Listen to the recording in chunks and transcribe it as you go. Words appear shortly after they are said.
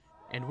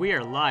And we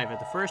are live at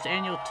the first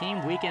annual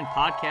Team Weekend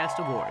Podcast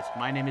Awards.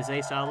 My name is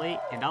Ace Ali,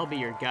 and I'll be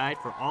your guide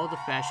for all the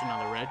fashion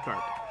on the red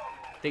carpet.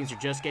 Things are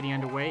just getting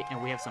underway,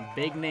 and we have some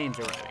big names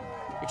arriving.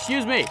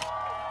 Excuse me!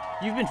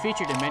 You've been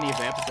featured in many of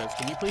the episodes.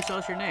 Can you please tell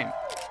us your name?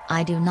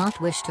 I do not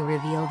wish to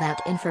reveal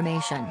that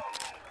information.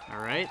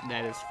 Alright,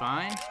 that is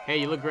fine. Hey,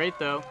 you look great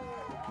though.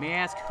 May I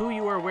ask who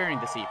you are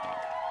wearing this evening?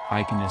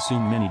 I can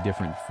assume many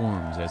different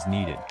forms as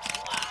needed.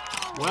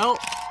 Well,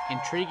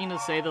 intriguing to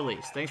say the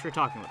least. Thanks for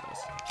talking with us.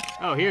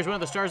 Oh, here's one of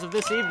the stars of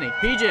this evening,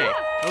 PJ,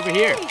 over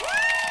here.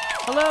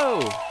 Hello,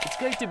 it's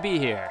great to be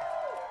here.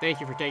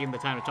 Thank you for taking the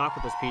time to talk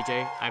with us,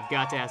 PJ. I've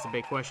got to ask the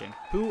big question.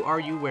 Who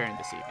are you wearing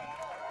this evening?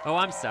 Oh,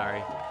 I'm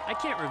sorry. I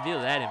can't reveal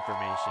that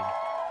information.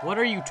 What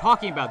are you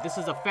talking about? This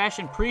is a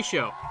fashion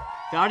pre-show.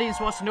 The audience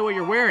wants to know what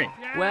you're wearing.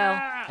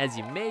 Well, as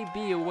you may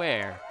be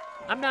aware,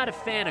 I'm not a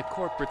fan of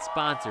corporate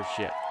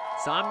sponsorship,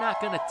 so I'm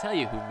not going to tell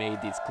you who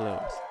made these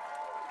clothes.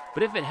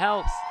 But if it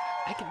helps,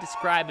 I can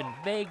describe in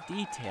vague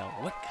detail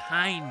what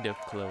kind of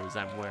clothes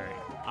I'm wearing.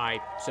 I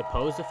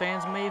suppose the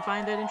fans may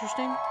find that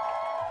interesting?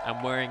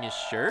 I'm wearing a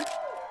shirt,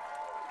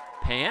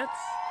 pants,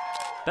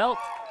 belt,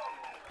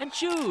 and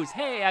shoes.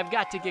 Hey, I've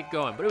got to get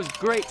going, but it was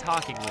great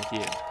talking with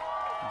you.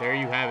 There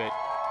you have it.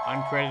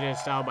 Uncredited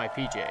style by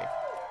PJ.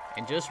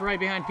 And just right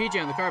behind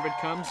PJ on the carpet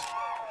comes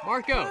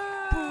Marco.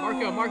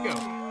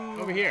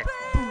 Marco, over here.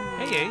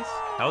 Hey Ace,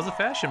 how's the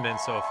fashion been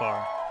so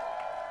far?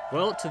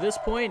 Well, to this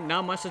point,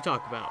 not much to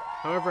talk about.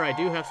 However, I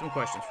do have some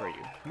questions for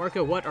you.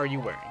 Marco, what are you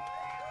wearing?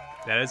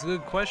 That is a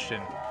good question.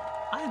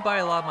 I buy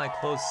a lot of my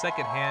clothes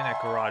secondhand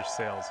at garage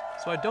sales,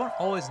 so I don't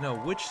always know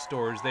which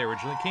stores they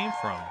originally came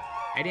from.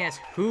 I didn't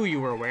ask who you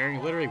were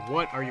wearing, literally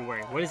what are you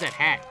wearing? What is that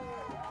hat?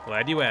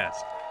 Glad you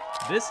asked.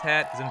 This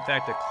hat is in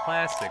fact a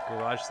classic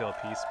garage sale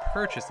piece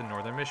purchased in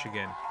northern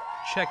Michigan.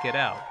 Check it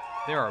out.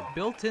 There are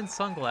built-in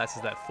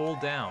sunglasses that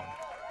fold down.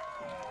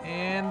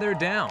 And they're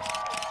down.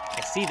 I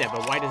see that,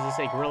 but why does it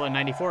say Gorilla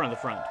 94 on the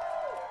front?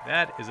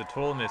 That is a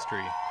total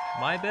mystery.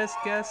 My best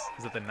guess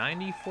is that the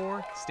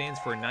 94 stands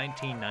for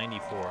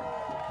 1994.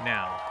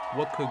 Now,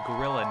 what could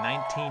Gorilla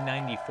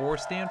 1994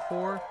 stand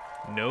for?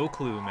 No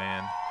clue,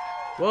 man.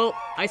 Well,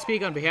 I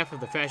speak on behalf of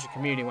the fashion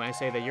community when I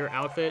say that your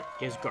outfit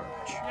is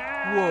garbage.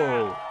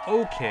 Whoa,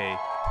 okay.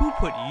 Who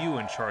put you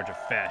in charge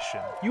of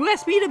fashion? You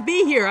asked me to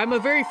be here. I'm a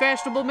very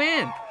fashionable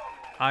man.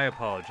 I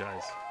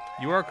apologize.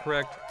 You are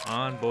correct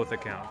on both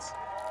accounts.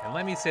 And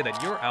let me say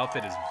that your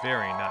outfit is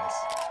very nice.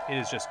 It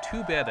is just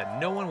too bad that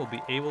no one will be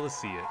able to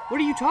see it.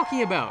 What are you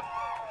talking about?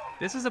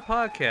 This is a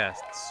podcast,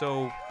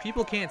 so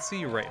people can't see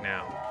you right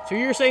now. So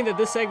you're saying that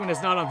this segment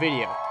is not on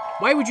video?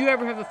 Why would you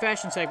ever have a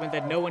fashion segment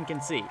that no one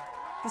can see?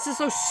 This is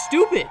so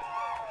stupid.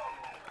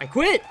 I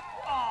quit.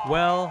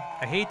 Well,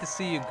 I hate to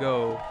see you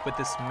go, but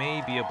this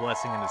may be a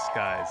blessing in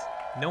disguise.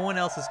 No one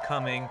else is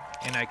coming,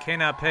 and I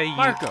cannot pay you.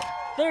 Marco,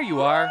 there you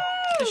are.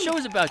 The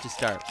show's about to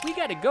start. We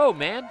gotta go,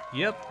 man.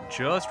 Yep,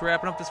 just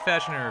wrapping up this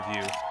fashion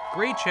interview.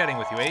 Great chatting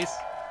with you, Ace.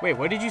 Wait,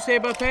 what did you say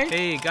about pay?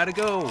 Hey, gotta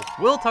go.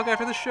 We'll talk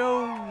after the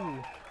show.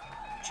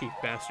 Cheap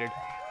bastard.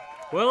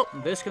 Well,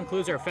 this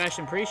concludes our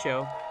fashion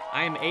pre-show.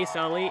 I am Ace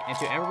Ali, and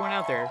to everyone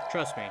out there,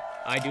 trust me,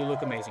 I do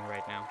look amazing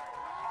right now.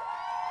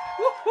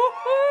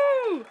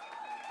 Woo-hoo-hoo!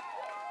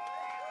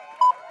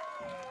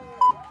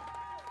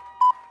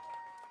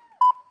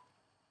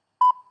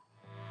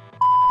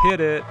 Hit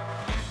it.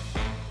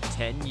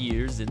 10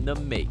 years in the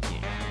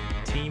making.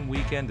 Team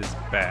Weekend is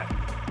back.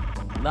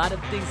 A lot of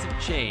things have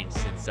changed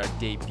since our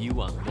debut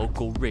on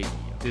local radio.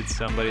 Did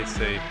somebody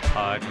say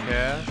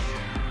podcast?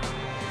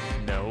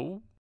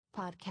 No?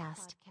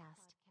 Podcast.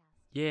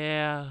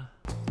 Yeah.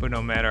 But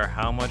no matter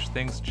how much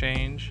things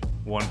change,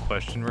 one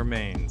question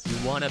remains.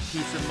 You want a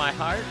piece of my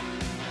heart?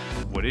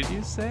 What did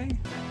you say?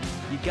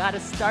 You gotta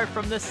start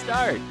from the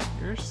start.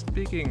 You're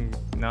speaking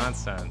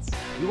nonsense.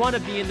 You wanna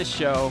be in the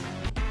show?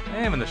 I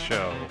am in the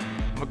show.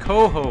 I'm a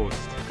co-host.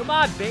 Come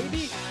on,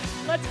 baby.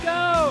 Let's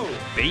go.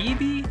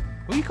 Baby?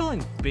 Who are you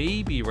calling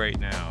baby right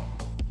now?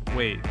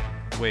 Wait.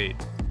 Have you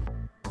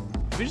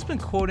just been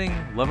quoting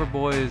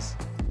Loverboy's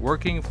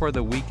 "Working for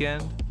the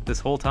Weekend" this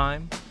whole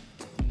time?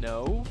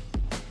 No?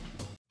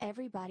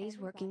 Everybody's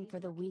working for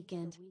the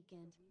weekend.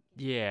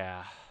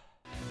 Yeah.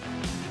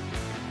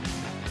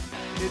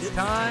 It's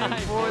time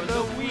for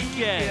the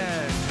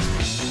weekend.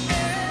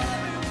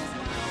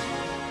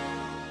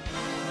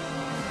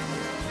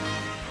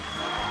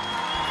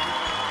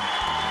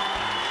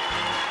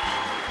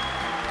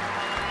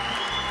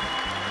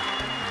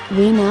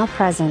 We now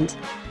present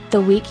the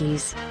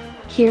Weekies.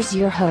 Here's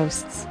your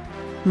hosts,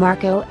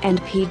 Marco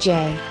and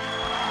PJ.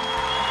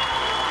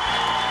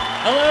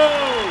 Hello!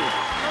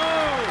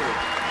 Oh!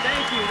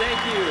 Thank you.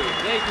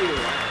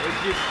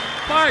 It's just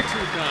far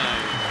too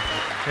kind.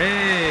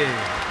 Hey.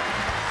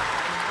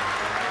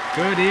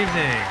 Good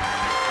evening.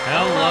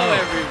 Hello,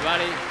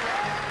 everybody.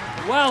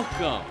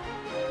 Welcome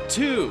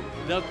to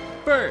the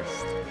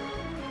first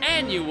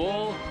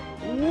annual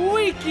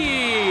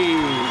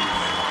Weekies.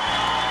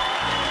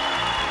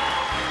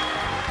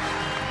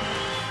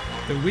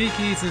 The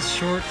Weekies is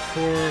short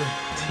for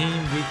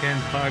Team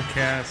Weekend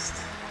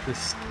Podcast.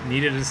 Just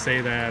needed to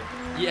say that.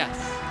 Yes.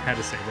 Had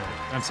to say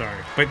that. I'm sorry.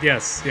 But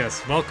yes.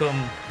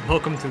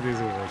 Welcome to these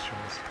award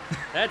shows.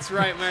 That's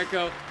right,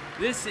 Marco.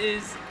 This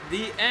is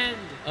the end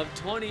of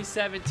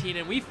 2017,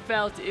 and we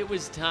felt it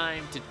was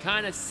time to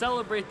kind of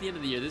celebrate the end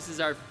of the year. This is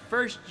our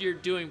first year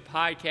doing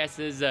podcasts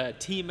as a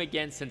team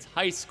again since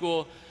high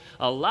school.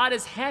 A lot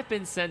has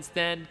happened since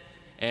then,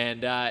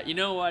 and you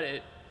know what?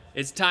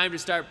 It's time to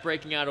start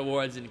breaking out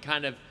awards and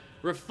kind of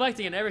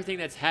reflecting on everything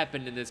that's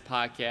happened in this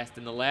podcast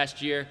in the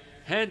last year,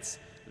 hence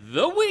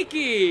the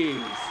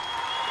Weekies.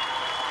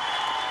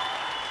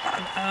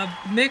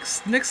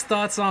 Mixed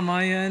thoughts on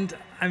my end.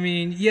 I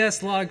mean,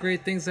 yes, a lot of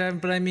great things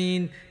happened, but I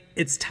mean,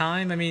 it's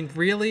time. I mean,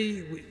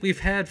 really, we've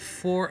had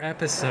 4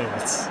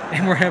 episodes,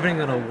 and we're having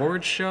an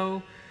award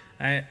show.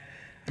 I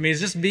mean, it's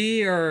just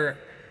me, or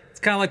it's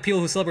kind of like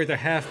people who celebrate their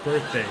half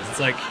birthdays. It's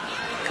like,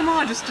 come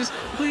on, just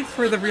wait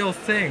for the real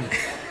thing.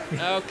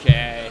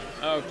 Okay.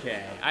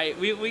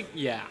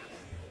 Yeah.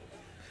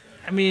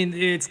 I mean,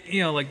 it's,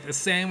 like the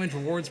sandwich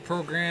rewards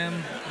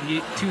program. You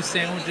eat 2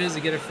 sandwiches,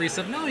 you get a free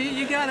sub. No,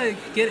 you gotta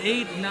get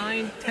 8,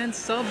 9, 10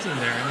 subs in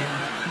there.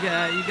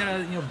 I mean, you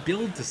gotta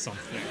build to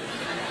something.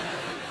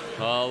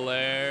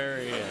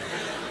 Hilarious.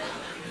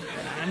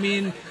 I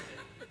mean,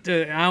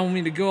 I don't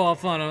mean to go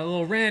off on a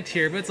little rant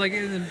here, but it's like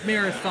in a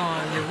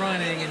marathon, you're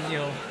running,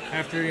 and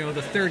after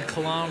the 3rd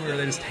kilometer,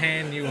 they just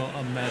hand you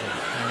a medal.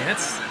 I mean,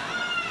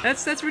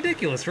 that's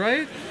ridiculous,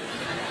 right?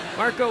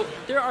 Marco,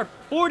 there are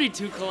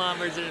 42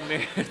 kilometers in a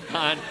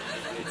marathon,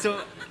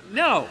 so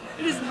no,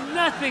 it is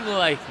nothing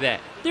like that.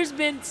 There's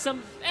been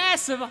some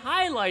massive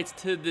highlights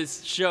to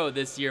this show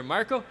this year,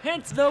 Marco,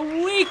 hence the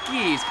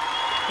Weekies,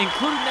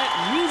 including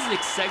that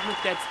music segment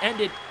that's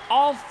ended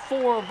all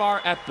 4 of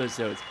our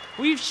episodes.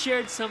 We've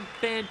shared some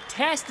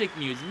fantastic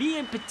music. Me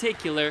in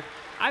particular,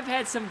 I've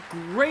had some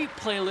great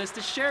playlists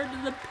to share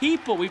to the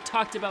people. We've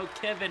talked about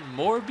Kevin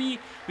Morby,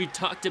 we've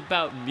talked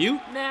about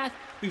Mute Math,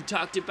 we've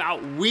talked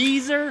about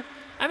Weezer.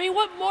 I mean,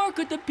 what more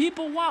could the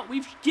people want?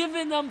 We've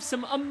given them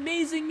some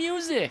amazing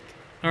music.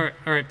 All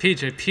right,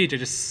 PJ,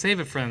 just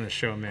save it for the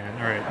show,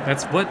 man. All right,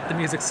 that's what the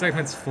music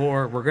segment's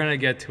for. We're gonna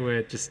get to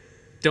it. Just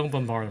don't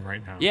bombard them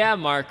right now. Yeah,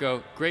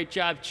 Marco, great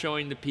job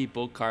showing the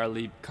people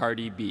Cardi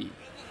B.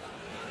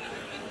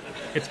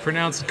 It's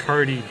pronounced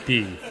Cardi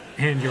B,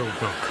 and you're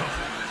welcome.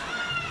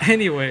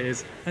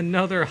 Anyways,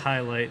 another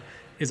highlight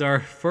is our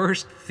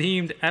first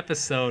themed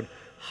episode,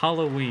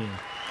 Halloween.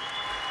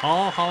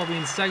 All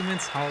Halloween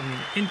segments, Halloween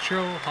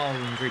intro,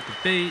 Halloween great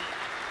debate.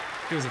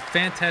 It was a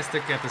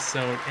fantastic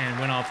episode and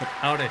went off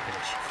without a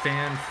hitch.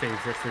 Fan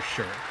favorite for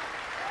sure.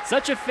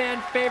 Such a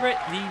fan favorite,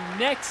 the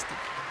next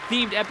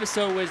themed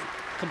episode was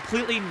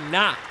completely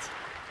not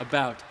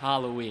about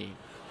Halloween.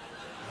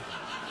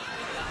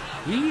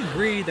 We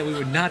agreed that we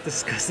would not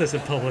discuss this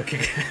in public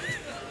again.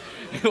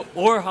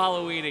 Or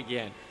Halloween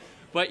again.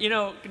 But,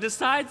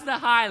 besides the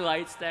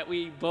highlights that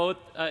we both,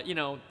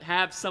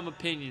 have some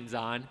opinions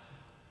on,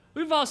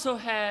 we've also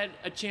had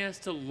a chance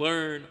to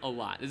learn a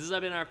lot. This has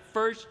been our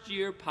first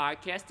year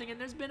podcasting, and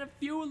there's been a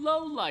few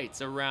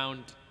lowlights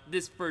around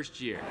this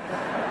first year.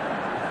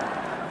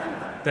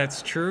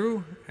 That's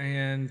true,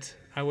 and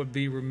I would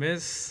be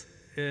remiss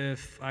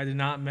if I did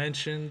not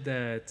mention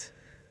that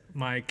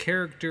my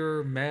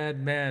character,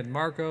 Mad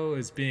Marco,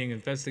 is being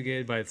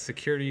investigated by the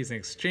Securities and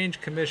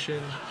Exchange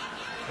Commission.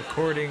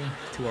 According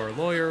to our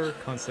lawyer,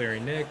 Consigliere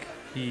Nick,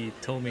 he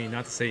told me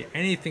not to say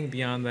anything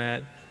beyond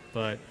that,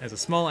 but as a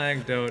small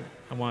anecdote,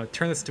 I want to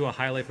turn this to a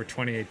highlight for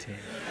 2018.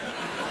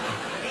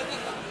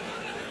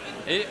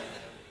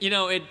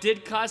 It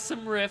did cause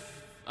some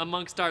riff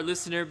amongst our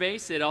listener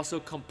base. It also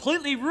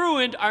completely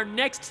ruined our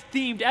next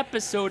themed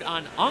episode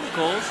on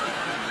uncles.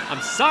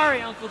 I'm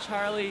sorry, Uncle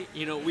Charlie.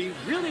 We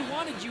really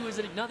wanted you as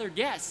another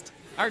guest,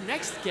 our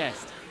next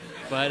guest.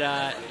 But,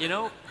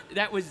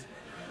 that was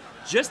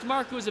just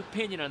Marco's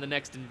opinion on the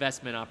next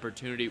investment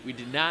opportunity. We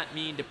did not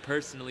mean to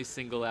personally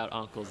single out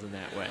uncles in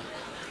that way.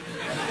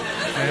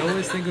 I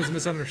always think it was a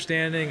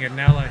misunderstanding, and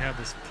now that I have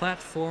this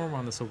platform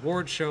on this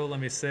award show, let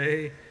me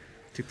say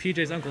to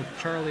PJ's Uncle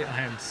Charlie,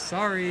 I am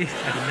sorry.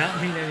 I did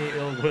not mean any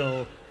ill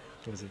will.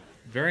 It was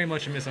very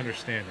much a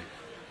misunderstanding.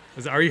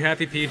 Are you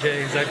happy, PJ?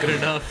 Is that good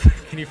enough?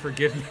 Can you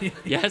forgive me?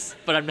 Yes,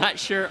 but I'm not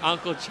sure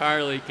Uncle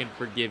Charlie can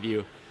forgive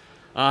you.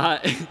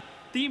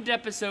 Themed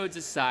episodes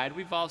aside,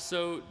 we've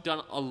also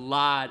done a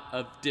lot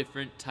of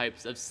different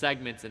types of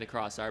segments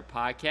across our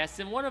podcast,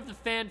 and one of the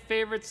fan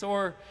favorites,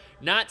 or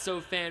not so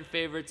fan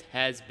favorites,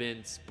 has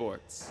been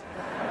sports.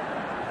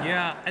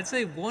 Yeah, I'd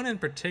say one in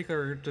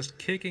particular, just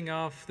kicking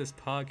off this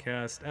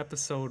podcast,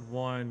 episode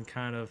 1,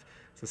 kind of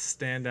is a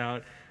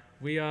standout.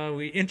 We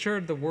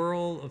entered the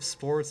world of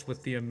sports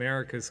with the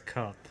America's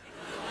Cup.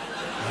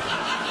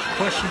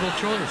 Questionable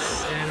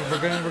choice, and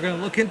we're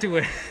gonna look into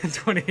it in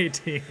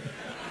 2018.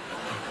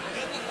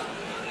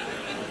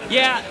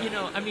 Yeah,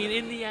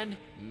 in the end,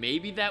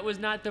 maybe that was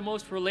not the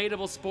most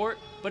relatable sport,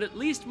 but at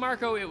least,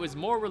 Marco, it was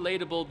more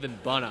relatable than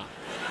Bunna.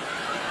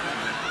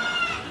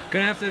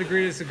 Gonna have to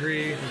agree to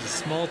disagree. There's a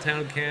small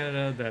town in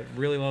Canada that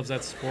really loves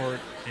that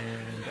sport,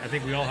 and I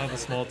think we all have a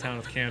small town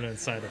of Canada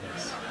inside of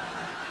us.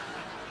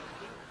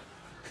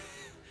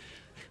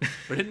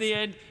 But in the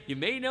end, you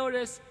may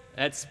notice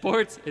that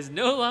sports is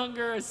no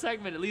longer a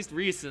segment, at least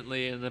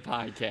recently, in the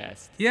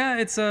podcast. Yeah,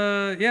 it's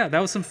that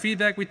was some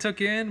feedback we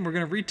took in. We're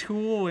gonna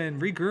retool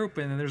and regroup,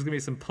 and then there's gonna be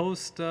some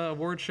post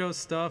award show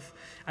stuff.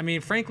 I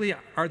mean, frankly,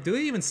 do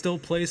they even still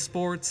play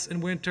sports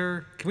in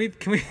winter? Can we?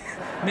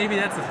 Maybe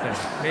that's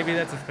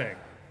a thing.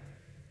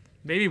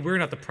 Maybe we're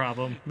not the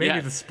problem.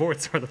 Maybe the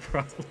sports are the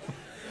problem.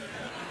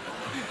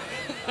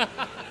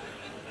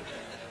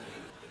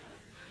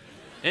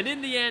 And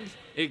in the end,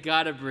 it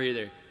got a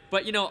breather.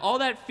 But, all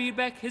that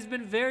feedback has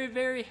been very,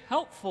 very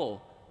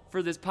helpful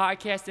for this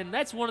podcast, and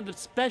that's one of the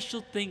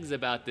special things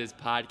about this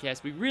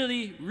podcast. We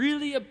really,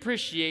 really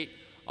appreciate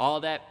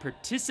all that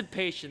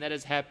participation that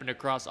has happened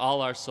across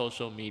all our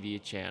social media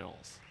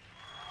channels.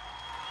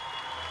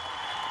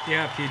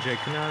 Yeah, PJ,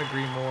 cannot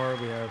agree more.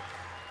 We have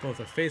both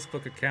a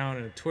Facebook account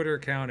and a Twitter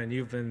account, and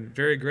you've been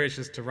very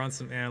gracious to run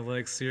some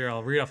analytics here.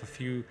 I'll read off a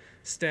few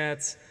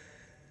stats.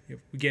 We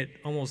get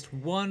almost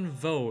one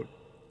vote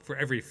for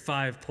every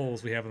 5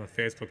 polls we have on the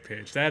Facebook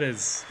page. That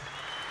is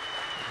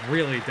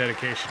really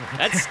dedication.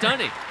 That's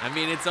stunning. I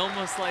mean, it's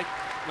almost like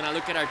when I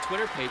look at our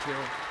Twitter page here,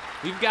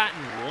 we've gotten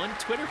 1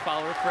 Twitter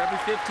follower for every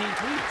 15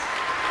 tweets.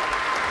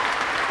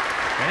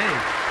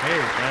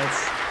 Hey,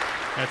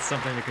 that's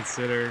something to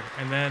consider.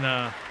 And then,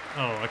 I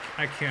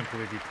can't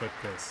believe you put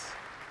this.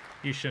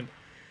 You shouldn't.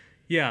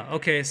 Yeah,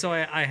 okay, so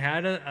I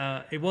had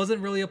it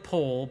wasn't really a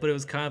poll, but it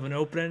was kind of an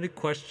open-ended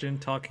question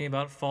talking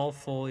about fall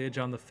foliage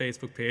on the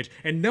Facebook page,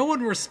 and no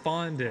one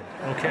responded,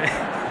 okay?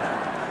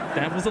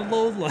 That was a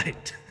low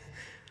light.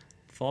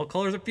 Fall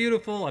colors are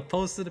beautiful. I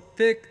posted a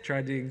pic,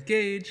 tried to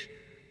engage.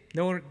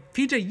 No one,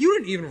 PJ, you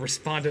didn't even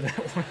respond to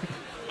that one.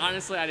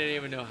 Honestly, I didn't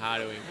even know how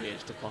to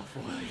engage the fall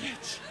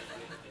foliage.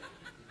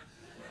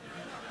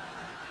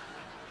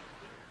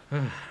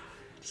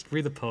 Just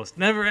read the post.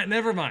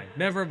 Never mind.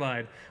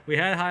 We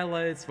had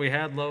highlights, we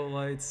had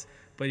lowlights,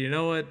 but you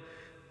know what?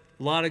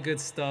 A lot of good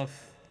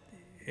stuff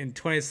in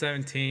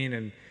 2017,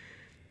 and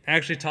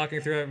actually talking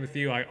through that with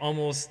you, I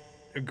almost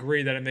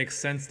agree that it makes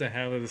sense to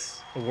have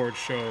this award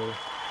show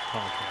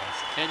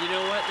podcast. And you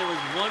know what? There was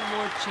one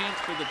more chance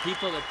for the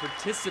people to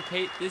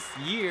participate this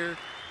year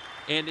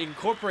and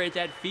incorporate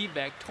that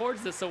feedback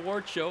towards this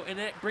award show, and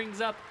that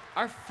brings up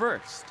our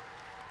first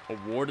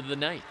award of the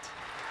night.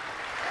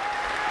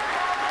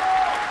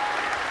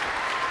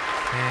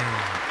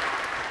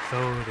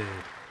 Fan-voted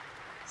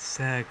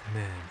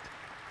segment.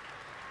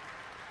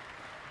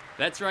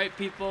 That's right,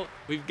 people.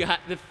 We've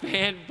got the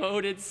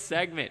fan-voted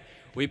segment.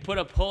 We put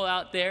a poll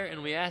out there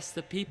and we asked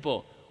the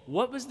people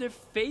what was their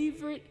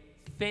favorite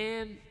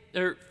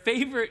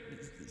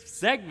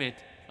segment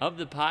of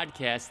the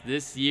podcast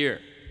this year.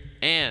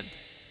 And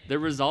the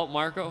result,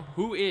 Marco,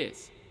 who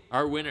is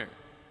our winner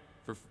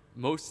for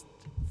most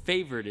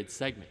favorited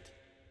segment?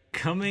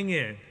 Coming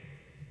in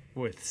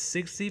with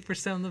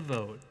 60% of the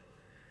vote,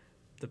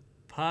 the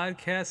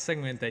podcast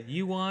segment that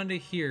you wanted to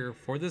hear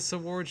for this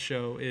award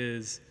show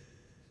is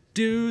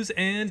Do's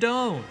and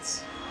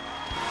Don'ts.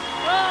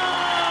 Oh!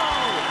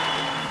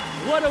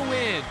 What a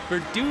win for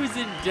Do's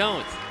and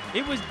Don'ts.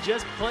 It was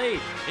just played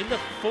in the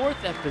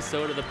 4th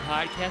episode of the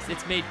podcast.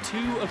 It's made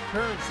 2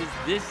 appearances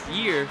this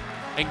year.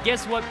 And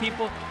guess what,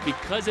 people?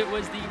 Because it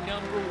was the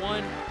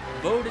 #1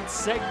 voted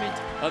segment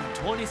of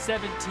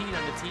 2017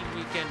 on the Team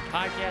Weekend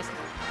podcast,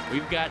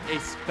 we've got a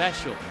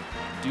special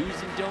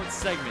Do's and Don'ts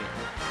segment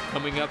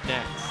coming up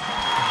next.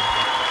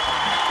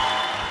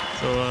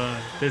 So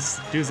this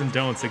Do's and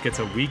Don'ts, it gets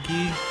a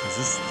Weekie? Is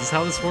this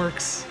how this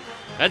works?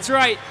 That's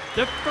right,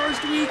 the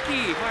first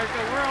Weekie!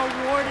 Marco, we're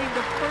awarding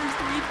the first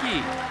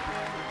Weekie!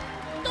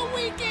 The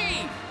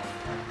Weekie!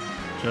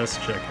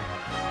 Just checking.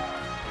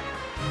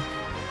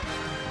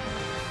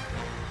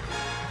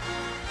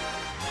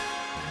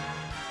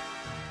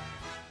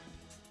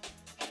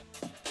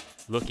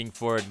 Looking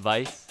for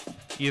advice?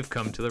 You've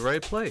come to the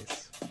right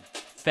place.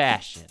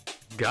 Fashion.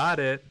 Got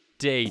it.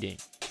 Dating.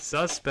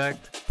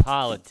 Suspect.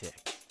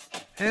 Politics.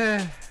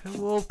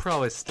 We'll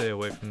probably stay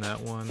away from that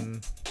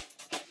one.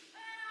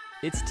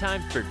 It's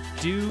time for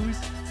Do's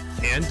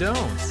and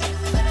Don'ts.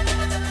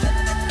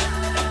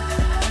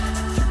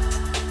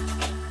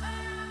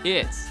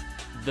 It's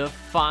the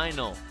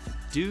final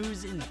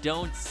Do's and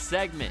Don'ts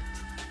segment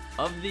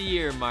of the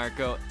year,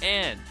 Marco.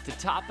 And to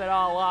top it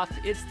all off,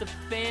 it's the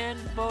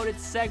fan-voted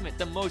segment,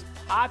 the most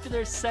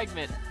popular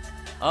segment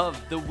of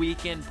the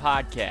Weekend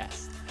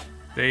podcast.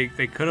 They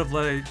could have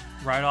let it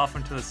ride off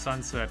into the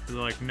sunset, but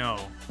they're like, no,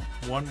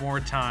 one more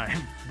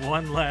time,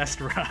 one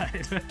last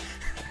ride.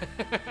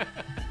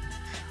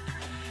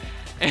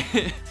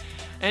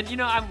 And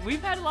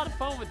we've had a lot of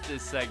fun with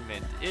this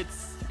segment.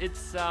 It's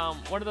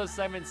one of those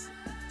segments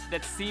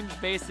that seems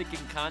basic in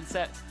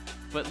concept,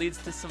 but leads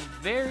to some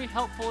very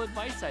helpful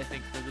advice, I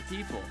think, for the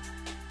people.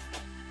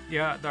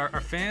 Yeah, our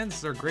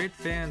fans are great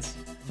fans,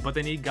 but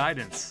they need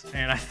guidance,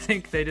 and I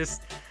think they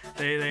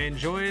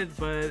enjoy it,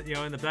 but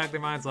in the back of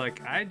their minds,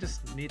 like, I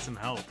just need some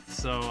help.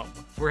 So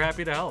we're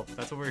happy to help.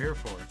 That's what we're here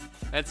for.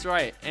 That's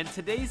right. And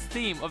today's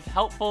theme of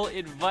helpful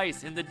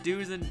advice in the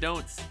Do's and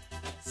Don'ts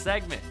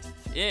segment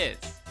is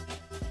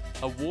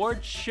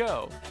award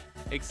show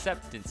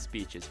acceptance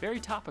speeches. Very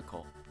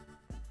topical.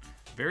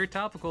 Very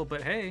topical,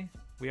 but hey,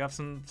 we have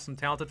some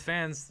talented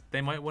fans.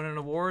 They might win an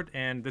award,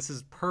 and this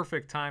is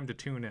perfect time to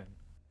tune in.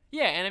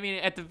 Yeah, and I mean,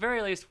 at the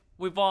very least,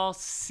 we've all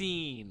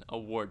seen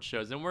award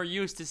shows, and we're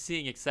used to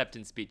seeing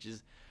acceptance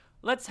speeches.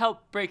 Let's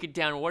help break it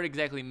down. What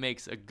exactly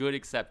makes a good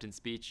acceptance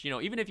speech?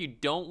 Even if you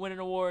don't win an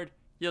award,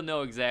 you'll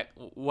know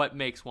what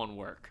makes one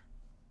work.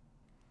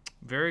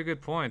 Very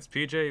good points.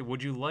 PJ,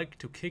 would you like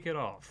to kick it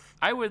off?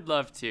 I would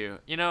love to.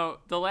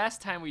 The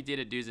last time we did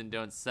a do's and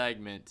don'ts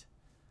segment,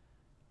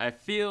 I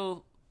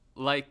feel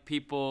like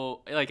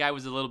I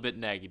was a little bit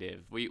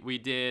negative. We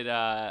did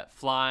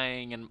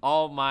flying, and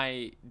all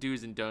my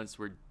do's and don'ts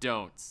were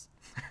don'ts.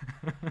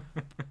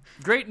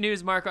 Great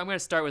news, Marco. I'm going to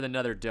start with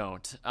another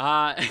don't.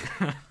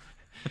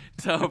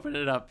 To open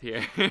it up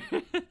here.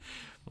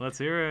 Let's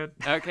hear it.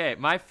 Okay,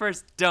 my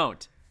first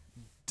don't.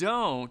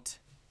 Don't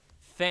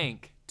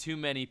thank too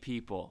many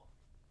people.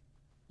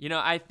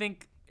 I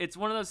think it's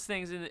one of those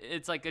things, and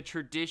it's like a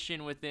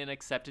tradition within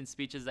acceptance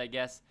speeches, I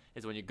guess,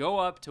 is when you go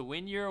up to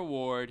win your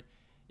award,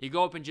 you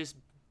go up and just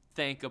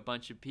thank a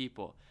bunch of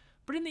people.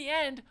 But in the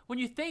end, when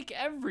you thank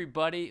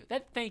everybody,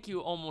 that thank you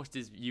almost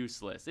is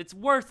useless. It's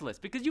worthless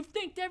because you've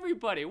thanked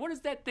everybody. What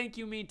does that thank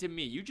you mean to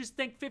me? You just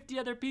thanked 50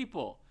 other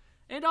people.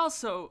 And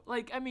also,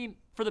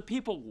 for the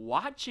people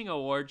watching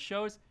award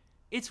shows,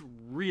 it's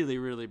really,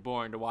 really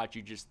boring to watch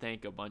you just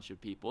thank a bunch of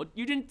people.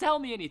 You didn't tell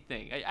me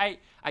anything.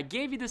 I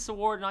gave you this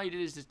award, and all you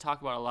did is just talk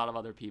about a lot of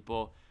other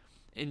people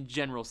in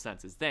general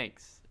senses.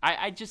 Thanks.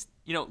 I just,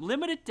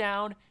 limit it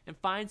down and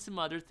find some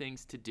other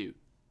things to do.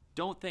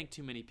 Don't thank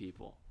too many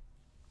people.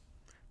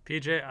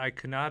 PJ, I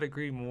could not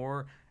agree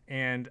more.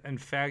 And in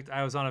fact,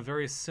 I was on a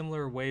very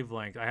similar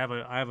wavelength. I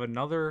have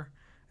another.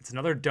 It's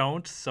another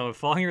don't. So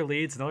following your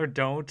lead, it's another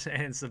don't,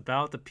 and it's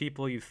about the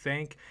people you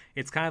thank.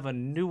 It's kind of a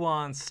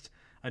nuanced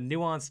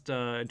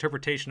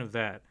interpretation of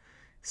that.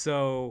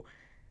 So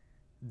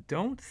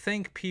don't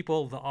thank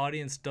people the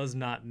audience does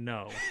not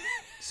know.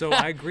 So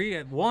I agree.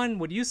 At one,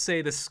 would you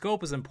say the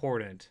scope is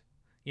important?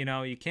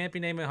 You can't be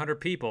naming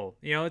 100 people.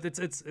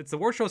 It's the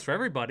award shows for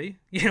everybody.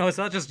 It's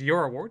not just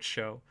your award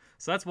show.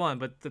 So that's one.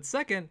 But the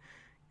second,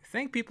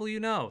 thank people you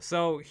know.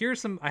 So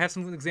I have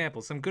some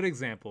examples, some good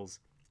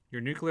examples. Your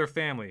nuclear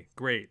family,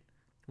 great.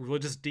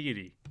 Religious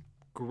deity,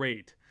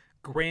 great.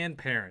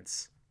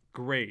 Grandparents,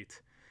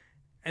 great.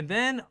 And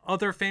then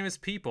other famous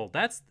people.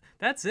 That's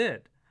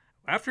it.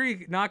 After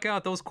you knock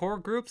out those core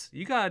groups,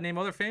 you gotta name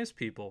other famous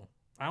people.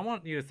 I don't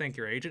want you to thank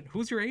your agent.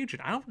 Who's your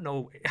agent? I don't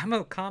know. I'm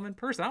a common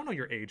person. I don't know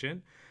your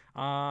agent.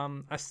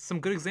 Some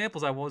good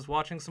examples. I was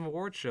watching some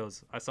award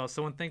shows. I saw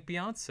someone thank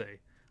Beyonce.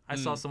 I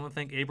saw someone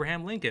thank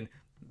Abraham Lincoln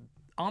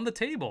on the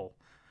table.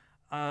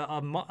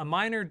 A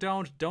minor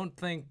don't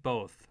think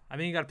both. I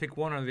think you got to pick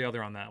one or the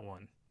other on that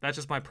one. That's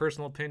just my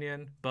personal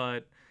opinion.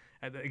 But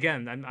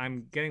again,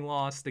 I'm getting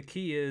lost. The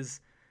key is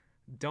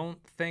don't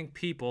thank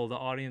people the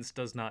audience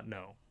does not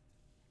know.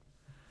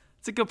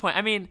 It's a good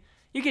point.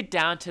 You get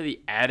down to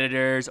the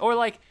editors, or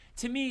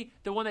to me,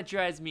 the one that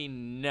drives me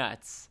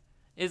nuts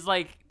is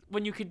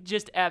when you could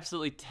just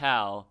absolutely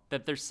tell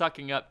that they're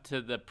sucking up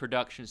to the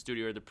production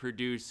studio or the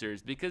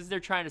producers because they're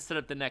trying to set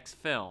up the next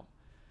film.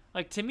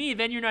 To me,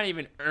 then you're not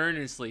even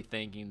earnestly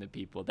thanking the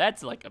people.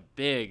 That's a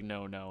big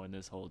no-no in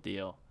this whole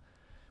deal.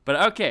 But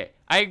okay,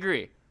 I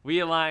agree. We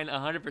align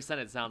 100%,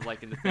 it sounds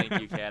like, in the thank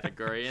you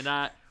category. And,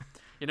 I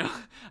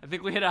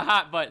think we hit a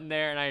hot button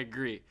there, and I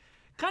agree.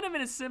 Kind of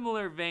in a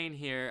similar vein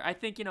here, I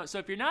think, so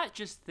if you're not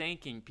just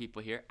thanking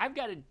people here, I've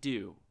got a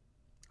do.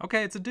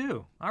 Okay, it's a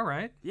do. All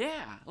right.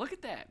 Yeah, look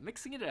at that,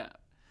 mixing it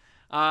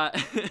up.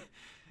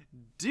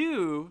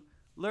 Do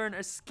learn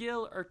a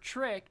skill or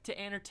trick to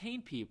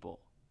entertain people.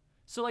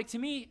 So to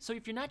me,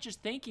 if you're not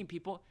just thanking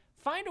people,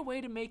 find a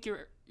way to make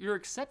your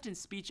acceptance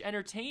speech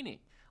entertaining.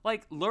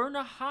 Learn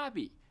a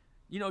hobby,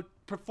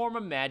 perform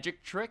a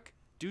magic trick,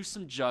 do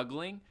some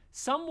juggling,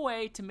 some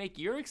way to make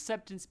your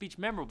acceptance speech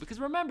memorable. Because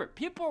remember,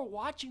 people are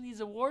watching these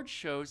award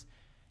shows,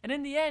 and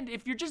in the end,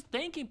 if you're just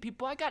thanking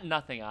people, I got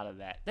nothing out of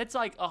that. That's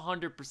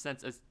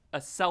 100% a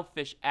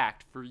selfish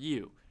act for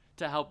you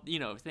to help,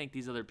 thank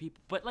these other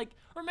people. But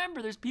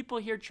remember, there's people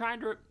here trying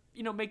to,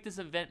 make this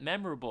event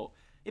memorable.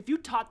 If you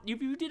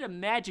did a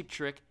magic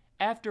trick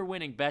after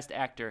winning Best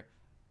Actor,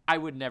 I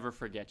would never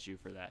forget you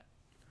for that.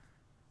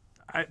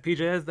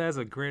 PJ, that's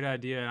a great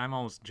idea, and I'm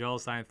almost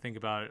jealous. I think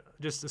about it,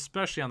 just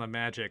especially on the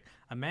magic.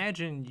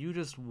 Imagine you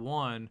just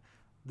won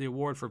the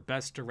award for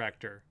Best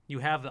Director. You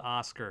have the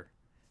Oscar.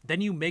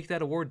 Then you make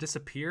that award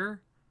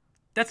disappear?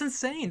 That's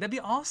insane. That'd be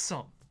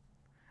awesome.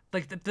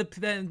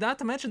 Not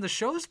to mention the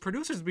show's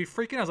producers would be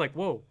freaking out. I was like,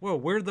 whoa,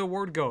 where'd the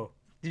award go?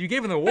 You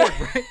gave him the award,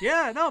 right?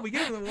 Yeah, no, we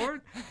gave him the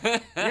award.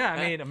 Yeah,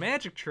 a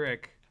magic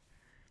trick.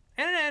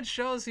 And it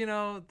shows,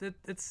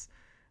 that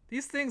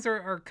these things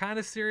are kind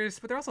of serious,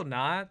 but they're also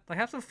not.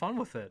 Have some fun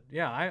with it.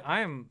 Yeah,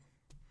 I'm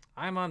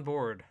on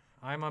board.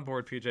 I'm on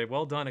board, PJ.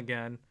 Well done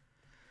again.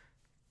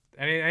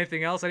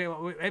 Anything else?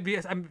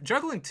 I'm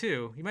juggling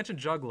too. You mentioned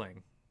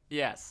juggling.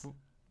 Yes.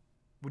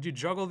 Would you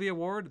juggle the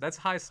award? That's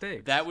high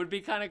stakes. That would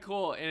be kind of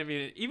cool. And I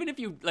mean, even if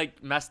you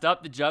like messed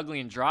up the juggling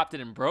and dropped it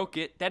and broke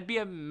it, that'd be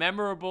a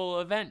memorable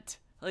event.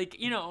 Like,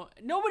 you know,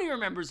 nobody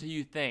remembers who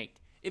you thanked.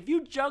 If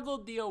you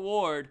juggled the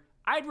award,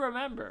 I'd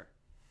remember.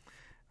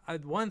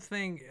 One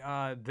thing,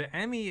 the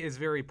Emmy is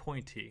very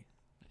pointy.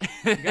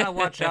 You gotta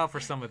watch out for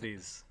some of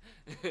these.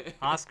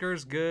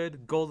 Oscars,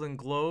 good. Golden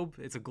Globe,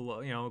 it's a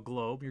globe.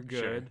 You're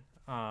good.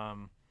 Sure.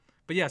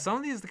 But yeah, some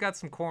of these got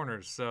some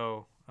corners.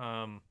 So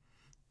a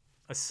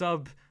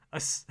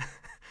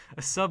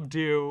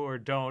subdue or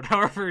don't,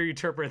 however you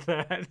interpret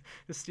that.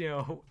 Just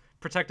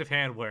protective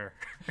handwear.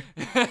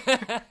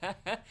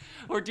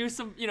 Or do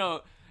some,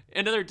 do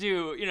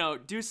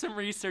some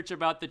research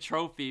about the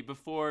trophy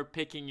before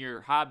picking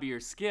your hobby or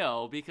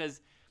skill,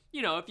 because,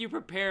 if you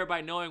prepare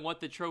by knowing what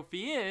the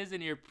trophy is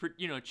and you're,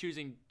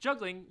 choosing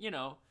juggling,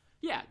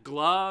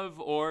 glove,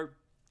 or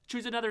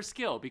choose another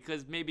skill,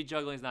 because maybe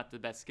juggling is not the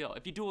best skill.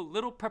 If you do a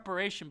little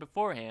preparation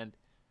beforehand,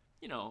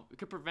 it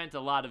could prevent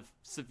a lot of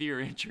severe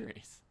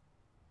injuries.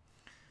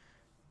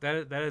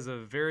 That is a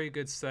very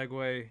good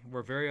segue.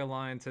 We're very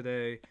aligned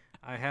today.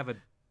 I have a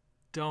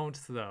don't,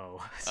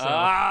 though. So.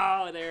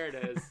 Oh, there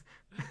it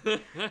is.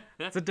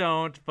 It's a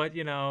don't, but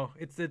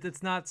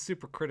it's not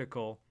super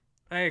critical.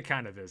 It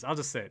kind of is. I'll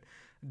just say it.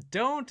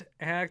 Don't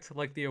act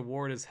like the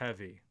award is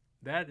heavy.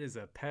 That is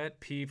a pet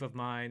peeve of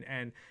mine,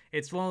 and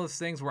it's one of those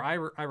things where I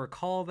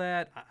recall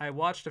that. I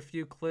watched a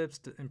few clips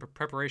in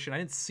preparation. I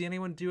didn't see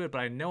anyone do it,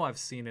 but I know I've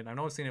seen it. I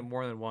know I've seen it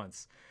more than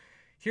once.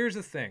 Here's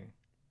the thing.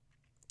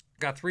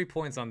 Got 3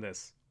 points on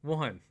this.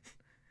 1,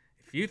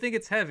 if you think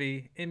it's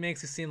heavy, it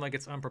makes you seem like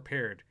it's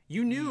unprepared.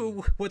 You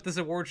knew what this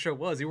award show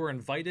was. You were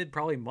invited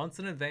probably months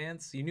in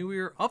advance. You knew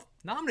we were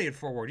nominated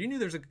for award. You knew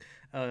there's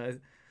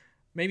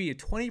maybe a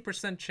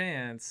 20%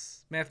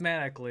 chance,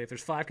 mathematically, if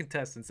there's 5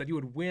 contestants, that you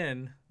would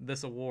win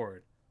this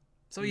award.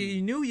 So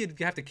you knew you'd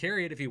have to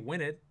carry it if you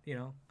win it,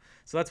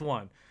 So that's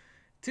 1.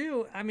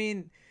 2, I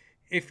mean,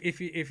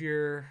 if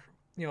you're,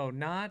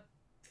 not,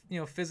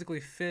 physically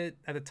fit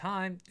at the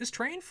time, just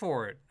train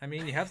for it. I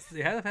mean, you have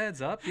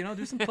heads up,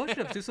 do some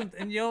push-ups,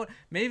 and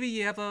maybe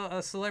you have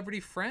a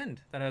celebrity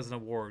friend that has an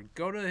award.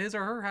 Go to his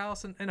or her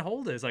house and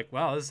hold it. It's like,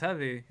 wow, this is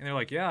heavy. And they're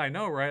like, yeah, I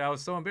know, right? I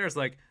was so embarrassed.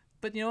 Like,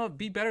 but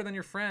be better than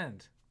your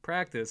friend.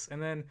 Practice. And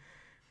then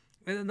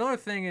another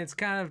thing, it's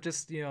kind of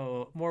just,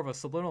 more of a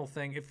subliminal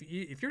thing.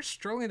 If you're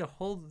struggling to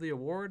hold the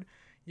award,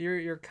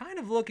 you're kind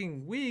of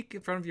looking weak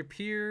in front of your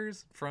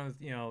peers, in front of,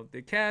 the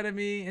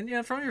academy, and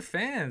in front of your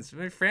fans.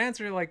 Your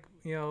fans are like,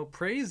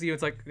 praise you.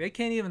 It's like they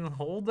can't even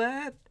hold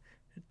that.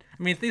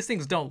 I mean, these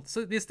things don't.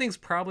 So these things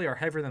probably are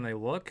heavier than they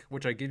look,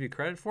 which I give you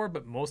credit for.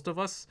 But most of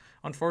us,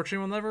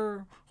 unfortunately, will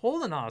never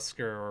hold an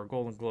Oscar or a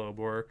Golden Globe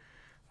or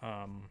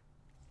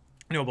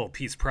Nobel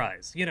Peace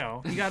Prize. You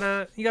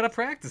gotta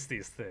practice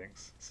these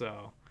things.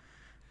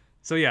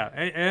 So yeah,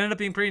 it ended up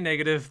being pretty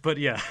negative, but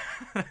yeah.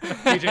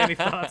 DJ, any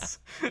thoughts?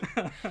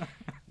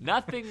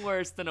 Nothing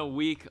worse than a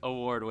weak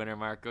award winner,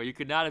 Marco. You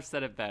could not have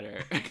said it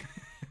better.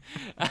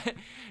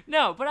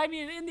 No, but I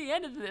mean, in the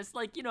end of this,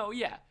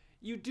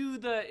 you do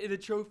the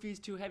trophy's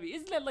too heavy.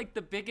 Isn't that like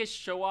the biggest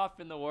show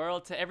off in the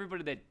world to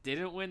everybody that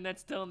didn't win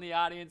that's still in the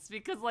audience?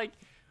 Because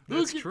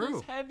look at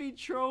this heavy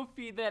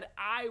trophy that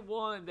I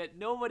won that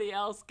nobody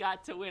else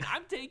got to win.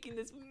 I'm taking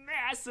this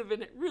massive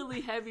and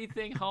really heavy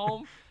thing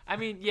home. I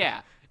mean,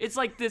 yeah, it's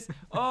like this,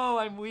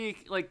 I'm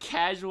weak,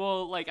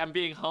 casual, I'm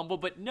being humble.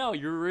 But no,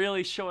 you're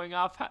really showing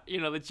off, that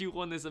you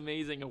won this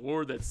amazing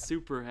award that's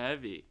super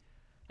heavy.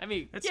 I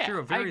mean, that's true.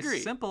 A very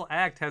simple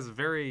act has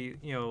very,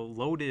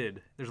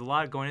 loaded. There's a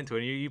lot going into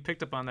it. And you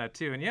picked up on that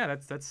too. And yeah,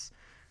 that's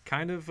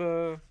kind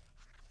of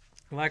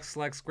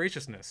lacks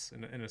graciousness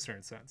in a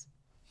certain sense.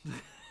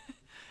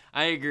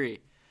 I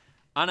agree.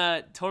 On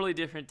a totally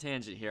different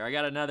tangent here, I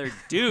got another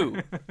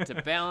do to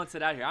balance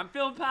it out here. I'm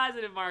feeling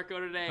positive, Marco,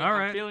 today. All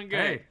right. I'm feeling good.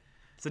 Hey,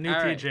 it's a new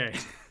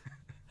PJ.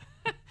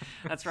 Right.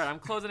 That's right. I'm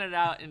closing it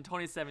out in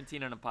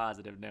 2017 on a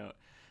positive note.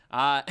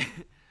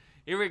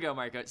 Here we go,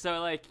 Marco. So,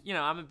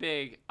 I'm a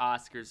big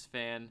Oscars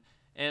fan.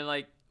 And,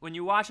 when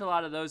you watch a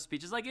lot of those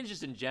speeches, and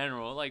just in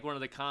general, one of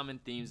the common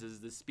themes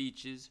is the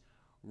speeches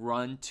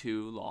run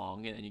too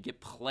long and then you get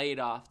played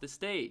off the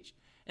stage.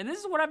 And this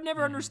is what I've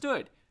never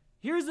understood.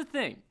 Here's the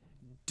thing.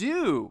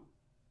 Do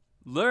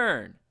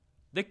learn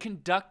the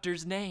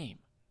conductor's name.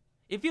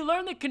 If you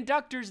learn the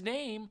conductor's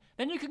name,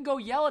 then you can go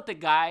yell at the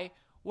guy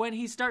when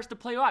he starts to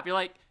play off. You're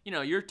like,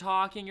 you're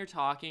talking,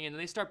 and then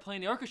they start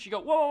playing the orchestra. You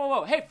go,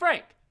 whoa. Hey,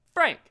 Frank,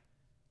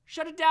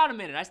 shut it down a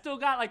minute. I still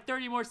got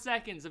 30 more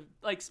seconds of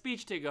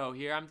speech to go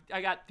here.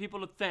 I got people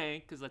to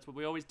thank, because that's what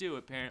we always do,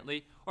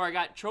 apparently. Or I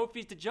got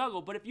trophies to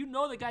juggle. But if you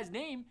know the guy's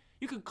name,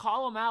 you can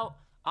call him out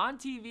on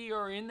TV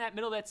or in that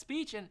middle of that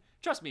speech, and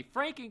trust me,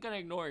 Frank ain't going to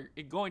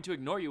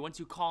ignore you once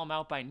you call him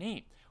out by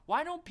name.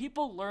 Why don't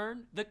people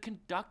learn the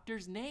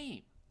conductor's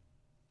name?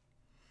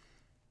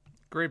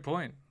 Great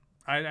point.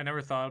 I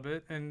never thought of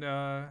it, and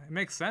it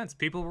makes sense.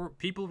 People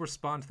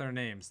respond to their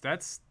names.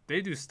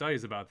 They do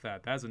studies about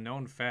that. That's a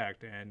known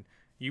fact, and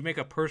you make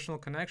a personal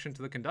connection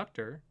to the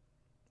conductor.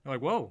 You're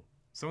like, whoa,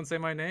 someone say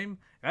my name,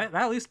 that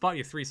at least bought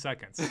you 3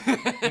 seconds.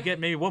 You get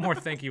maybe one more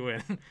thank you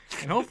in,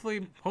 and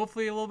hopefully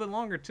a little bit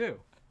longer too.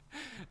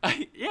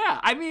 Yeah,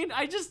 I mean,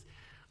 I just,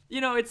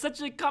 it's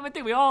such a common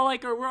thing. We're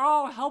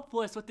all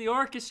helpless with the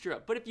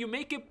orchestra. But if you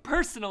make it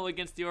personal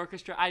against the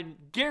orchestra, I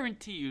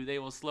guarantee you they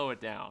will slow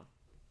it down.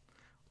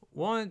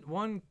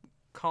 One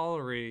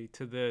corollary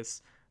to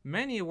this,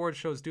 many award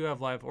shows do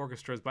have live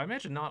orchestras, but I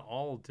imagine not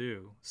all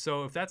do.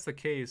 So if that's the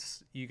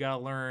case, you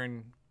gotta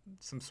learn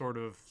some sort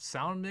of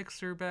sound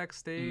mixer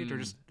backstage, or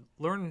just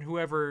learn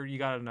whoever you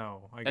gotta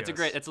know. That's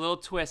a little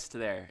twist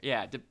there.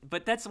 Yeah,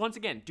 but that's, once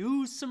again,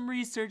 do some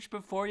research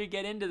before you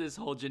get into this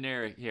whole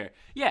generic here.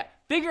 Yeah,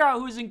 figure out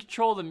who's in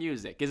control of the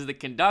music. Is it the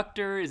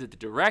conductor? Is it the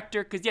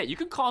director? Because, yeah, you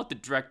can call it the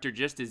director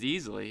just as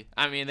easily.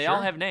 I mean, they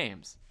all have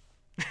names.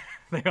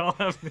 They all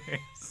have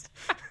names.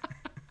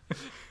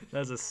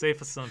 That's a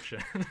safe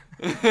assumption.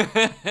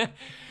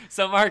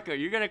 So, Marco,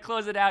 you're going to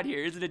close it out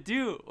here. Is it a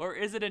do or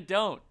is it a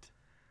don't?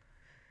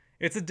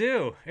 It's a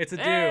do. It's a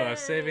do. Hey! I'm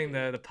saving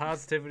the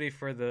positivity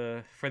for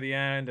the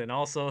end, and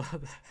also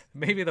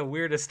maybe the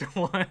weirdest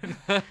one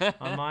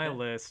on my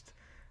list.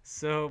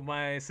 So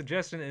my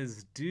suggestion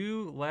is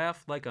do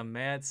laugh like a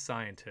mad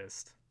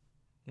scientist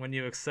when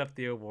you accept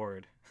the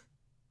award.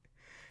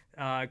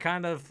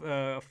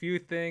 A few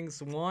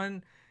things.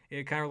 One,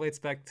 it kind of relates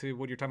back to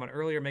what you were talking about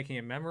earlier, making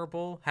it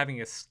memorable,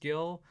 having a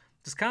skill,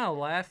 just kind of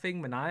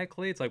laughing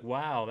maniacally. It's like,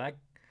 wow,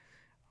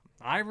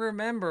 I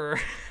remember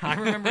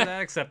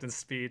that acceptance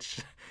speech.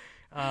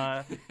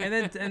 And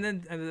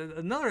then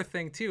another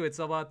thing too, it's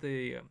about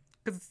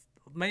because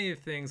many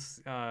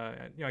things,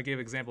 I gave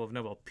an example of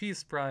Nobel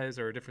Peace Prize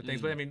or different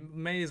things, but I mean,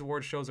 many of these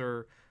award shows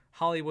are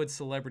Hollywood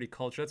celebrity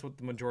culture. That's what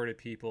the majority of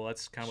people,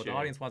 that's kind of what the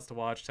audience wants to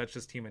watch. That's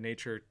just human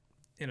nature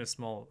in a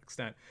small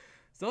extent.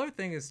 So the other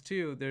thing is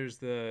too, there's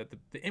the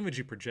image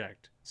you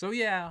project. So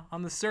yeah,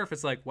 on the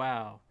surface, like,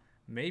 wow,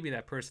 maybe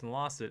that person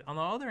lost it. On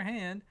the other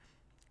hand,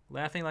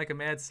 laughing like a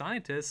mad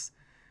scientist,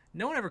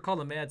 no one ever called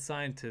a mad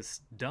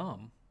scientist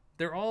dumb.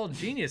 They're all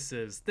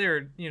geniuses.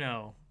 They're,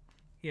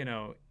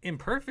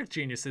 imperfect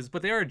geniuses,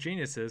 but they are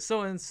geniuses.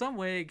 So in some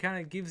way, it kind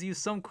of gives you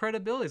some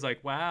credibility. It's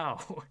like,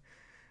 wow,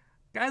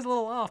 guy's a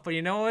little off, but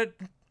you know what?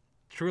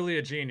 Truly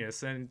a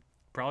genius, and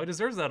probably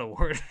deserves that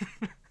award.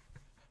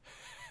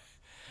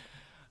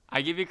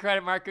 I give you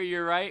credit, Marco.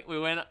 You're right. We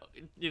went,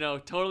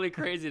 totally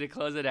crazy to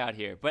close it out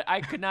here. But I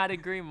could not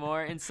agree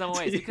more in some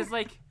ways because,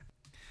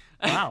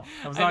 wow,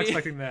 I was not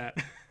expecting that.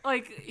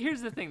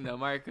 Here's the thing, though,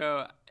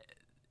 Marco.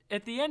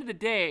 At the end of the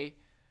day,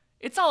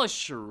 it's all a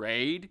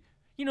charade.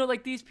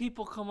 These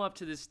people come up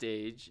to the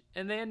stage,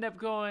 and they end up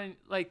going,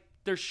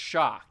 they're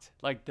shocked,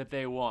 that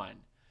they won.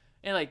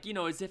 And,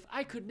 as if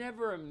I could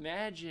never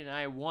imagine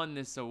I won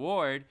this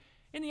award.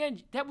 In the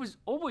end, that was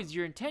always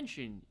your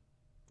intention,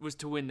 was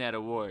to win that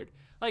award.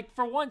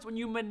 For once, when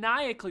you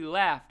maniacally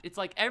laughed, it's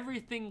like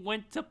everything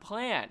went to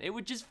plan. It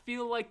would just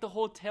feel like the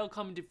whole tale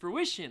coming to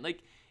fruition.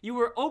 You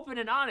were open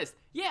and honest.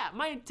 Yeah,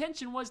 my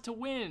intention was to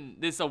win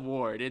this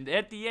award, and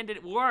at the end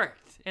it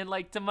worked. And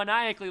to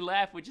maniacally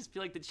laugh would just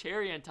feel like the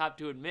cherry on top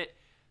to admit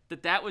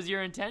that was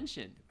your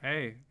intention.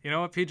 Hey, you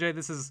know what, PJ?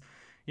 This is,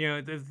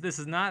 this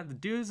is not, the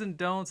do's and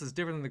don'ts is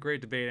different than the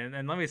great debate.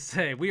 And let me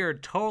say, we are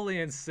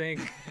totally in sync,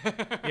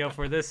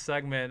 for this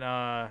segment.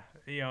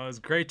 It's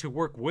great to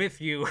work with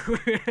you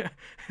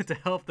to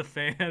help the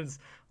fans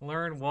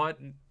learn what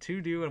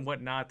to do and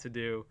what not to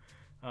do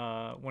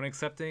when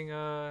accepting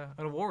an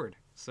award.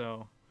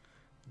 So,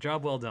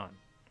 job well done.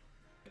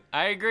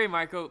 I agree,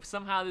 Marco.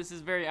 Somehow this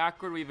is very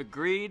awkward. We've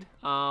agreed.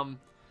 I'm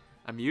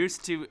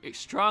used to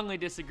strongly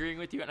disagreeing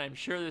with you, and I'm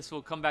sure this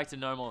will come back to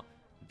normal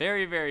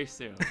very, very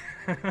soon.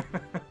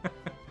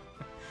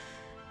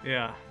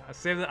 Yeah,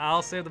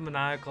 I'll save the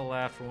maniacal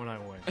laugh for when I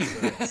win.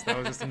 So that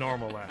was just a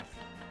normal laugh.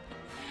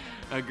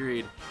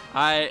 Agreed.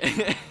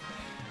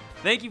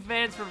 Thank you,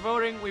 fans, for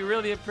voting. We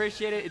really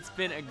appreciate it. It's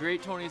been a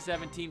great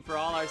 2017 for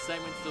all our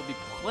segments. There'll be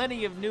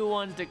plenty of new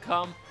ones to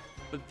come.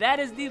 But that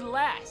is the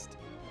last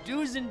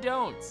Do's and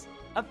Don'ts,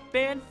 a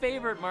fan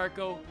favorite,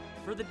 Marco,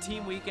 for the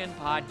Team Weekend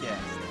podcast.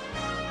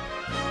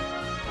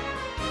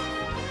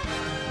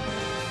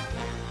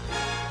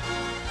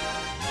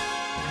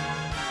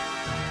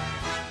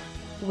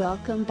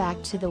 Welcome back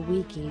to the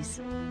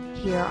Weekies.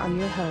 Here are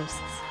your hosts.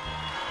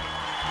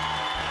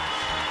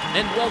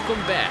 And welcome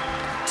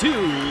back to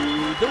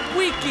the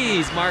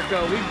Weekies,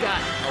 Marco. We've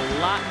got a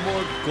lot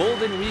more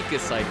golden Weekies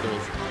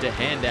cycles to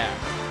hand out.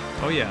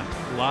 Oh yeah,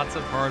 lots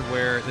of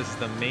hardware. This is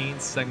the main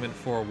segment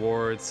for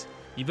awards.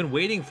 You've been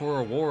waiting for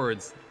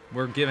awards.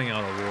 We're giving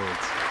out awards.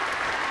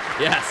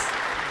 Yes.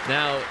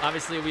 Now,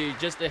 obviously, we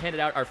just handed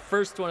out our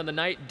first one of the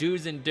night,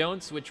 Do's and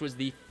Don'ts, which was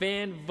the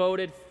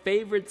fan-voted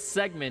favorite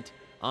segment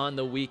on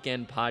the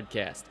Weekend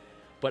podcast.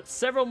 But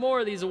several more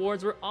of these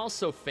awards were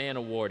also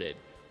fan-awarded.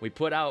 We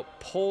put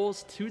out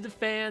polls to the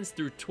fans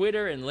through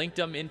Twitter and linked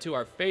them into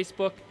our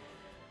Facebook.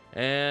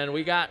 And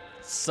we got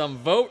some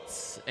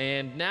votes,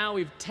 and now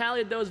we've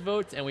tallied those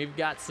votes, and we've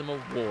got some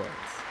awards.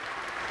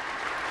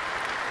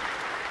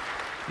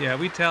 Yeah,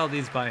 we tallied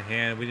these by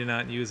hand. We did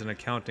not use an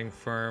accounting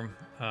firm.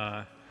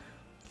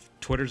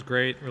 Twitter's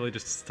great, really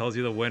just tells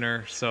you the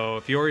winner. So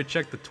if you already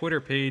checked the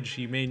Twitter page,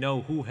 you may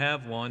know who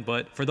have won.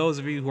 But for those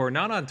of you who are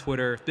not on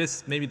Twitter,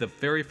 this may be the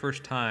very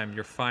first time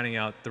you're finding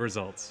out the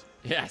results.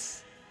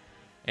 Yes.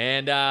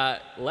 And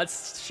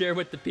let's share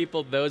with the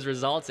people those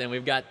results. And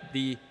we've got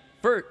the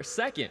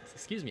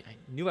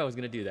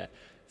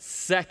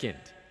second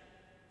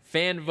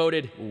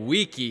fan-voted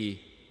Weekie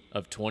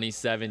of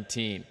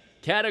 2017.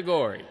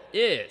 Category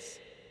is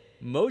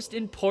Most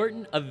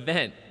Important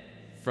Event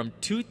from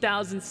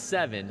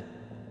 2007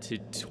 to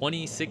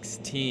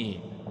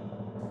 2016.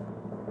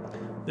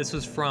 This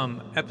was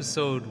from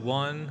episode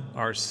 1,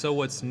 our So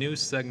What's New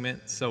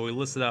segment. So we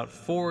listed out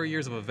 4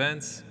 years of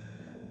events,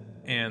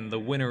 and the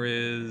winner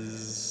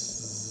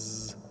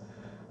is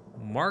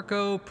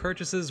Marco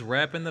purchases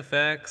Rappin' the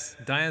Facts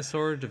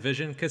Dinosaur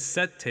Division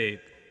cassette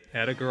tape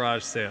at a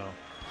garage sale.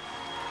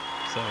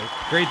 So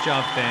great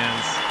job,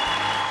 fans.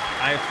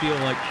 I feel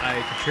like I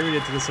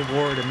contributed to this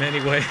award in many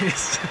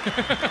ways.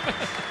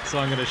 So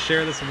I'm going to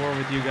share this award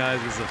with you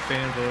guys as a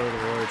fan voted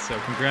award. So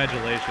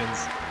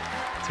congratulations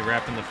to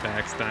Rappin' the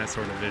Facts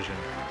Dinosaur Division.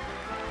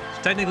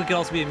 So technically it could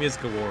also be a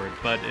music award,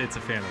 but it's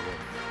a fan award.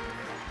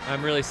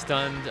 I'm really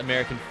stunned.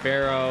 American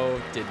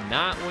Pharaoh did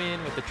not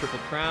win with the Triple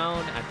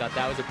Crown. I thought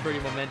that was a pretty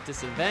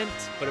momentous event,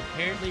 but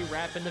apparently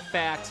Rappin' the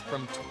Facts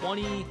from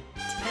 2010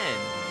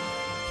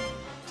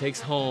 takes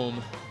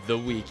home the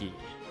Weekie.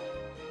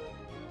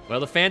 Well,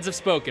 the fans have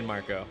spoken,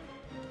 Marco.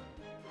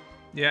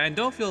 Yeah, and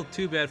don't feel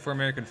too bad for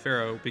American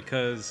Pharaoh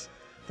because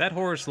that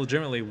horse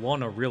legitimately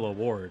won a real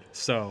award.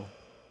 So,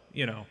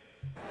 shout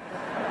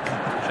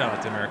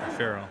out to American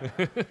Pharaoh.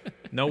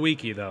 No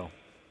Weekie, though.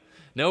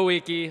 No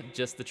Weekie,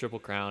 just the Triple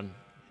Crown.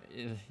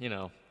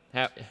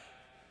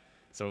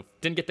 So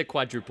didn't get the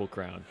quadruple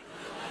crown.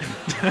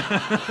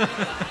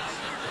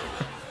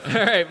 All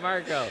right,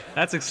 Marco.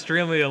 That's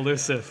extremely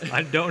elusive.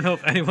 I don't know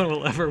if anyone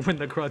will ever win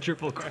the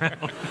quadruple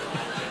crown.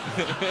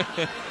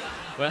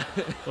 Well,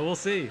 but we'll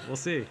see. We'll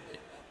see.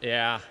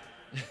 Yeah.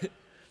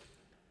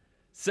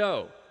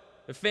 So,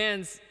 the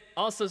fans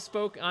also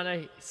spoke on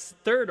a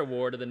third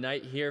award of the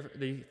night here,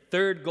 the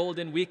third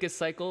Golden Weekies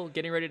cycle,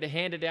 getting ready to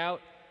hand it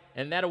out.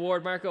 And that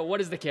award, Marco,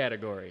 what is the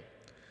category?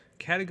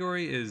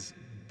 Category is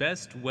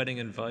Best Wedding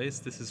Advice.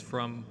 This is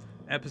from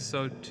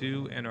episode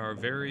 2 and our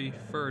very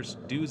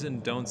first Do's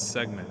and Don'ts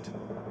segment.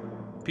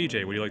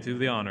 PJ, would you like to do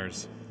the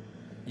honors?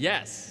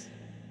 Yes.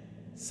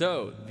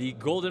 So, the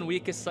Golden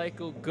Weekies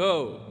cycle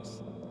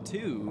goes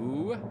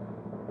to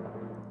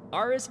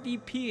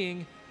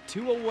RSVPing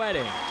to a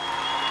wedding.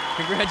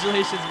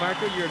 Congratulations,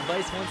 Marco. Your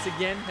advice once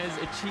again has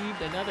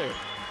achieved another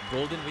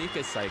Golden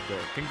Weekies cycle.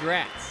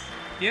 Congrats.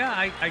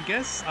 Yeah, I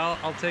guess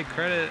I'll take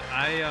credit.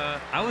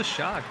 I was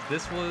shocked.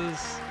 This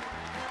was,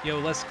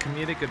 less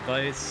comedic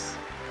advice.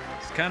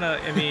 It's kind of,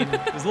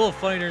 it was a little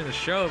funny during the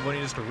show, but when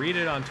you just read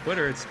it on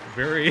Twitter, it's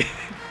very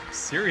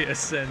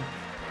serious, and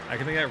I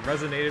think that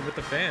resonated with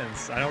the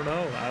fans. I don't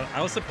know.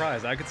 I was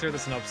surprised. I consider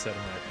this an upset,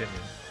 in my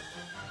opinion.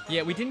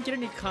 Yeah, we didn't get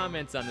any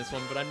comments on this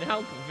one, but I'm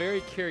now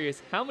very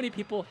curious how many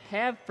people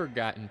have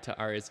forgotten to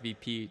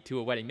RSVP to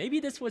a wedding. Maybe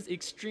this was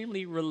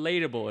extremely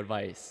relatable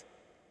advice.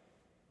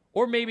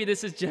 Or maybe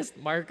this is just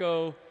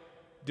Marco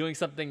doing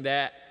something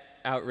that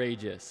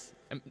outrageous.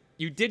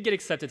 You did get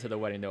accepted to the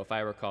wedding, though, if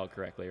I recall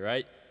correctly,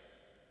 right?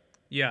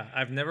 Yeah,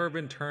 I've never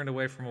been turned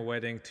away from a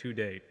wedding to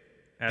date,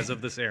 as of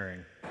this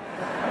airing.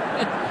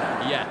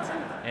 Yet.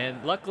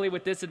 And luckily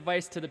with this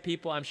advice to the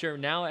people, I'm sure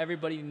now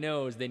everybody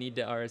knows they need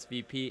to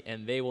RSVP,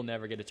 and they will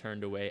never get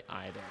turned away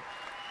either.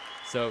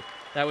 So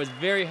that was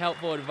very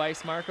helpful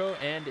advice, Marco,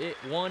 and it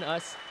won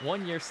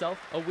yourself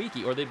a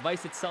Weekie, or the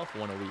advice itself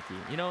won a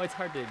Weekie. It's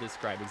hard to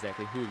describe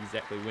exactly who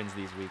exactly wins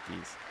these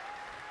Weekies.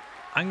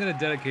 I'm going to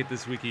dedicate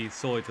this Weekie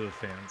solely to the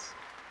fans.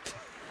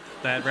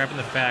 That Rappin'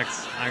 the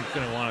Facts, I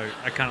kind of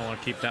want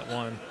to keep that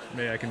one.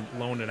 Maybe I can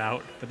loan it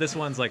out. But this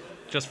one's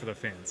just for the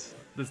fans.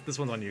 This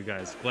one's on you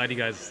guys. Glad you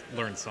guys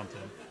learned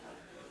something.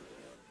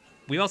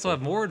 We also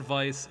have more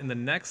advice in the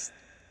next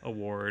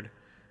award.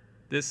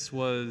 This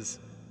was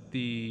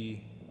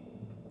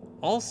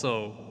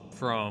also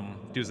from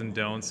Do's and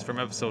Don'ts from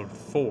episode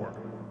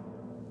 4.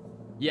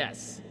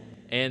 Yes,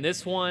 and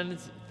this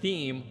one's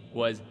theme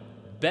was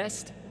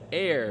Best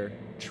Air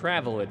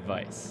Travel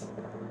Advice.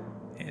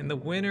 And the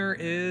winner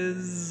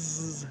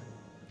is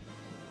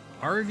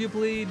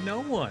arguably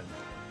no one.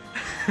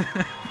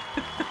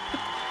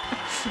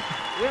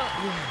 Well,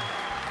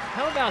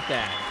 how about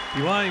that?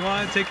 You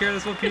want to take care of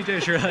this one,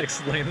 PJ? Sure, I'll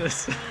explain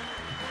this.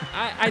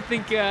 I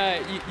think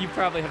you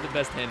probably have the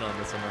best handle on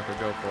this one, Marco.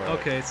 Go for it.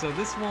 Okay, so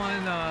this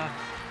one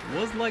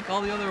was like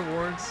all the other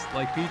awards,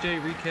 like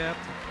PJ recapped.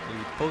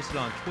 We posted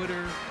on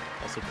Twitter,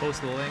 also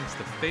posted the links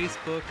to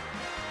Facebook,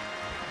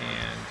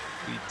 and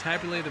we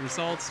tabulated the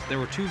results. There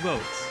were 2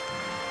 votes.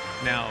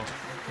 Now,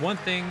 one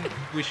thing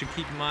we should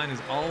keep in mind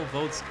is all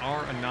votes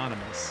are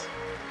anonymous.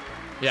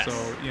 Yes.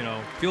 So,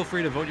 feel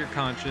free to vote your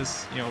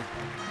conscience,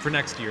 for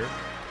next year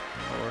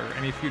or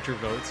any future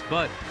votes.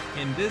 But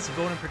in this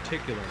vote in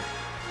particular,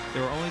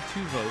 there were only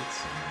 2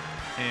 votes,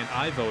 and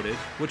I voted,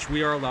 which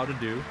we are allowed to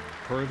do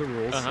per the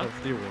rules Uh-huh.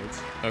 of the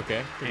awards.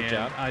 Okay, good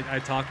job. I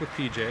talked with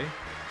PJ,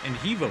 and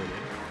he voted.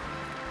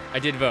 I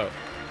did vote.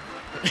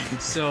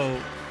 So,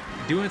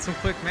 doing some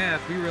quick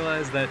math, we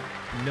realized that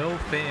no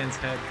fans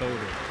had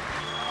voted.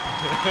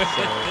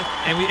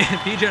 And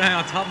PJ and I,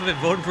 on top of it,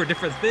 voted for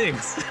different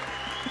things.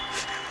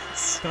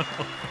 So,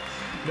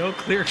 no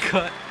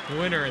clear-cut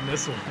winner in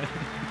this one.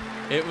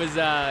 It was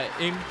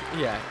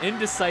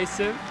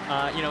indecisive.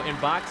 In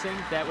boxing,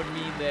 that would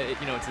mean that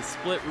it's a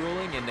split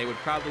ruling, and they would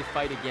probably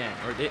fight again.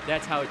 Or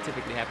that's how it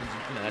typically happens.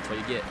 That's why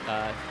you get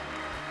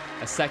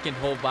a second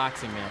whole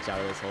boxing match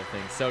out of this whole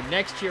thing. So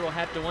next year we'll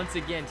have to once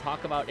again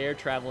talk about air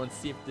travel and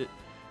see if it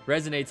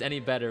resonates any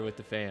better with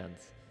the fans.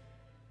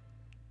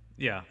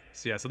 Yeah.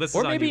 So this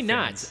Or is on maybe you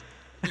not.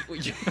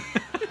 fans.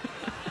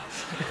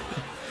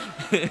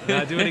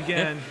 Gotta do it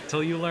again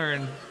till you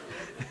learn.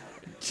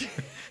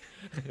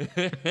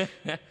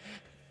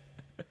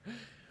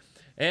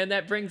 And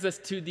that brings us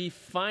to the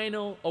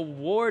final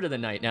award of the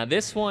night. Now,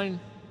 this one,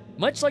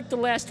 much like the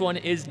last one,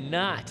 is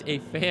not a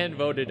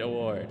fan-voted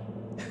award.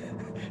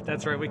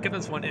 That's right. We kept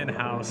this one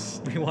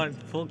in-house. We want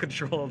full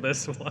control of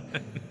this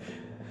one.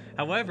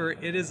 However,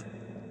 it is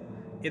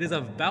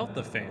about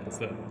the fans,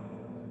 though.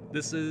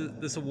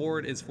 This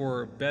award is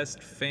for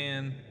best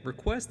fan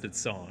requested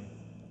song.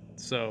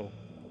 So,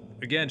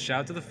 again, shout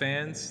out to the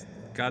fans.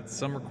 Got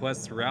some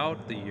requests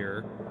throughout the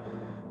year,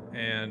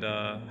 and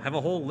have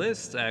a whole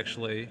list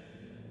actually.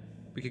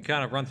 We could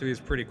kind of run through these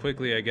pretty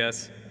quickly, I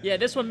guess. Yeah,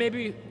 this one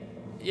maybe.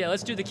 Yeah,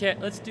 let's do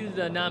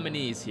the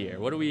nominees here.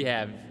 What do we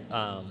have?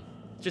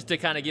 Just to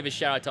kind of give a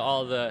shout out to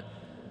all the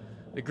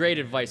great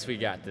advice we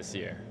got this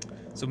year.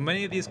 So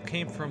many of these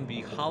came from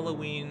the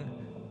Halloween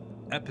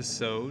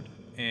episode,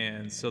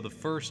 and so the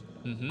first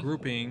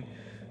grouping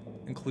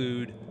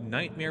include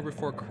Nightmare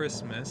Before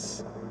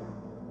Christmas,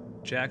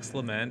 Jack's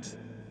Lament.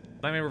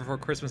 Nightmare Before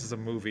Christmas is a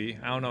movie.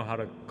 I don't know how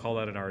to call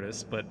that an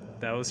artist, but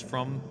that was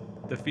from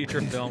the feature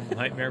film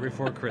Nightmare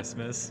Before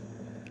Christmas.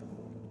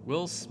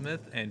 Will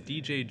Smith and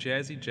DJ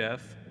Jazzy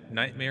Jeff,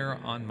 Nightmare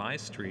on My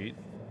Street.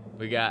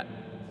 We got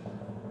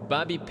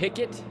Bobby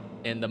Pickett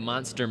and the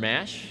Monster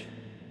Mash,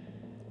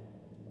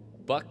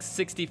 Buck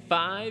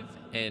 65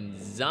 and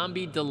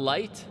Zombie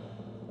Delight.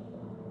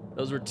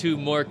 Those were two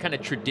more kind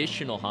of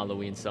traditional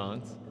Halloween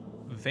songs.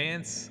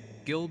 Vance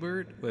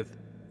Gilbert with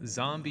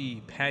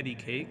Zombie Patty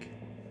Cake.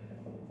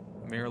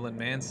 Marilyn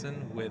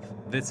Manson with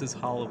This Is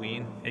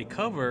Halloween, a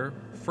cover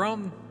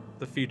from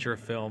the feature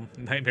film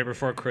Nightmare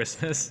Before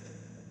Christmas.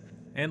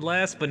 And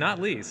last but not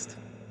least,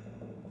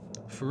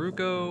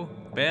 Faruko,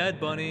 Bad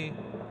Bunny,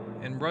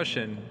 and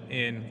Russian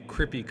in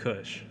Crippy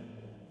Kush.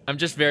 I'm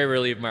just very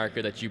relieved,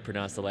 Marco, that you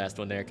pronounced the last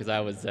one there, because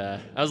I was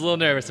a little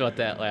nervous about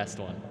that last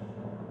one.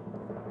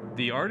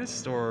 The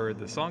artist or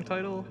the song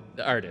title?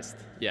 The artist,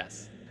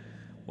 yes.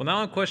 Well, now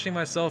I'm questioning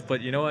myself,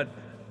 but you know what?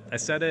 I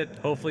said it.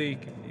 Hopefully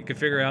you can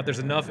figure out there's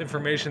enough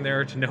information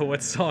there to know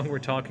what song we're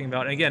talking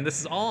about. And again,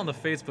 this is all on the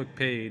Facebook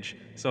page.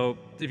 So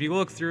if you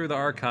look through the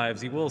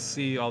archives, you will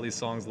see all these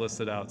songs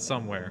listed out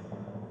somewhere.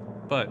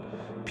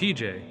 But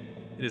PJ,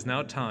 it is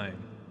now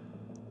time.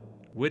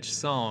 Which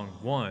song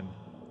won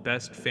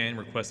Best Fan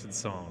Requested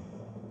Song?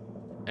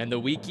 And the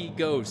Wiki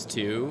goes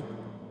to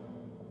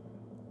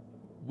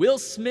Will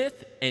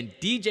Smith and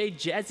DJ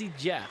Jazzy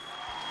Jeff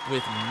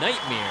with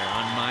Nightmare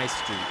on My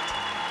Street.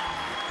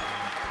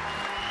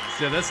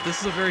 So this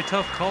is a very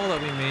tough call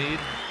that we made.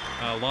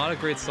 A lot of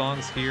great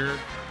songs here,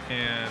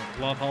 and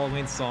love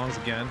Halloween songs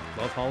again.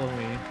 Love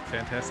Halloween,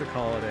 fantastic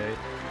holiday.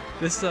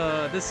 This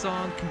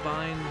song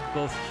combined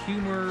both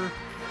humor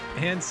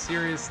and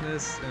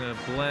seriousness in a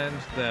blend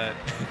that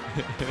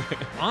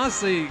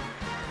honestly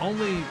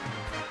only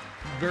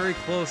very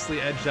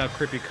closely edged out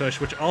Crippy Kush,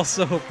 which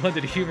also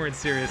blended humor and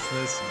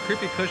seriousness.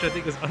 Crippy Kush, I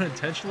think, was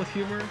unintentional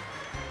humor,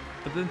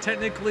 but then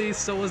technically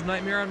so was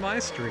Nightmare on My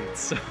Street,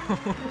 so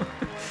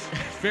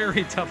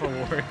very tough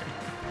award.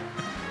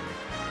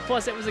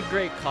 Plus, it was a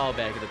great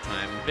callback at the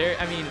time.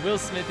 Will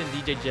Smith and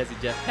DJ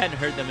Jazzy Jeff hadn't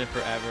heard them in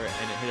forever,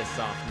 and it hit a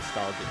soft,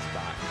 nostalgic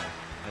spot.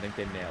 I think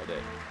they nailed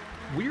it.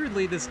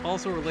 Weirdly, this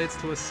also relates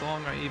to a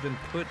song I even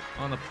put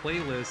on a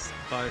playlist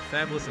by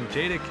Fabulous and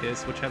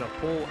Jadakiss, which had a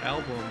whole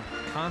album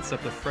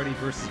concept of Freddy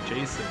vs.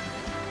 Jason.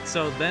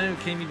 So then it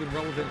became even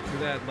relevant through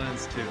that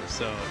lens too.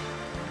 So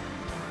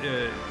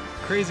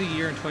crazy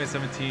year in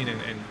 2017,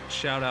 and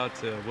shout out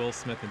to Will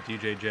Smith and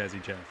DJ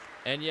Jazzy Jeff.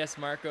 And yes,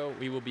 Marco,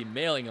 we will be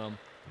mailing them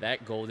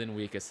that Golden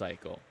Weeka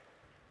cycle.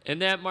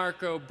 And that,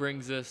 Marco,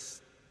 brings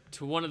us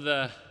to one of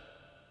the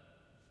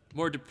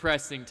more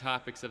depressing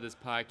topics of this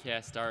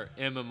podcast, our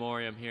in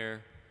memoriam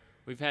here.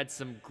 We've had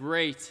some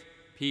great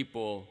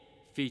people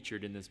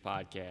featured in this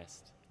podcast.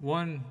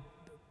 One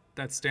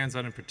that stands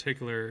out in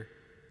particular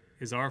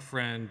is our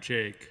friend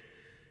Jake.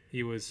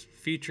 He was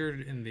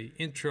featured in the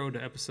intro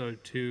to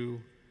episode 2.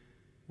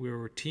 We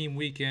were Team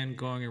Weekend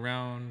going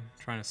around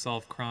trying to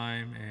solve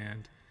crime,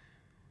 and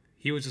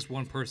he was just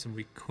one person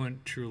we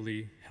couldn't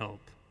truly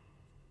help.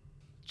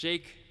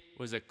 Jake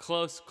was a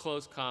close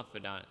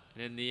confidant,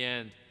 and in the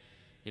end,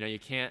 you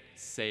can't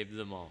save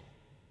them all.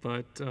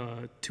 But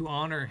to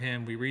honor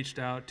him, we reached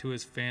out to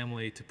his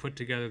family to put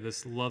together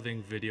this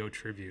loving video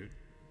tribute.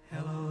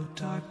 Hello,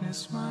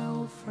 darkness, my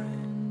old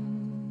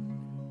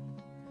friend.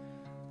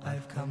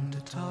 I've come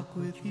to talk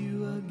with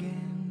you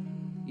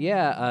again.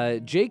 Yeah,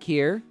 Jake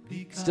here.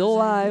 Still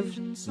alive,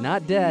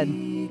 not dead.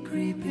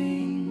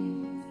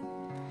 Creeping,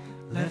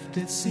 left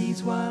its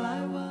seeds while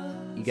I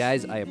was. You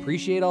guys, I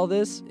appreciate all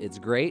this. It's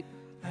great.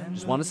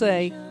 Just want to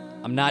say,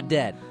 I'm not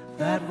dead.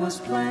 That was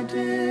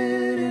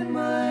planted in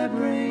my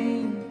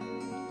brain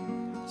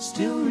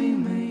still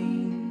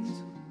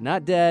remains.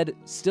 Not dead,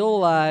 still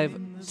alive,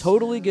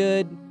 totally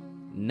good,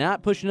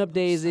 not pushing up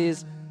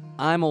daisies.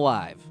 I'm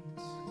alive.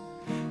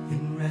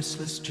 In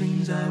restless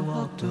dreams I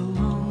walked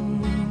alone.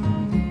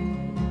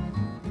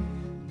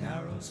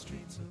 Narrow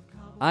streets of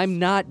cobblestone. I'm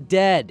not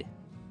dead.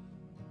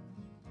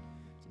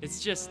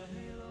 It's just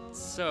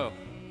so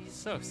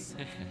sad.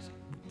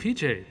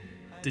 PJ,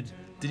 did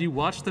you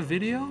watch the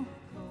video?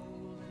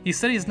 He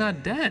said he's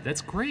not dead.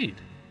 That's great.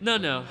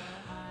 No.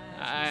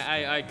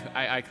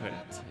 I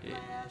couldn't.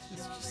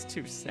 It's just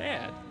too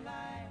sad.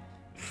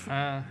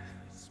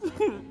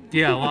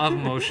 Yeah, a lot of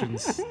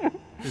emotions.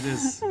 It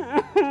is. Oh,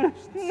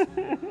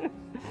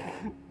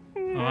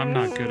 I'm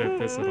not good at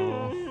this at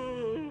all.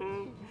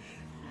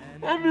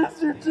 I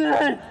miss you,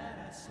 Jake. I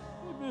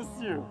miss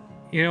you.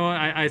 You know what?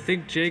 I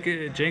think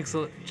Jake's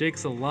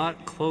a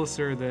lot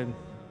closer than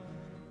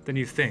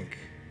you think.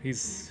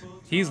 He's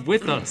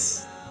with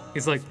us.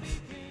 He's like,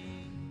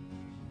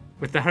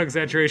 without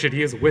exaggeration,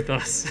 he is with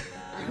us.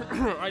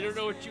 I don't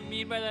know what you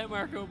mean by that,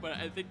 Marco, but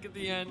I think at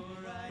the end,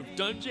 we've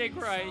done Jake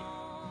right,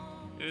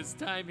 and it's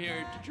time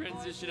here to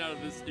transition out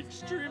of this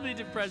extremely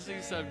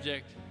depressing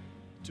subject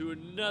to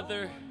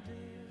another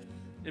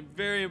and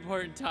very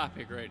important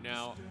topic right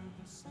now.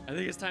 I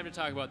think it's time to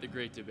talk about the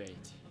great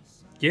debate.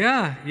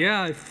 Yeah.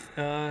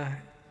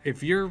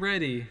 If you're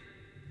ready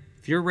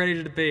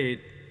to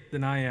debate,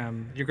 then I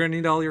am. You're gonna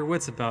need all your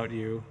wits about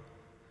you.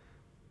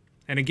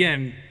 And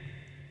again,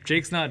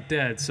 Jake's not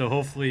dead, so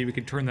hopefully we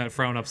can turn that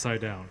frown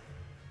upside down.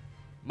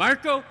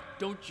 Marco,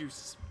 don't you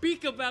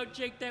speak about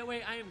Jake that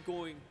way. I am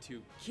going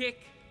to kick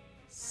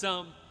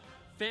some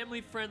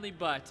family-friendly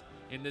butt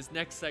in this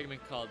next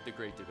segment called The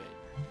Great Debate.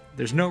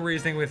 There's no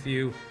reasoning with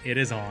you. It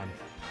is on.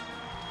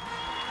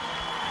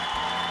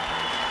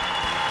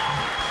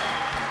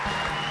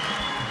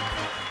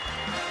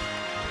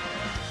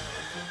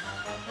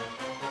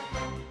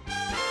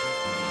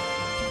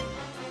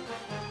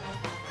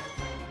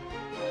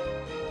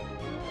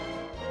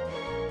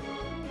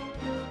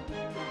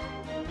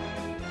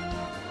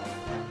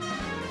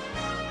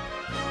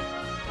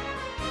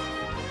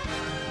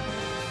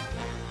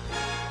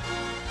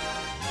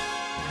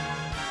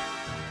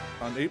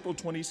 On April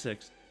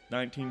 26,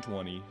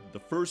 1920, the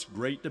first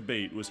Great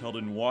Debate was held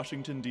in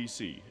Washington,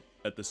 D.C.,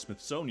 at the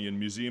Smithsonian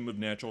Museum of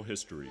Natural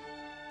History.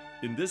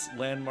 In this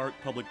landmark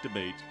public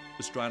debate,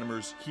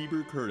 astronomers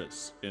Heber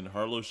Curtis and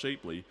Harlow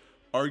Shapley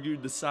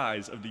argued the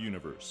size of the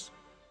universe.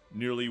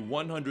 Nearly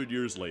 100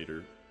 years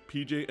later,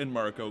 PJ and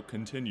Marco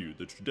continued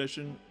the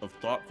tradition of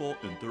thoughtful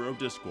and thorough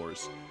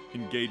discourse,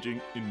 engaging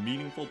in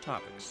meaningful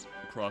topics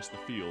across the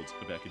fields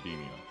of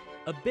academia.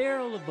 A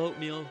barrel of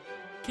oatmeal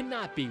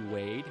cannot be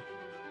weighed.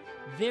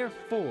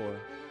 Therefore,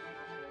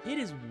 it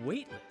is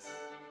weightless.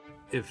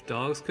 If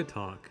dogs could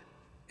talk,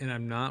 and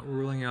I'm not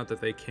ruling out that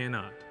they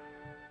cannot,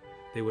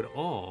 they would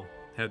all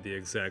have the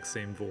exact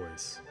same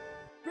voice.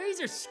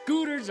 Razor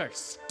scooters are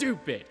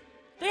stupid.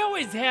 They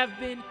always have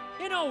been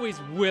and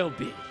always will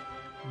be.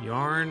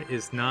 Yarn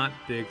is not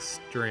big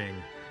string.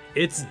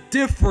 It's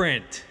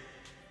different!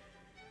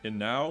 And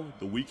now,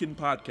 the Weekend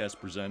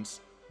Podcast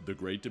presents The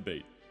Great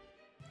Debate.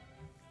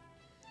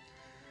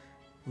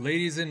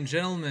 Ladies and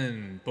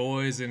gentlemen,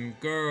 boys and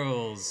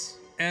girls,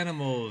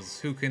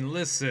 animals who can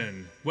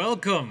listen,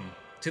 welcome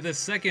to the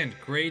second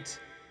Great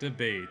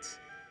Debate.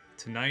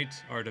 Tonight,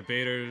 our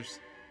debaters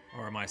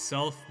are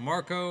myself,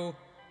 Marco,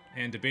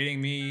 and debating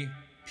me,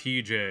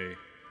 PJ.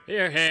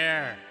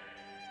 Here.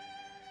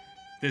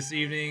 This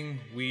evening,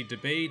 we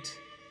debate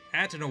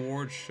at an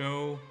award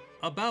show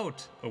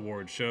about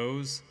award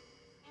shows.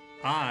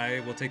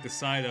 I will take the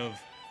side of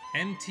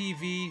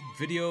MTV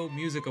Video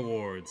Music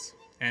Awards,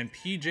 and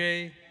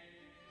PJ,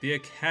 the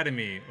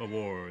Academy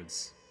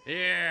Awards.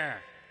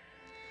 Here.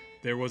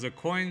 There was a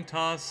coin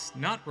toss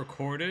not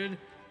recorded.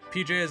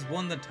 PJ has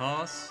won the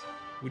toss.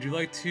 Would you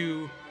like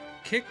to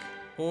kick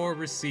or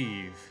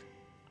receive?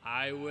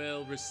 I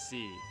will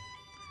receive.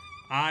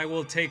 I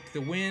will take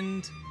the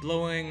wind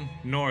blowing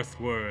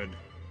northward.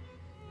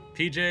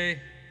 PJ,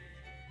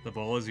 the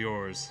ball is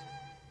yours.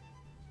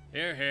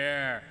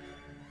 Here.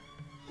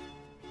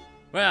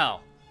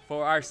 Well,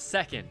 for our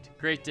second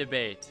great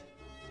debate,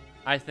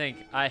 I think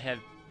I have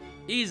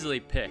easily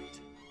picked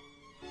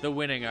the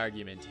winning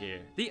argument here.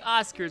 The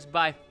Oscars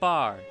by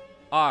far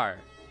are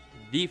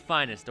the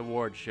finest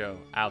award show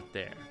out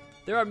there.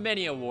 There are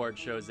many award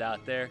shows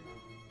out there.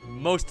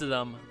 Most of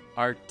them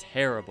are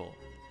terrible.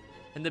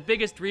 And the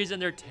biggest reason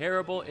they're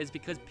terrible is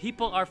because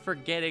people are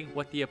forgetting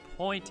what the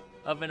point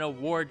of an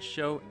award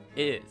show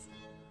is.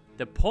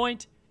 The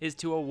point is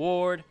to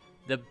award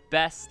the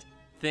best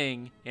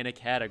thing in a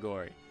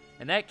category.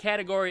 And that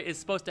category is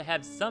supposed to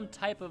have some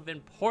type of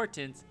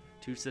importance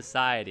to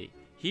society.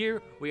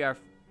 Here we are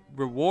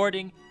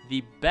rewarding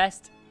the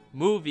best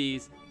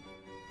movies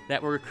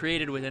that were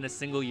created within a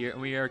single year,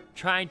 and we are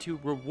trying to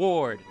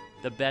reward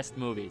the best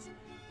movies.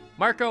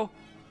 Marco,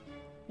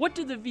 what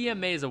do the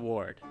VMAs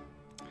award?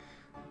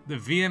 The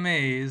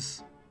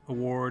VMAs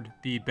award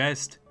the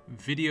Best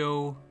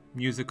Video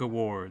Music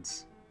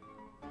Awards,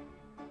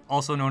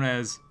 also known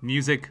as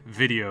music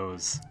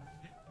videos.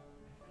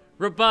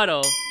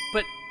 Rebuttal,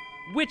 but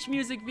which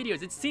music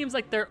videos? It seems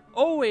like they're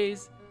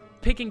always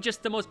picking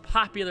just the most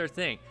popular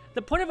thing.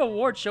 The point of an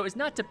award show is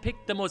not to pick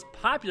the most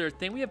popular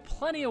thing. We have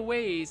plenty of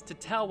ways to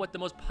tell what the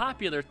most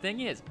popular thing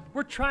is.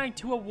 We're trying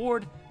to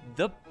award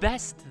the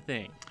best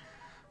thing.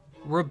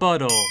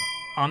 Rebuttal.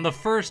 On the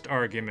first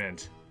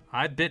argument,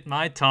 I bit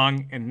my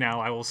tongue and now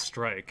I will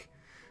strike.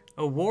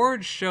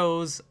 Award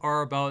shows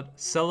are about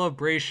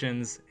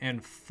celebrations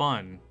and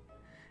fun.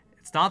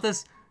 It's not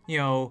this,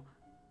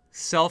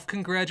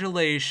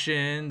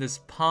 self-congratulation, this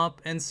pomp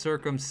and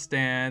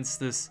circumstance,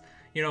 this,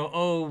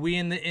 we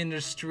in the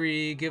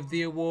industry give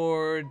the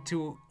award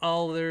to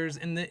others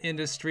in the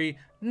industry.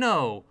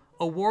 No,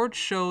 award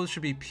shows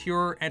should be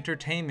pure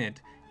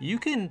entertainment. You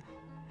can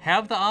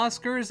have the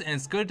Oscars, and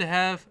it's good to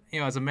have,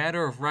 as a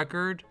matter of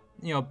record,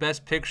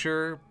 best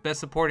picture, best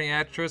supporting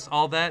actress,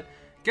 all that.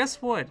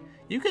 Guess what?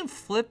 You can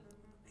flip,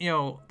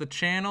 the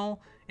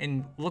channel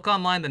and look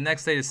online the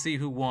next day to see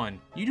who won.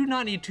 You do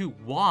not need to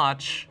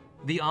watch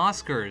the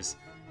Oscars.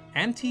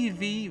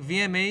 MTV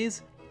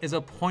VMAs is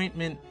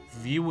appointment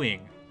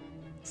viewing.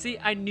 See,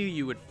 I knew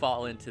you would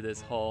fall into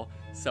this hole.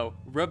 So,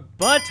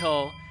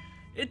 rebuttal.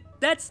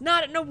 That's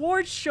not an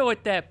award show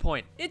at that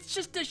point. It's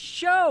just a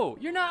show.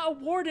 You're not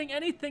awarding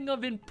anything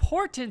of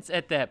importance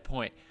at that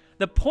point.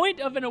 The point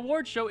of an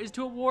award show is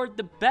to award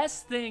the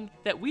best thing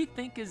that we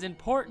think is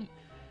important.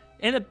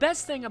 And the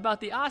best thing about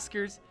the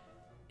Oscars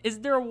is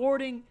they're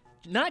awarding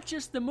not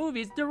just the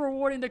movies, they're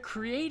rewarding the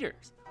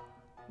creators.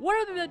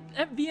 What are the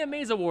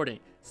VMAs awarding?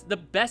 The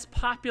best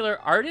popular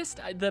artist?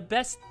 The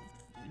best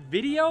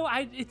video?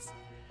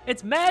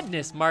 It's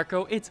madness,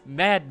 Marco. It's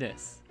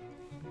madness.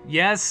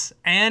 Yes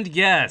and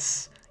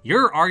yes.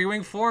 You're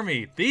arguing for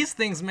me. These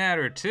things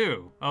matter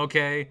too,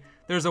 okay?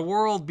 There's a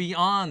world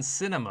beyond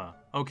cinema,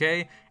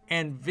 okay?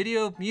 And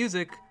video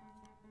music,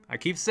 I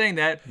keep saying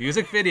that,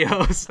 music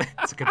videos,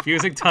 it's a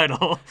confusing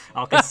title,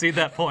 I'll concede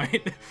that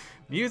point.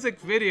 Music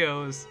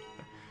videos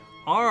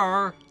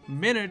are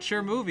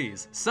miniature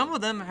movies. Some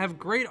of them have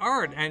great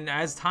art, and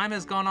as time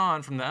has gone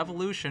on from the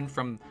evolution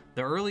from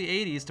the early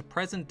 80s to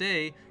present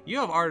day, you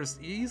have artists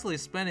easily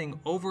spending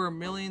over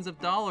millions of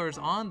dollars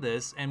on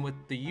this, and with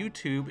the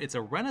YouTube, it's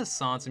a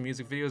renaissance in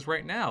music videos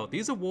right now.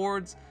 These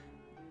awards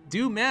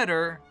do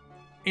matter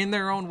in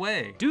their own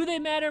way. Do they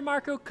matter,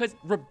 Marco? Because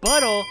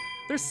rebuttal,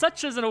 there's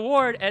such as an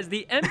award as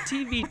the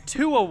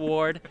MTV2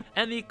 Award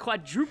and the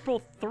Quadruple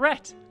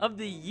Threat of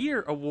the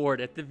Year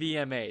Award at the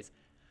VMAs.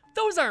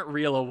 Those aren't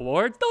real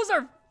awards.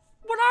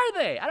 What are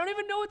they? I don't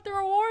even know what they're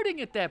awarding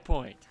at that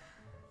point.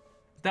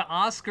 The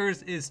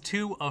Oscars is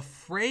too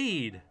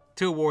afraid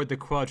to award the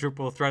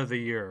Quadruple Threat of the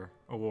Year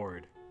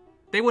award.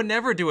 They would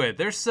never do it.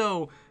 They're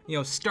so,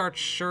 starched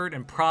shirt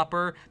and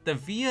proper. The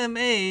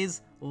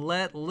VMAs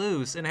let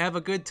loose and have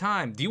a good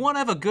time. Do you want to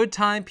have a good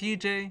time,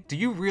 PJ? Do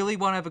you really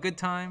want to have a good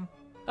time?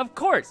 Of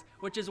course,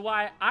 which is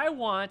why I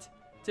want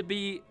to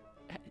be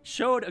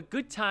showed a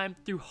good time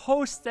through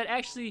hosts that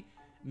actually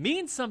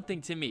mean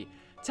something to me.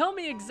 Tell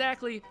me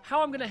exactly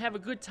how I'm going to have a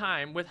good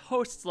time with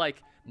hosts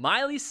like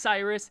Miley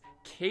Cyrus,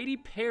 Katy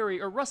Perry,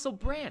 or Russell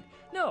Brand.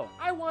 No,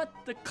 I want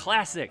the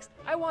classics.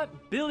 I want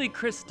Billy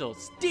Crystal,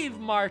 Steve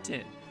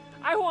Martin.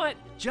 I want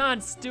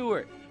Jon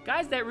Stewart.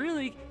 Guys that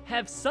really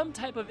have some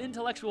type of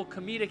intellectual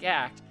comedic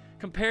act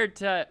compared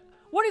to...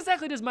 What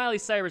exactly does Miley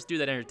Cyrus do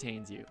that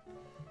entertains you?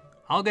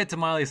 I'll get to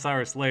Miley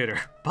Cyrus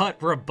later,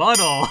 but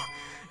rebuttal.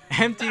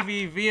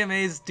 MTV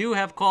VMAs do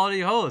have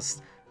quality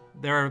hosts.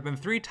 There have been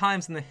 3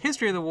 times in the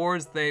history of the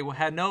awards they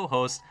had no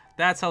host.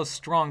 That's how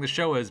strong the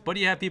show is. But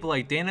you have people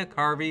like Dana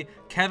Carvey,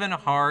 Kevin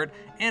Hart,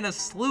 and a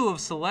slew of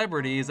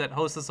celebrities that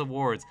host this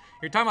awards.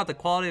 You're talking about the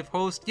quality of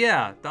host?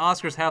 Yeah, the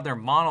Oscars have their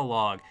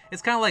monologue.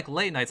 It's kind of like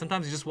late night.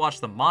 Sometimes you just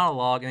watch the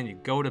monologue and then you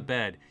go to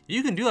bed.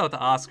 You can do that with the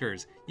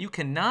Oscars. You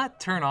cannot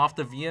turn off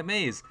the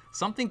VMAs.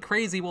 Something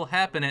crazy will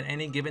happen at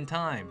any given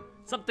time.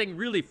 Something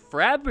really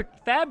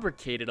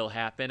fabricated will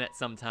happen at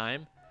some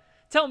time.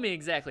 Tell me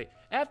exactly,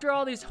 after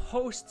all these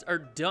hosts are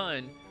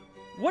done,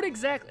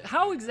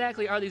 how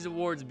exactly are these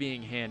awards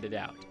being handed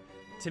out?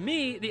 To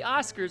me, the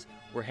Oscars,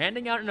 we're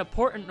handing out an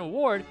important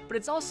award, but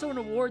it's also an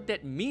award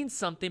that means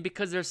something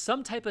because there's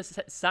some type of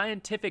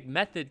scientific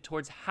method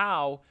towards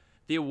how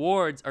the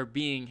awards are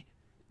being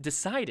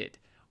decided.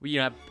 We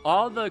have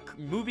all the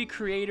movie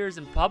creators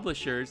and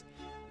publishers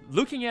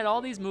looking at all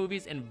these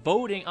movies and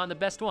voting on the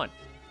best one.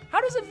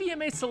 How does a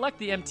VMA select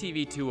the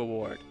MTV2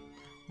 award?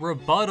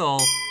 Rebuttal.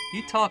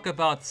 You talk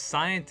about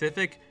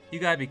scientific You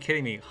gotta be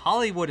kidding me.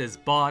 Hollywood is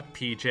bought,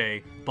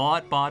 PJ.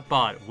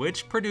 Bought.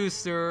 Which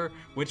producer,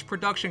 which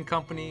production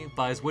company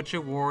buys which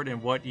award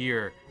in what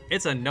year?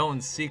 It's a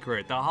known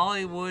secret. The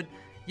Hollywood,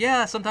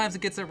 yeah, sometimes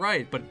it gets it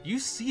right, but you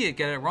see it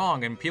get it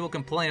wrong, and people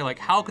complain, like,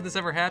 how could this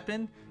ever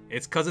happen?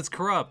 It's because it's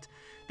corrupt.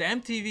 The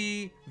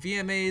MTV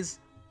VMAs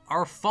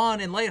are fun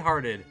and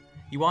lighthearted.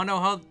 You want to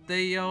know how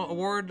they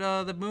award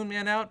the Moon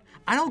Man out?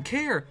 I don't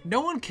care.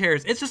 No one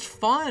cares. It's just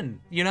fun,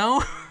 you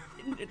know?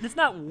 It's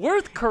not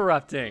worth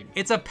corrupting.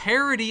 It's a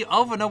parody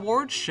of an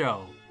award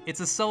show. It's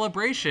a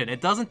celebration.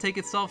 It doesn't take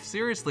itself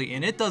seriously,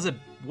 and it does it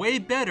way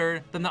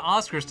better than the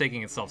Oscars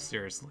taking itself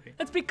seriously.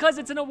 That's because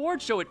it's an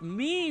award show. It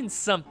means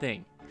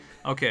something.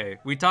 Okay,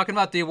 we talking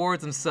about the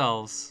awards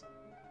themselves.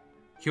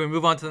 Can we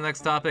move on to the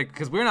next topic?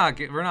 Because we're not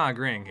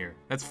agreeing here.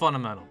 That's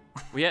fundamental.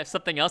 We have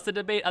something else to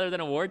debate other than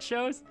award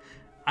shows?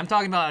 I'm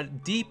talking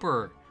about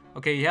deeper.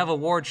 Okay, you have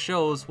award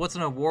shows. What's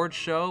an award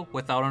show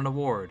without an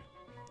award?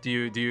 Do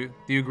you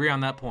agree on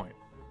that point?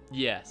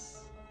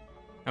 Yes.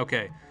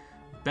 Okay.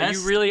 Are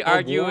you really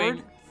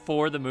arguing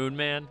for the Moon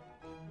Man?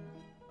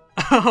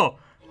 Oh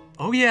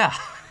yeah.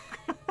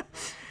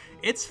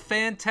 It's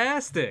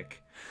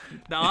fantastic.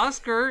 The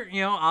Oscar,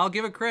 I'll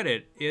give it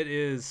credit. It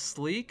is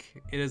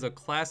sleek. It is a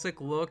classic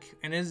look,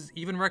 and is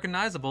even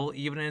recognizable,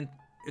 even in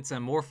its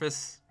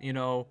amorphous,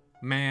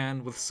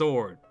 man with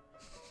sword.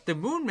 The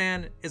Moon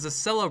Man is a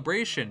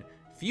celebration.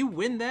 If you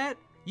win that,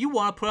 you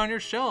want to put on your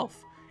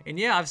shelf. And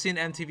yeah, I've seen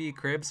MTV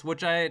Cribs,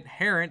 which I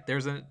inherent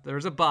there's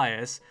a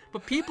bias,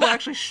 but people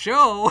actually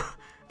show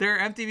their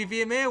MTV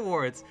VMA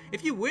awards.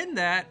 If you win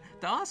that,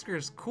 the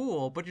Oscar's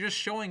cool, but you're just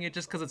showing it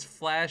just because it's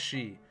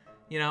flashy.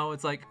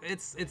 It's like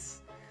it's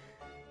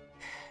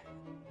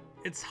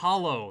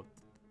hollow.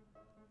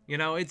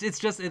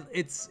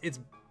 It's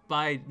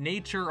by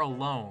nature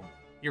alone.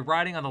 You're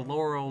riding on the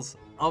laurels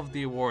of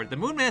the award. The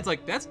Moon Man's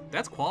like that's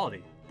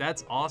quality.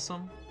 That's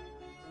awesome.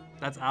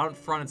 That's out in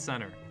front and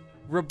center.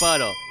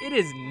 Rebuttal. It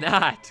is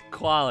not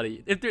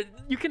quality.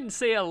 You can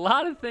say a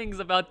lot of things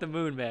about the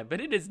Moon Man, but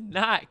it is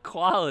not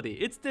quality.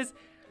 It's this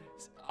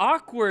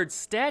awkward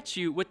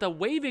statue with a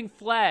waving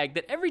flag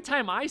that every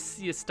time I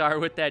see a star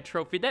with that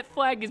trophy, that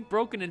flag is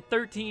broken in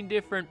 13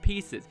 different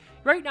pieces.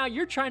 Right now,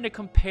 you're trying to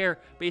compare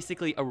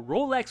basically a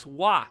Rolex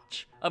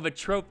watch of a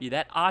trophy,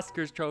 that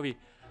Oscars trophy,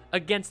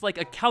 against like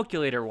a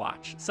calculator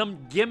watch,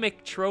 some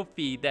gimmick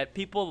trophy that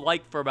people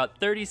like for about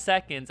 30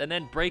 seconds and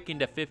then break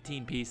into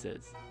 15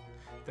 pieces.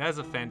 That is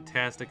a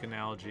fantastic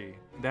analogy.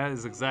 That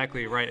is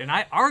exactly right. And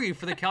I argue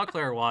for the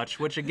calculator watch,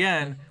 which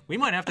again, we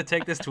might have to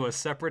take this to a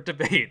separate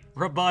debate.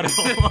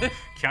 Rebuttal.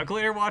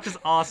 Calculator watch is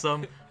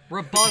awesome.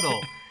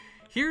 Rebuttal.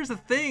 Here's the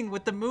thing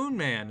with the Moon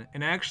Man,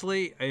 and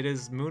actually it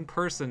is Moon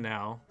Person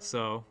now,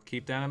 so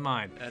keep that in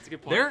mind. That's a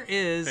good point. There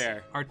is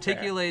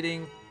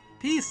articulating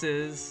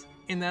pieces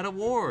in that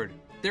award.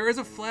 There is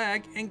a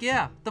flag, and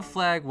yeah, the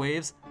flag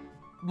waves.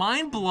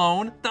 Mind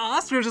blown. The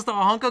Oscar is just a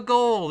hunk of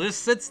gold. It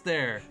just sits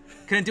there.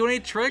 Can it do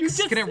any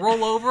tricks? Can it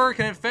roll over?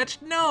 Can it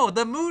fetch? No,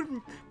 the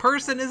Moon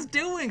Person is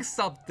doing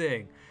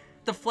something.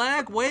 The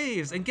flag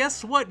waves, and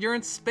guess what? You're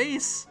in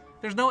space.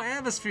 There's no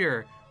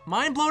atmosphere.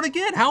 Mind blown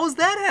again. How is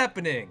that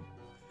happening?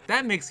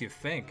 That makes you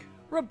think.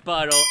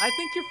 Rebuttal. I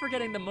think you're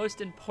forgetting the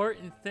most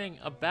important thing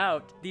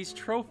about these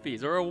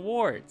trophies or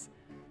awards.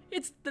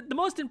 It's the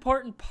most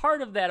important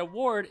part of that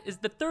award is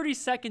the 30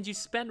 seconds you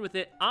spend with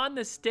it on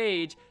the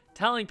stage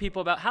telling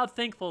people about how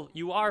thankful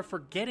you are for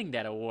getting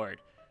that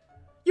award.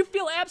 You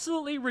feel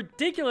absolutely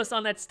ridiculous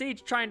on that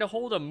stage trying to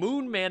hold a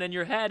Moon Man in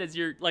your head as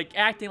you're like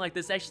acting like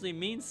this actually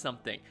means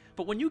something.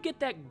 But when you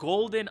get that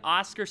golden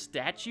Oscar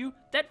statue,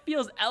 that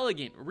feels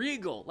elegant,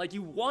 regal, like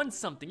you won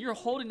something. You're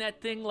holding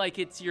that thing like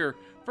it's your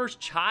first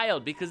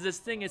child because this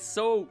thing is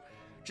so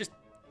just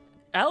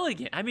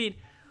elegant. I mean,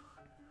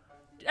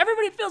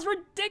 everybody feels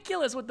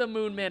ridiculous with the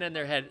Moon Man in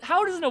their head.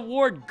 How is an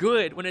award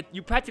good when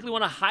you practically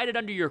want to hide it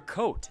under your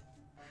coat?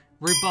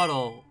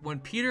 Rebuttal. When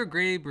Peter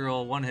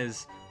Gabriel won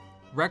his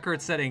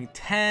record-setting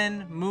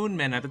 10 Moon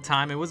Men at the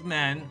time, it was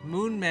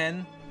Moon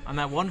Men, on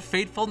that one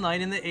fateful night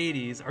in the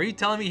 80s. Are you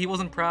telling me he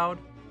wasn't proud?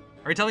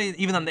 Are you telling me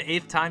even on the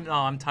 8th time? Oh,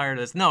 I'm tired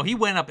of this. No, he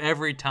went up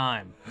every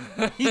time.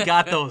 He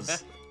got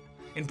those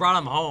and brought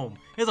them home.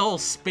 He has a whole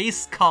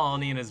space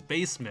colony in his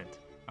basement,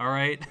 all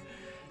right?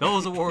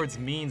 Those awards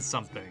mean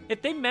something.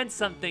 If they meant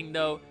something,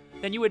 though,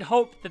 then you would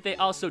hope that they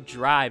also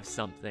drive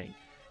something.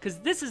 Because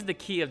this is the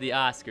key of the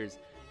Oscars.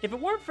 If it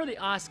weren't for the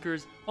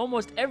Oscars,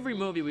 almost every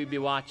movie we'd be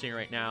watching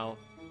right now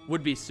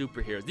would be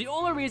superheroes. The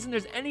only reason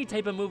there's any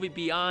type of movie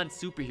beyond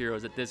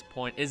superheroes at this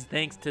point is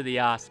thanks to the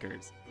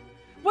Oscars.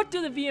 What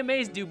do the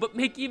VMAs do but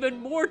make even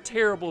more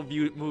terrible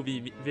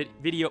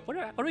video? What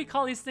do we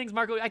call these things,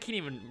 Marco? I can't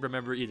even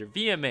remember either.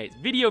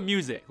 VMAs, Video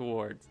Music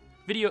Awards.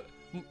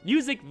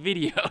 Music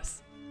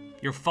videos.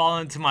 You're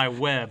falling to my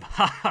web.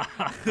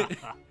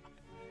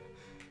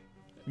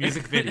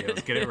 Music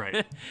videos, get it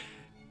right.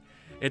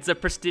 It's a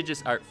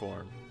prestigious art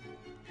form.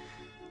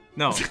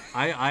 No,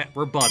 I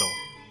rebuttal.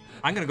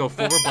 I'm gonna go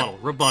full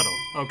rebuttal,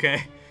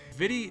 okay?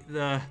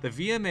 The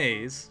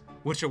VMAs,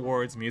 which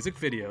awards music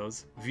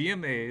videos,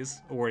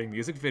 VMAs awarding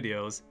music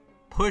videos,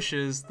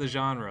 pushes the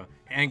genre.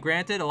 And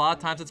granted, a lot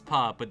of times it's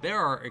pop, but there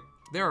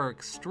are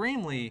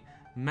extremely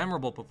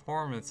memorable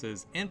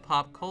performances in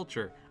pop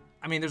culture.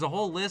 I mean, there's a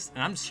whole list,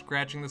 and I'm just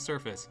scratching the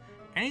surface.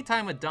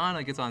 Anytime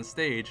Madonna gets on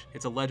stage,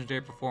 it's a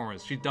legendary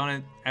performance. She's done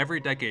it every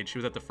decade. She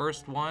was at the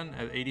first one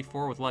at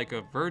 84 with Like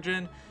a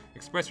Virgin,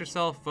 Express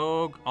Yourself,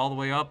 Vogue, all the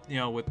way up,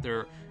 with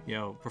their,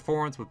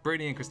 performance with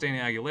Britney and Christina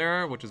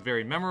Aguilera, which is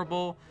very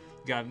memorable.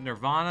 You got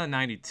Nirvana,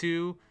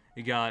 92.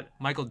 You got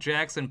Michael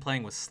Jackson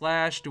playing with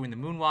Slash, doing the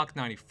Moonwalk,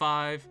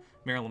 95.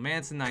 Marilyn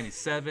Manson,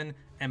 97.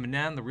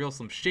 Eminem, The Real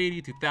Slim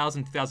Shady,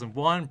 2000,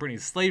 2001.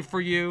 Britney's Slave for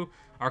You.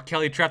 R.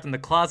 Kelly, Trapped in the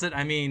Closet.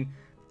 I mean,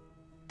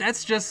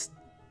 that's just...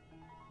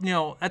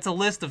 that's a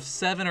list of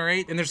 7 or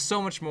 8, and there's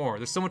so much more. I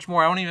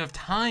don't even have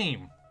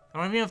time.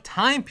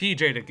 PJ,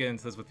 to get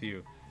into this with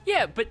you.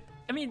 Yeah, but,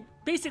 I mean,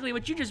 basically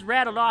what you just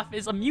rattled off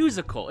is a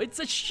musical. It's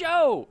a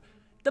show.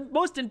 The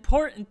most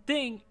important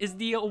thing is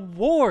the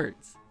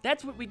awards.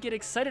 That's what we get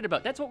excited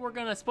about. That's what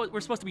we're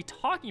supposed to be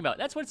talking about.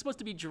 That's what's supposed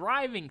to be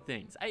driving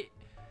things.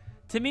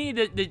 To me,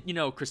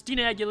 the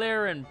Christina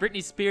Aguilera and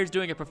Britney Spears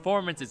doing a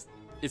performance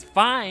is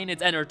fine.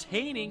 It's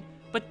entertaining,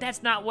 but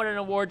that's not what an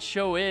award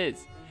show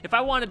is. If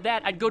I wanted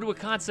that, I'd go to a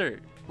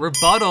concert.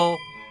 Rebuttal.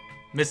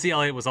 Missy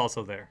Elliott was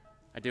also there.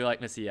 I do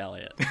like Missy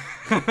Elliott.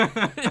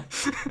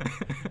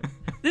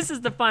 This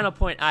is the final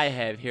point I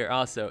have here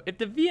also. If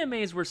the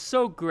VMAs were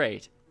so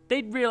great,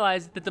 they'd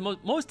realize that the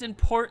most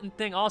important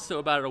thing also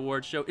about an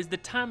award show is the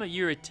time of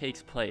year it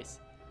takes place.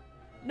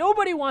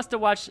 Nobody wants to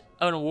watch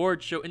an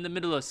award show in the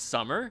middle of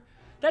summer.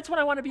 That's when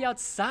I want to be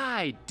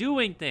outside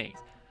doing things.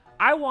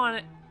 I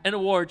want an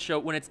award show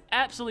when it's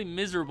absolutely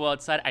miserable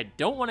outside. I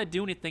don't want to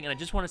do anything, and I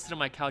just want to sit on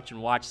my couch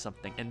and watch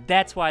something. And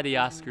that's why the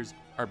Oscars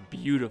are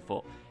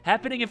beautiful.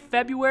 Happening in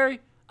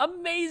February,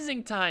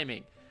 amazing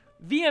timing.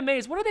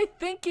 VMAs, what are they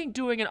thinking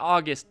doing an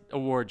August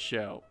award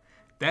show?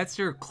 That's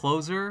your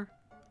closer?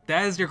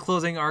 That is your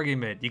closing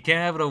argument. You can't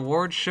have an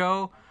award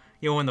show,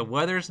 when the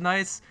weather's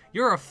nice?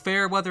 You're a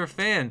fair weather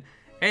fan.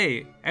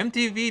 Hey,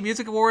 MTV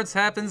Music Awards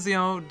happens,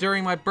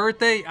 during my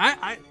birthday.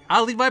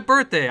 I'll leave my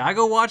birthday. I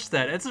go watch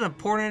that. It's an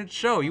important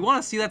show. You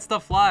want to see that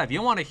stuff live. You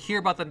don't want to hear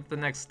about that the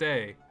next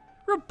day.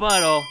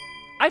 Rebuttal.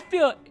 I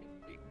feel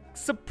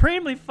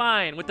supremely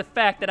fine with the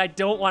fact that I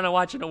don't want to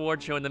watch an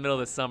award show in the middle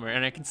of the summer,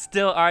 and I can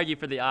still argue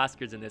for the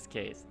Oscars in this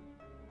case.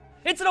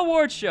 It's an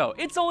award show.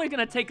 It's only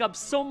going to take up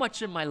so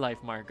much in my life,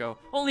 Marco.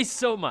 Only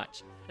so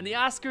much. And the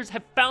Oscars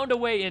have found a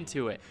way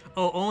into it.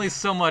 Oh, only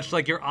so much,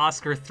 like your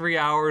Oscar 3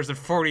 hours and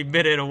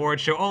 40-minute award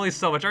show. Only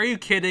so much. Are you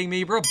kidding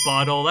me?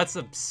 Rebuttal. That's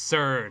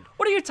absurd.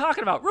 What are you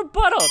talking about?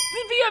 Rebuttal.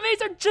 The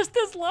VMAs are just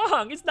as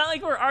long. It's not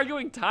like we're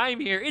arguing time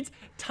here. It's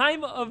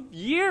time of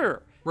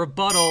year.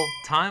 Rebuttal.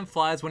 Time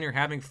flies when you're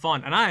having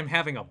fun. And I am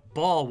having a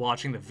ball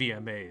watching the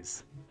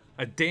VMAs.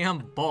 A damn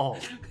ball.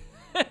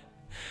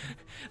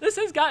 This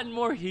has gotten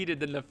more heated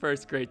than the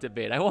first great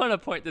debate. I want to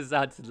point this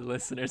out to the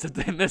listeners if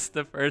they missed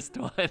the first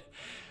one.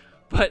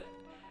 But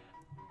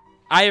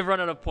I have run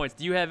out of points.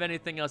 Do you have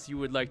anything else you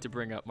would like to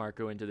bring up,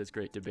 Marco, into this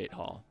great debate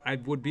hall? I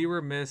would be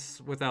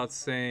remiss without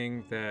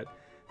saying that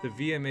the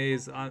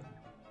VMAs,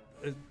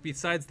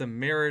 besides the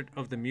merit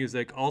of the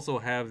music, also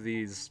have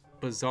these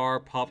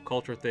bizarre pop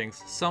culture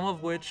things, some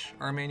of which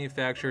are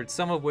manufactured,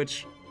 some of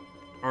which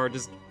are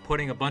just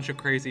putting a bunch of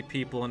crazy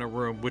people in a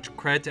room, which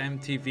cred to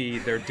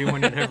MTV, they're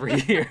doing it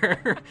every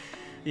year.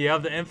 You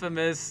have the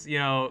infamous,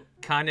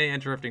 Kanye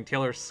interrupting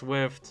Taylor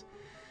Swift.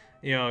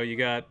 You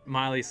got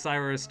Miley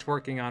Cyrus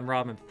twerking on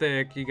Robin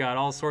Thicke. You got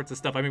all sorts of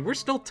stuff. I mean, we're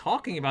still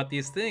talking about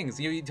these things.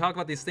 You talk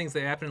about these things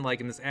that happen like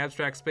in this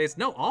abstract space.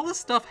 No, all this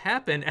stuff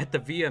happened at the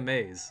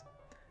VMAs.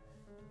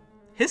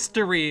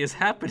 History is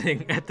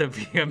happening at the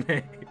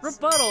VMAs.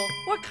 Rebuttal.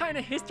 What kind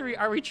of history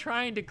are we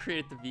trying to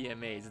create at the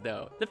VMAs,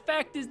 though? The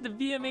fact is the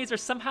VMAs are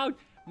somehow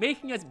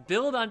making us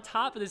build on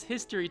top of this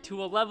history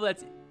to a level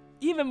that's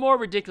even more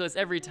ridiculous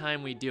every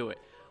time we do it.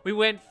 We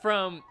went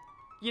from,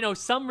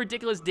 some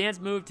ridiculous dance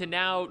move to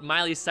now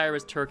Miley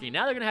Cyrus twerking.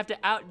 Now they're going to have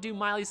to outdo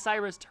Miley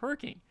Cyrus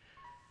twerking.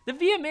 The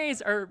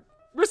VMAs are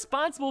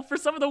responsible for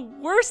some of the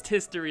worst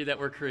history that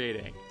we're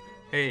creating.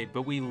 Hey,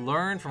 but we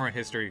learn from our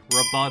history.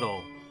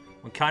 Rebuttal.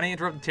 When Kanye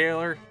interrupted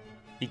Taylor,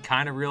 he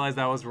kind of realized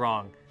that was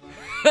wrong.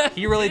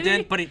 He really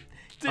didn't, but he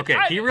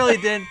really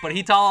didn't, but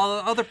he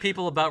taught other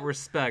people about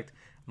respect.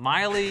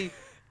 Miley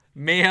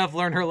may have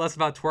learned her lesson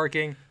about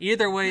twerking.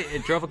 Either way,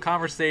 it drove a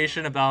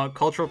conversation about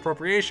cultural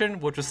appropriation,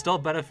 which was still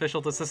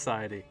beneficial to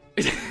society.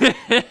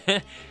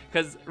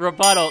 Because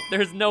rebuttal,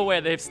 there's no way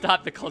they've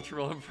stopped the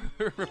cultural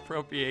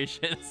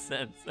appropriation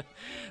since.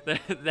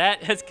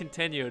 That has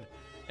continued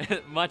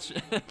much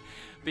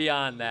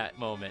beyond that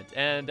moment.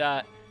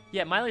 And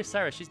yeah, Miley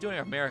Cyrus, she's doing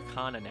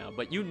Americana now,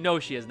 but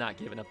she has not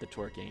given up the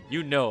twerking.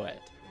 You know it.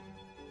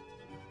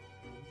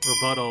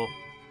 Rebuttal.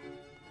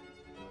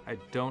 I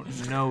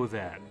don't know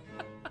that.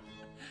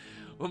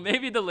 Well,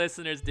 maybe the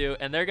listeners do,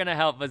 and they're going to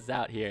help us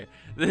out here.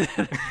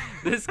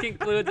 This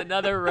concludes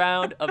another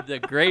round of the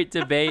great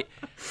debate.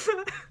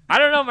 I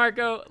don't know,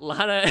 Marco.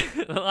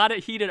 A lot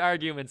of heated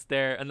arguments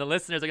there, and the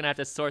listeners are going to have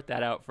to sort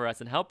that out for us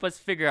and help us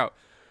figure out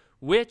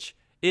which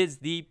is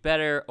the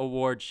better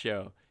award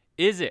show?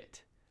 Is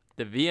it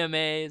the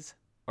VMAs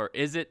or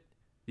is it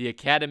the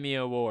Academy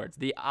Awards,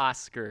 the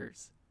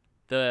Oscars,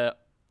 the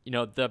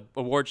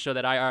award show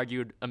that I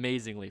argued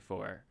amazingly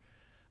for?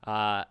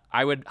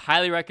 I would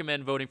highly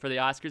recommend voting for the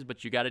Oscars,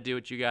 but you got to do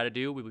what you got to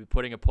do. We'll be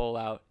putting a poll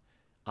out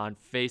on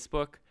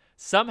Facebook.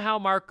 Somehow,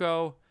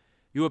 Marco,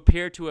 you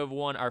appear to have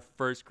won our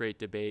first great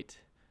debate,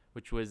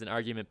 which was an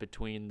argument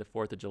between the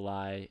 4th of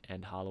July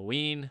and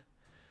Halloween.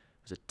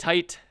 It was a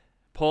tight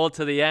poll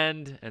to the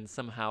end, and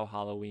somehow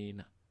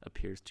Halloween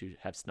appears to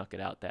have snuck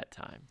it out that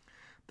time.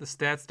 The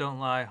stats don't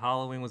lie.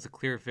 Halloween was a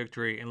clear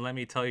victory, and let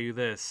me tell you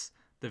this.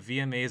 The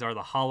VMAs are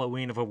the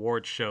Halloween of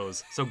award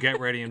shows, so get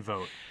ready and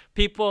vote.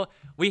 People,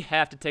 we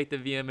have to take the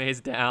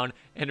VMAs down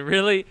and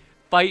really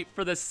fight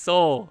for the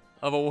soul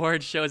of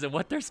award shows and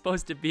what they're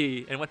supposed to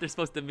be and what they're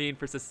supposed to mean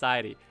for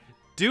society.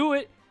 Do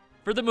it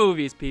for the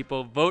movies,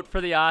 people. Vote for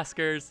the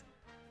Oscars,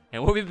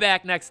 and we'll be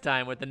back next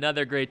time with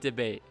another great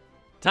debate.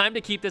 Time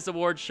to keep this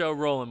award show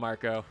rolling,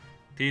 Marco.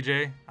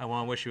 PJ, I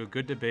want to wish you a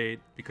good debate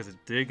because it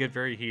did get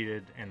very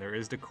heated and there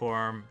is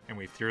decorum and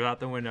we threw it out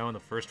the window in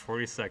the first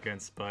 40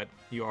 seconds, but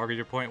you argued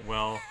your point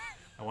well.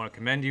 I want to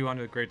commend you on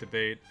a great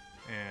debate,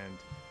 and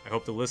I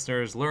hope the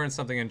listeners learned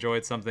something,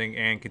 enjoyed something,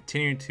 and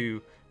continue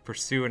to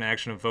pursue an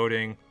action of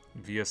voting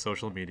via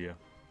social media.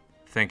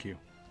 Thank you.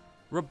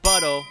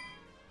 Rebuttal.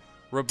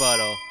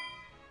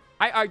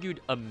 I argued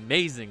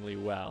amazingly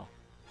well,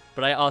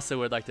 but I also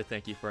would like to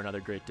thank you for another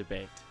great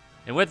debate.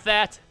 And with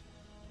that,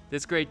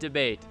 this great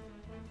debate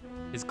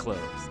is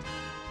closed.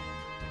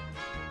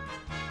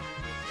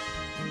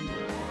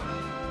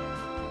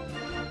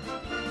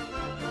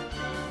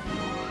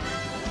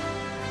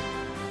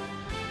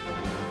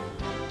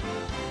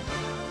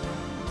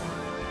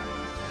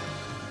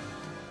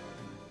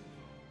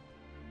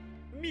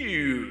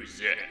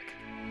 Music.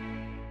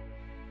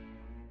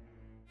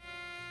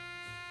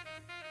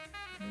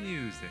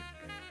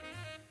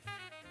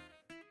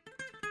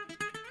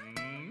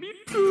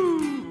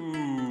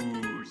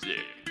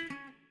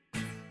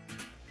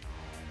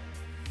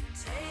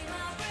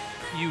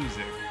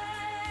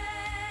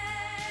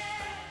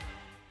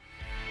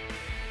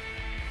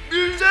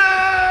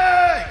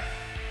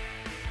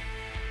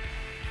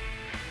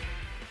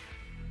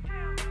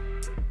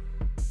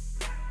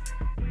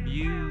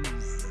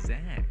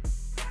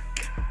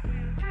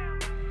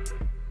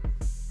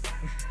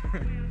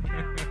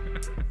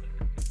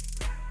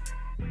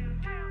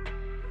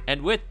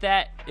 And with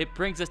that, it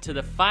brings us to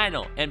the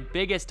final and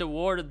biggest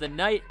award of the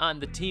night on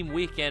the Team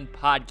Weekend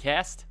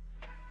podcast.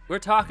 We're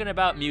talking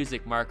about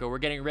music, Marco. We're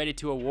getting ready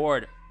to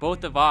award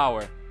both of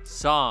our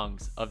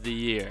songs of the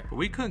year. But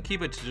we couldn't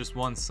keep it to just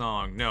one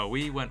song. No,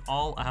 we went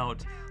all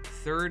out,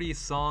 30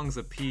 songs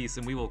apiece,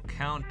 and we will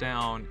count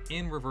down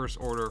in reverse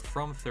order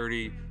from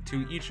 30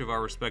 to each of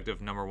our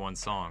respective number one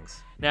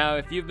songs. Now,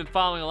 if you've been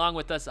following along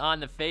with us on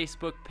the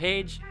Facebook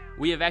page,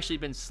 we have actually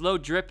been slow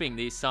dripping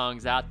these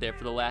songs out there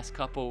for the last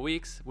couple of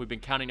weeks. We've been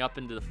counting up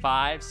into the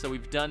fives, so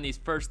we've done these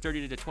first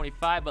 30 to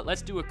 25, but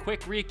let's do a quick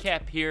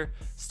recap here.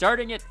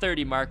 Starting at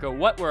 30, Marco,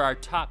 what were our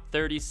top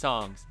 30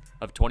 songs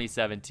of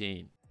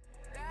 2017?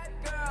 That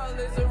girl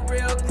is a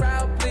real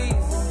crowd, please.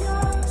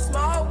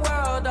 Small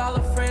world, all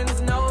her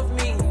friends know of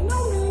me.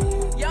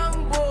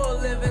 Young bull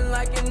living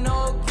like an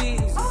old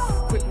geese.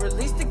 Quick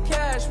release the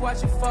cash,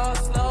 watch it fall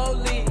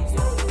slowly.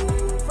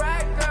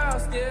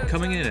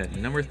 Coming in at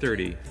number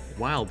 30,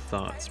 Wild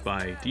Thoughts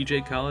by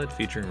DJ Khaled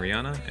featuring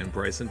Rihanna and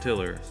Bryson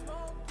Tiller.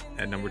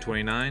 At number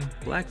 29,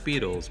 Black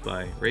Beatles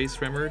by Ray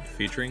Sremmurd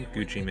featuring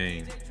Gucci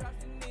Mane.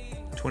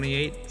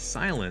 28,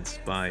 Silence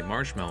by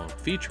Marshmello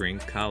featuring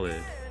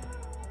Khaled.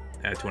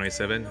 At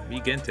 27, Mi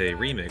Gente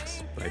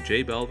Remix by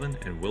J Balvin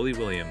and Willie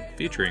William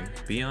featuring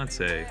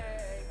Beyonce.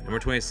 Number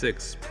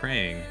 26,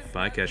 Praying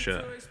by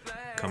Kesha.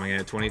 Coming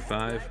in at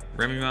 25,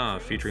 Remy Ma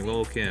featuring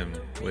Lil Kim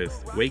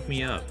with Wake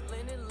Me Up.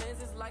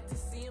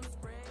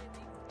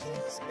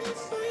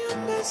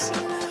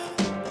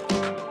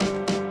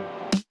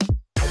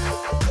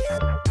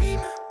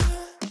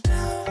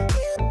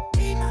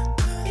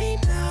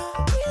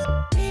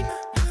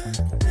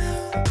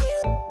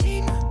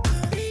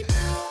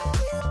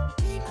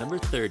 Number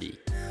 30,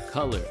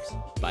 Colors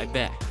by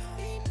Beck.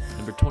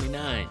 Number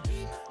 29,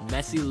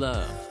 Messy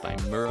Love by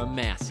Mura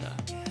Massa.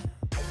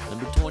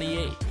 Number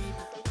 28,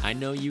 I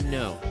Know You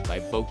Know by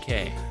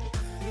Bouquet.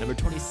 Number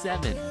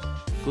 27,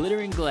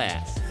 Glittering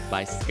Glass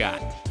by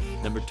Scott.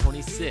 Number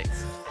 26,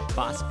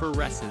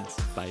 Phosphorescence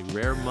by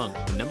Rare Monk.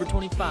 And number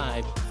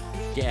 25,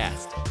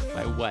 Gassed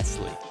by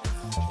Wesley.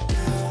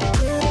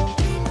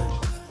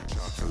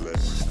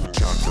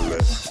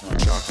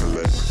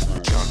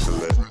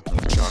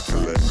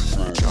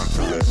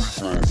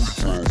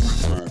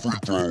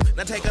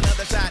 Now take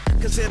another shot,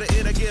 consider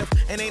it a gift.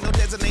 And ain't no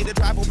designated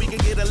driver, we can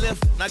get a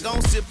lift. Now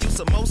gon' sip you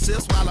some more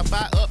sips while I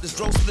fire up this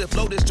dro slip.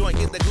 Blow this joint,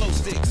 get the glow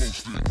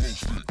sticks.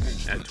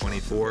 At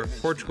 24,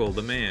 Portugal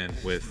The Man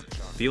with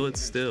Feel It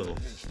Still.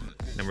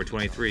 Number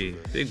 23,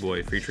 Big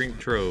Boy featuring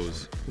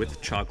Troz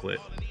with Chocolate.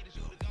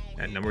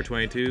 At number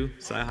 22,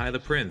 Sci-Hi the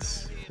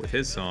Prince with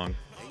his song,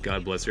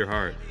 God Bless Your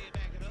Heart.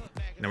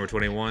 Number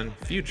 21,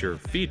 Future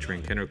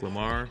featuring Kendrick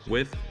Lamar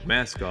with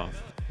Mask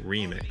Off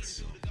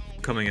Remix.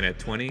 Coming in at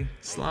 20,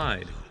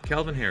 Slide,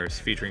 Calvin Harris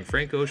featuring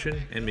Frank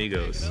Ocean and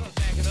Migos.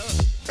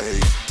 Hey,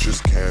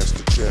 just cast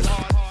a check.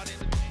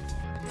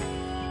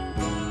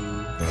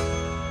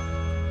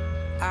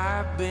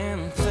 I've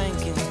been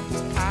thinking,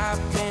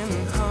 I've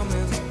been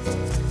humming,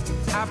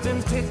 I've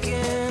been picking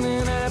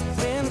and I've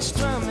been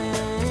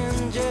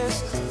strumming,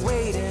 just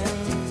waiting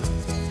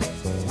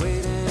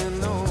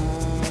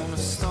on a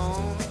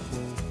storm.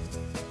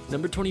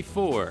 Number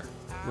 24,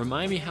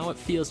 Remind Me How It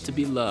Feels to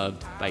Be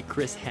Loved by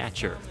Chris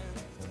Hatcher.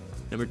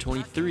 Number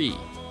 23,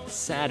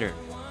 Saturn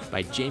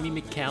by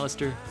Jamie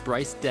McAllister,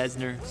 Bryce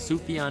Desner,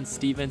 Sufjan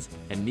Stevens,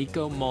 and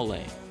Nico Mole.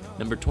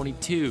 Number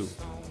 22,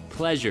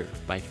 Pleasure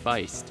by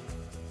Feist.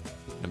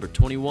 Number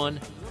 21,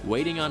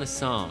 Waiting on a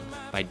Song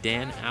by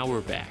Dan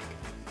Auerbach.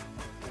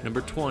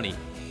 Number 20,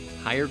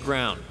 Higher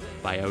Ground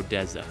by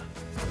Odessa.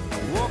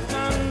 Walked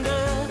under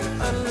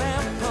a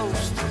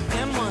lamppost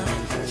and one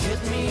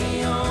hit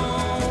me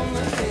on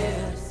the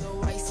head.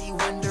 So icy,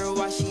 wonder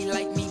why she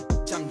like me.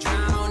 I'm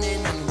drowning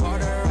in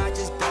water. I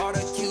just bought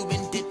a cube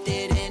and dipped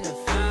it in a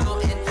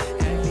fountain.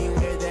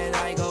 Everywhere that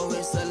I go,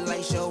 it's a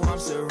light show. I'm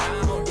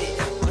surrounded.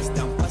 Bust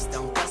down, bust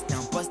down, bust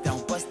down, bust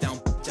down, bust down.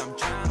 I'm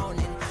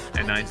drowning.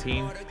 At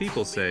 19,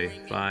 People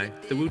Say by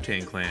the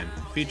Wu-Tang Clan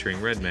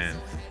featuring Redman.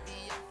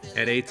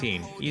 At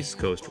 18, East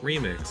Coast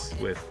Remix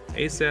with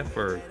ASAP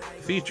Ferg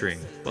featuring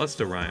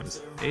Busta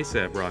Rhymes,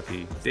 ASAP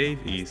Rocky,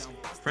 Dave East,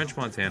 French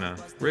Montana,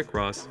 Rick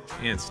Ross,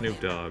 and Snoop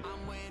Dogg.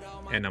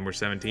 At number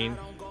 17,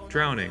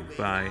 Drowning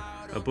by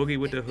A Boogie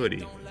with the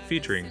Hoodie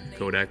featuring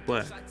Kodak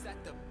Black.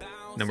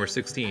 Number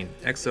 16,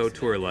 XO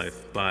Tour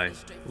Life by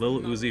Lil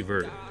Uzi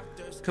Vert.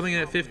 Coming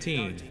in at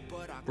 15,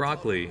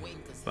 Broccoli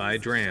by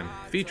Dram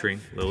featuring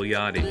Lil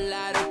Yachty.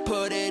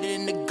 Put it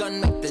in the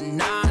gun, make the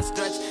nine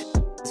stretch.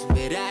 It's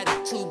with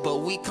attitude, but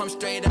we come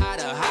straight out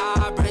of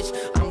Highbridge.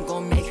 I'm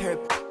gonna make her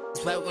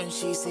sweat when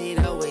she see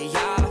the way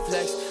y'all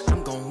flex.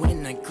 I'm gonna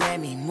win a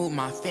Grammy, move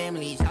my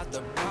family out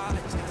the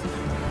project.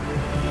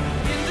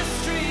 In the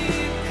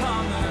street,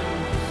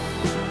 coming,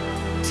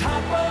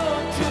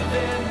 toppled to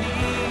their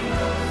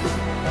knees.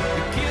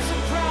 The kids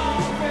are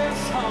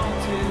progress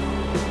haunted,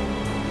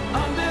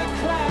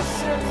 underclass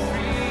set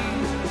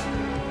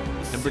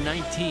free. Number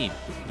 19,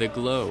 The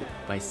Glow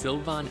by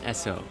Sylvan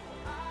Esso.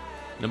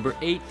 Number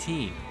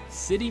 18,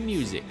 City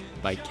Music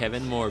by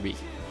Kevin Morby.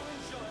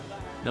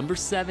 Number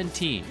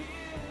 17,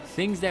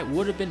 Things That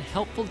Would Have Been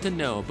Helpful to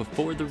Know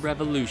Before the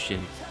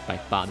Revolution by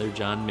Father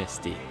John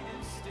Misty.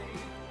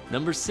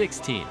 Number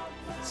 16,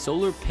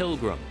 Solar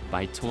Pilgrim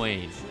by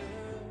Twain.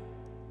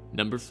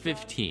 Number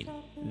 15,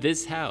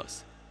 This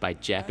House by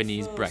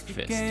Japanese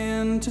Breakfast.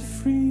 Began to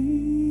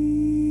freeze.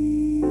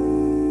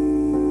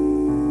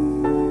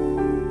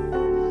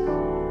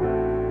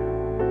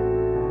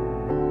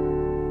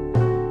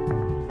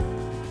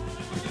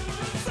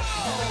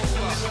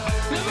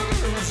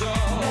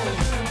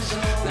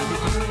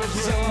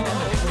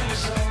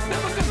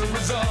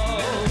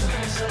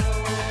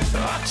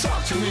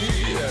 Talk to me.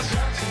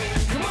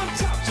 Come on,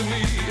 talk to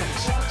me.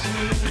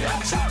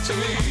 Yeah, talk to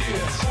me.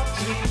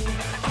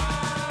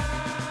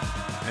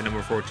 At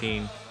number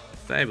 14,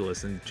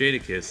 Fabulous and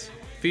Jadakiss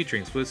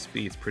featuring Swiss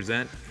Beats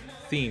present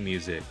Theme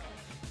Music.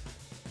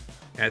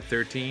 At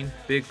 13,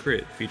 Big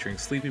Crit featuring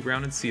Sleepy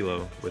Brown and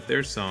CeeLo with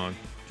their song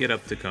Get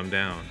Up to Come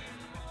Down.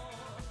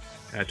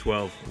 At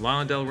 12,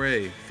 Lana Del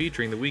Rey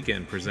featuring The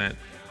Weeknd present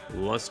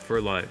Lust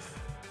for Life.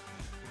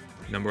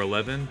 Number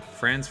 11,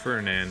 Franz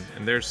Ferdinand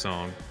and their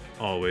song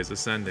Always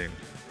Ascending.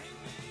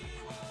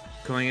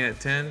 Coming in at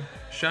 10,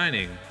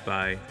 Shining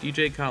by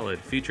DJ Khaled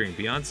featuring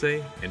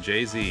Beyonce and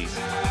Jay-Z.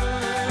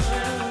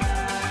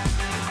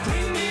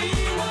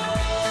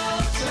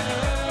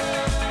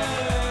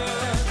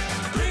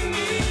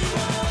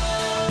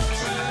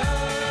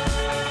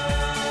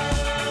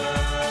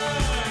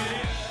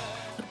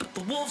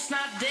 The wolf's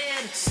not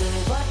dead. Say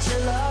what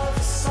you love,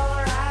 it's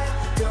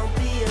alright. Don't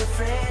be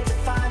afraid to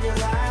find your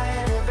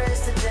light.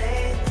 Embrace the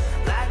day,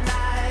 like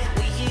night.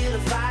 We here to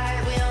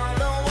fight. We on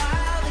the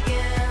wild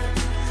again.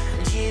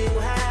 And you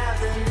have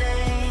the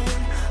name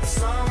of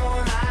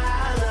someone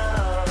I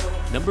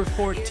love. Number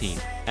 14,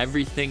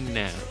 Everything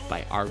Now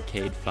by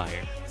Arcade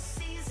Fire.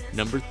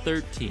 Number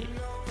 13,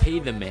 Pay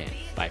the Man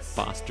by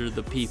Foster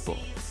the People.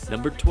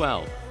 Number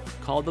 12,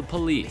 Call the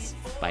Police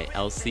by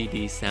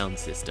LCD Sound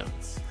System.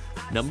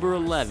 Number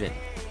 11,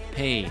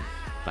 Pain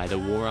by The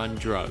War on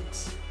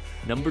Drugs.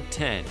 Number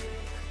 10,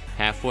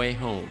 Halfway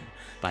Home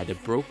by The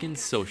Broken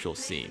Social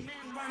Scene.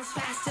 Run as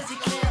fast as you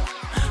can.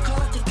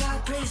 Call out to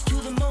God, praise to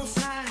the Most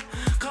High.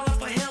 Call out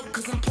for help,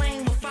 cause I'm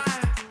playing with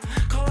fire.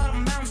 Call out of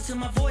mountains till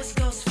my voice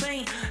goes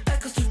faint.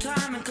 Echoes through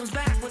time and comes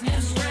back with new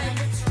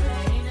strength.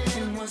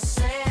 And we're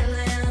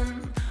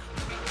sailing.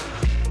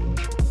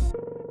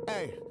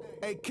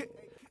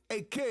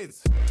 Hey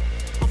kids,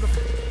 I'm the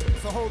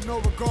so hold no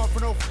regard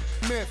for no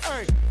myth.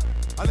 Hey,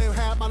 I live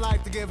half my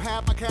life to give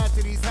half my cash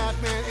to these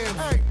half-man M's.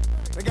 Hey,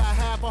 they got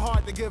half a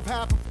heart to give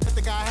half a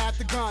they got half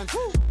the guns.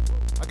 Woo.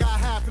 I got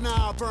half an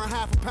hour, burn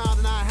half a pound,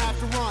 and I have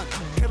to run.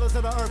 Killers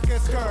of the earth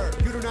get scared.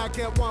 You do not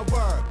get one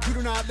word. You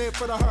do not live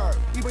for the herd.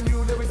 Even you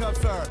living's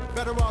absurd.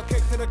 Better all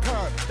kick to the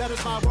curb. That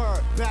is my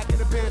word. Back in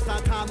the bench,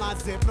 on timeline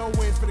zip. No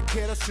wins for the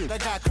kid. I shoot. I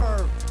got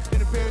curved. In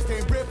the bench,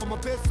 they rip. I'm a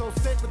bit so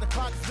sick with the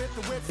clock is lit,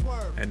 the whip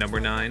swerve. At number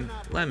 9,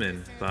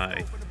 Lemon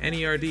by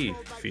NERD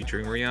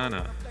featuring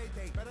Rihanna.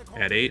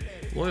 At 8,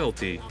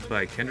 Loyalty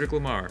by Kendrick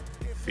Lamar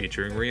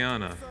featuring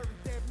Rihanna.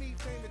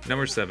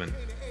 Number 7,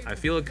 I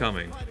Feel It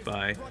Coming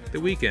by The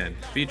Weeknd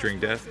featuring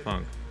Daft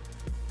Punk.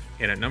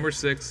 And at number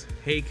 6,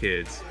 Hey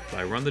Kids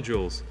by Run the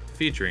Jewels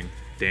featuring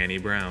Danny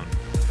Brown.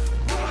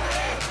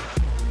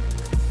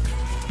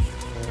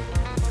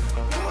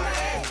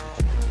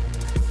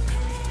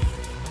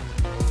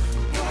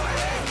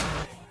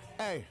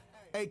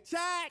 Hey,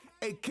 Jack!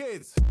 Hey,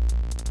 kids!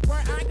 Where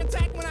I can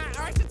take when I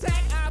arch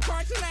attack, I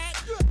punch a leg.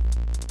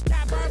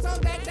 Got birds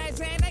on deck, that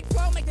Xanax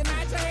flow, make the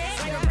night ahead.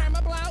 Like a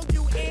hammer blow,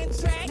 you in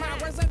check. My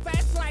words are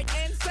fast like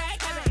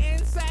insect, and an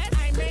insect.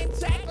 I'm in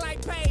check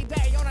like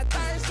payday on a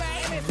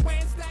Thursday, and it's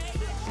Wednesday.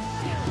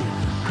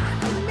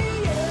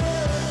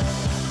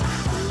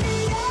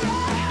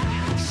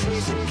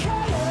 She's a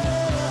killer,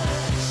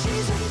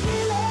 she's a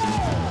killer.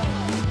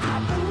 I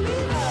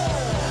believe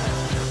her.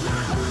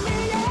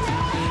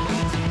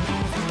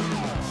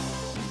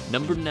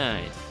 Number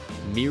 9,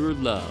 Mirror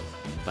Love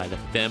by The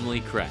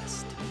Family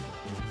Crest.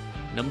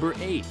 Number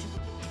 8,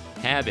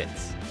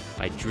 Habits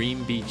by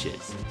Dream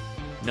Beaches.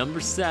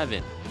 Number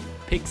 7,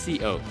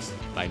 Pixie Oaks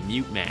by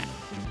Mute Math.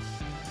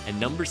 And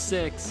number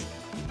 6,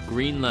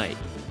 Green Light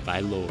by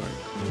Lord.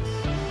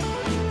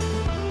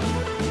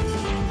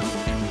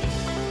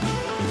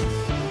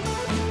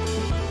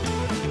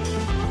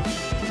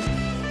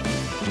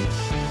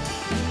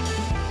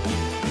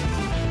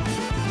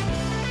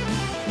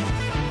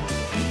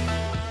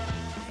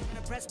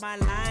 My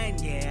line,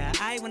 yeah.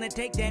 I wanna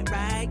take that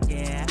ride,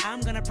 yeah.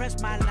 I'm gonna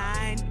press my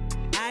line.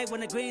 I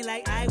wanna green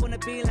like I wanna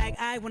be like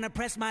I wanna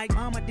press my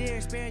mama dear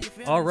spare your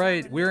feelings. All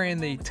right, we're in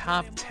the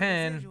top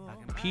 10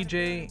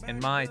 PJ and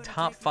my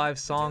top 5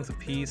 songs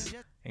apiece,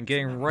 and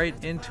getting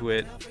right into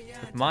it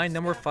with my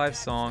number 5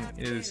 song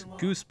is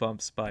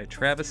Goosebumps by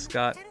Travis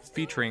Scott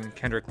featuring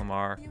Kendrick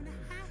Lamar.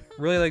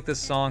 Really like this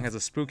song, has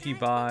a spooky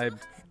vibe,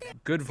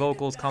 good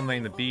vocals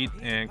accompaniming the beat,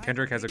 and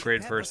Kendrick has a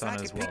great verse on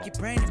it as well. Pick your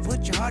brain and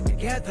put your heart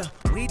together.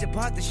 We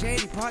depart the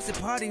shady parts and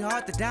party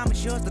hard. The diamond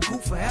shows the cool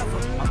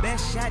forever. My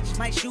best shot just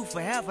might shoot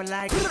forever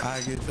like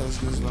I get those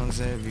goosebumps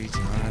every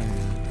time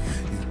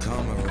you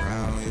come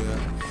around, yeah.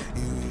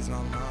 You ease my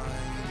mind.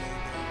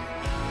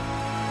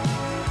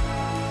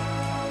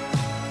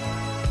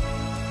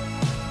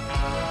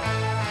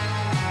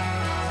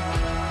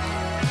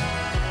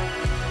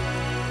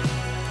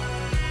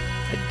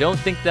 I don't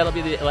think that'll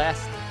be the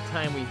last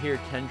time we hear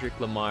Kendrick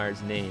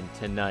Lamar's name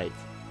tonight.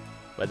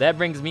 But that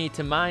brings me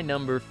to my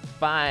number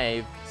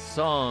 5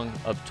 song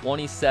of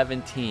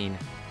 2017,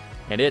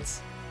 and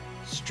it's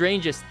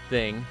Strangest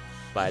Thing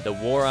by The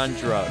War on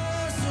Drugs.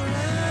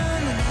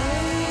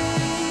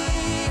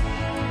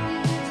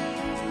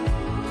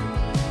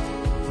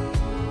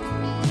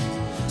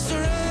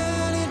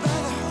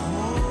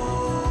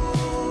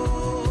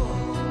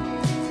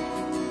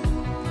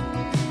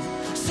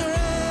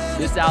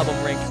 This album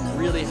ranked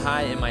really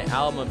high in my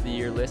album of the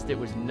year list. It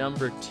was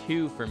number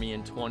 2 for me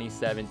in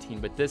 2017,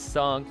 but this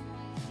song,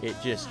 it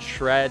just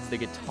shreds, the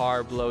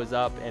guitar blows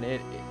up, and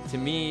to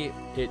me,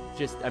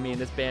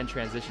 this band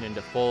transitioned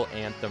into full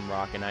anthem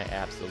rock, and I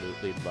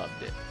absolutely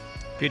loved it.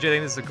 PJ, I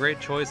think this is a great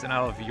choice, and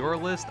out of your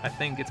list, I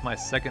think it's my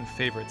second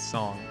favorite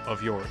song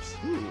of yours.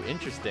 Ooh,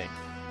 interesting.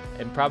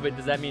 And probably,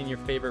 does that mean your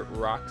favorite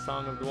rock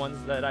song of the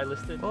ones that I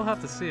listed? We'll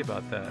have to see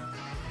about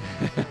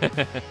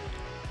that.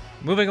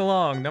 Moving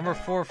along, number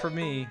 4 for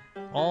me,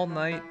 All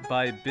Night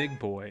by Big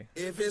Boy.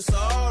 If it's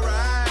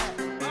alright,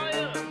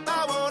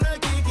 I wanna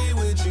kick it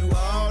with you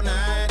all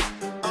night,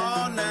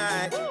 all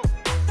night.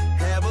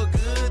 Have a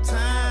good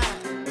time.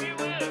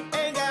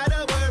 Ain't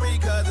gotta worry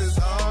 'cause it's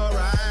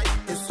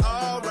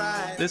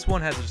alright. This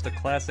one has just a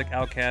classic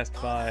Outkast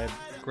vibe,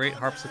 great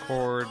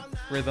harpsichord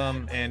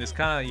rhythm, and it's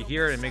kind of, you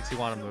hear it, it makes you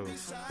want to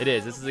move. It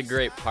is. This is a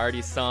great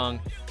party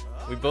song.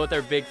 We both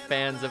are big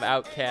fans of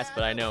Outkast,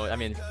 but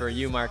for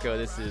you, Marco,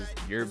 this is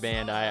your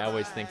band. I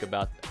always think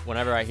about,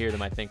 whenever I hear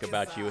them, I think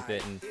about you with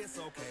it. And,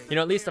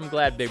 at least I'm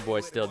glad Big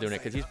Boy's still doing it,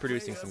 because he's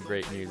producing some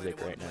great music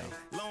right now.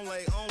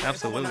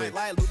 Absolutely.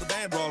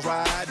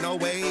 No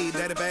way,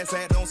 daddy bad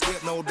sad, don't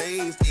skip no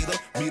days. Either,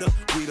 meet her,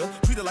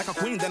 treat her like a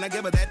queen, then I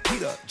give her that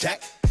Peter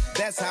Jack.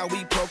 That's how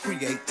we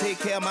procreate. Take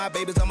care of my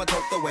babies, I'ma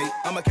tote the weight.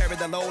 I'ma carry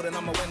the load, and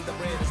I'ma win the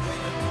bread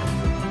straight.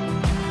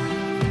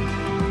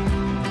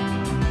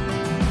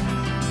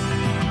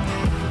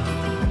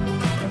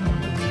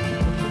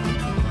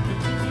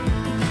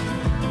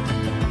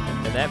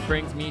 That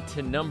brings me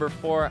to number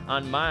 4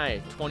 on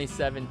my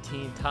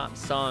 2017 top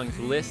songs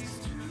list,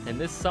 and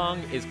this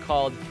song is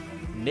called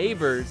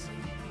Neighbors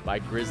by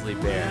Grizzly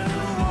Bear.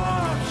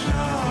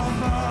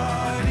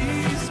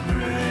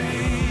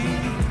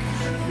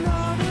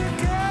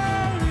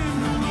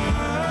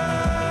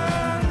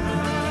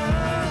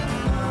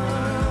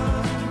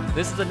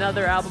 This is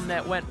another album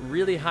that went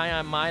really high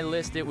on my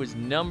list. It was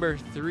number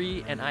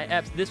 3, and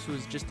this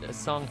was just a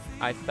song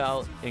I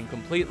fell in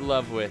complete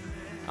love with.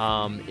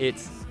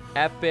 It's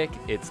epic,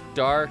 it's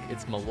dark,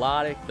 it's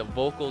melodic, the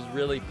vocals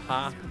really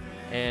pop,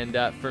 and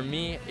for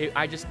me,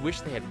 I just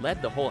wish they had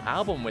led the whole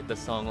album with a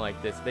song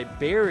like this. They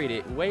buried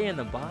it way in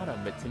the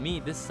bottom, but to me,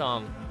 this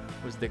song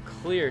was the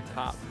clear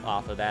top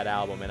off of that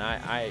album, and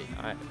I'm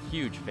a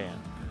huge fan.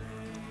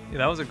 Yeah,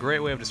 that was a great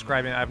way of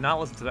describing it. I've not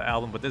listened to the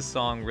album, but this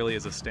song really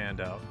is a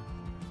standout.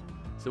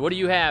 So what do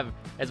you have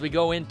as we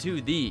go into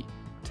the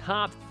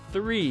top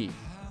 3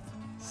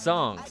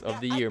 songs of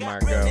the year,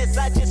 Marco?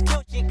 I just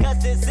killed you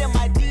 'cause it's in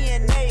my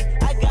DNA.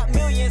 I got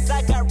millions,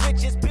 I got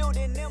riches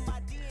building in my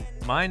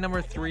DNA. My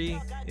number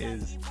 3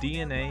 is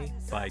DNA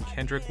by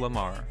Kendrick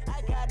Lamar.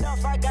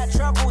 I got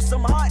trouble,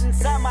 some heart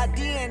inside my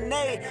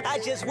DNA. I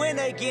just win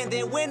again,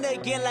 then win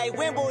again like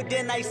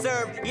Wimbledon I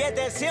serve. Yeah,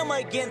 that's him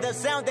again. The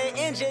sound the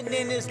engine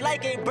in is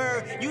like a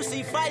bird. You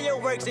see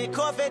fireworks and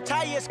Corvette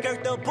tires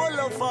skirt the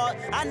boulevard.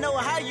 I know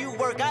how you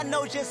work, I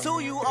know just who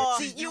you are.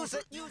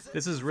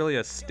 This is really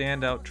a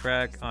standout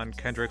track on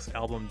Kendrick's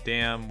album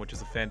Damn, which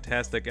is a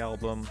fantastic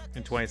album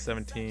in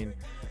 2017.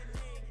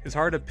 It's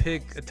hard to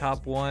pick a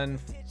top 1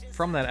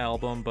 from that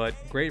album, but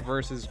great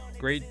verses,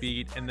 great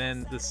beat, and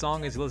then the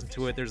song, as you listen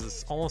to it,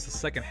 there's almost a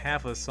second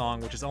half of the song,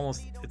 which is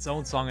almost its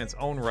own song in its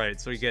own right,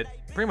 so you get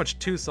pretty much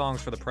 2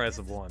 songs for the price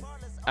of 1.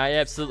 I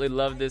absolutely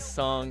love this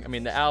song. I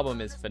mean, the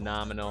album is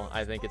phenomenal.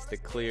 I think it's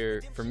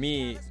for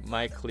me,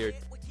 my clear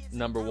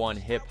number 1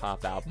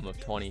 hip-hop album of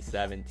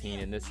 2017,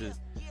 and this is,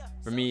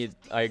 for me,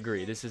 I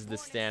agree, this is the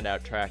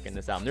standout track in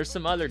this album. There's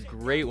some other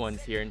great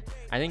ones here, and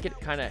I think it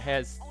kind of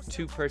has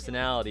 2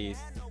 personalities.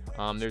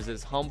 There's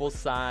this humble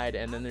side,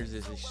 and then there's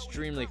this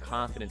extremely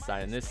confident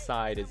side. And this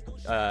side is,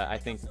 I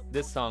think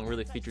this song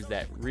really features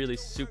that really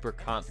super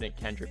confident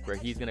Kendrick, where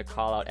he's going to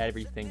call out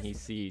everything he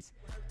sees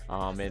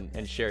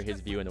and share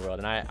his view in the world.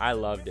 And I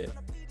loved it.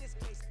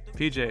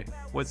 PJ,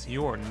 what's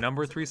your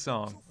number 3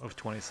 song of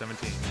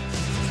 2017?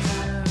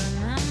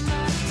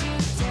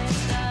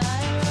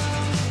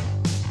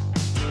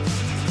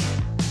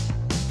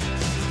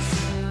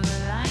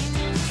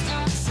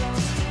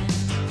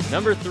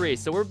 Number 3.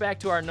 So we're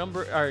back to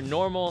our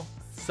normal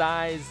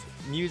size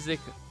music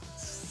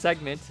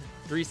segment.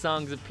 3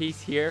 songs apiece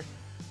here.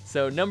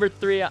 So number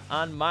 3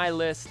 on my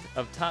list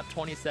of top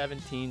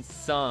 2017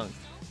 songs.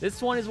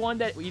 This one is one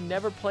that we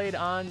never played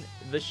on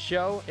the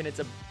show, and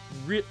it's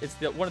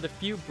one of the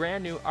few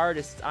brand new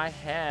artists I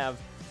have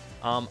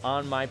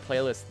on my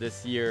playlist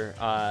this year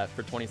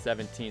for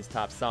 2017's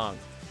top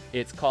songs.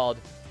 It's called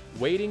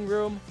Waiting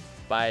Room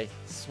by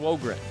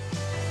Swogren.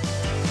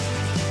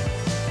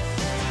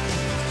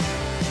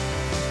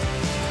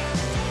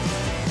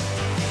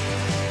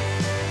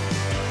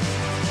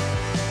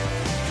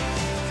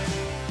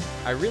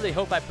 I really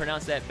hope I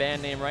pronounced that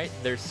band name right.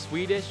 They're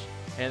Swedish,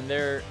 and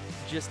they're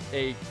just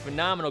a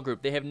phenomenal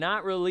group. They have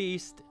not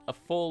released a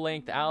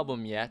full-length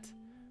album yet,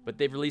 but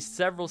they've released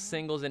several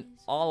singles, and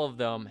all of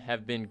them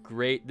have been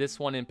great. This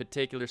one in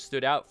particular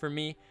stood out for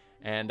me,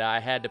 and I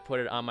had to put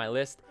it on my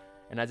list.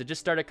 And as I just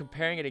started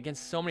comparing it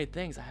against so many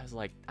things, I was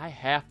like, I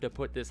have to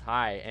put this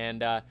high,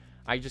 and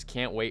I just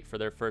can't wait for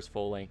their first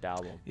full-length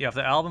album. Yeah, if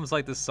the album's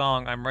like this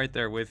song, I'm right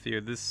there with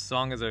you. This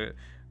song is a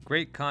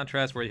great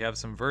contrast where you have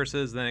some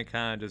verses, then it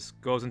kind of just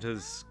goes into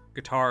this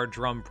guitar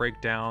drum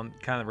breakdown,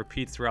 kind of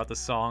repeats throughout the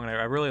song, and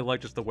I really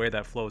like just the way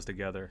that flows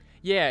together.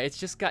 Yeah, it's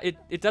just got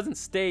it doesn't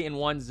stay in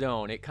one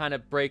zone. It kind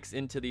of breaks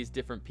into these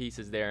different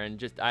pieces there, and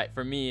just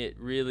for me it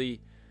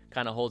really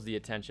kind of holds the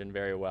attention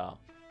very well.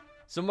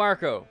 So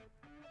Marco,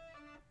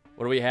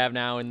 what do we have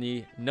now in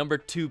the number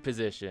 2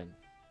 position?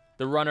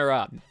 The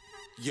runner-up.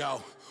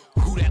 Yo,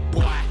 who that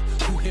boy?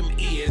 Who him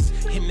is?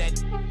 Him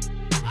that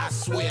I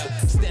swear,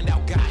 stand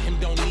out guy, him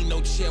don't need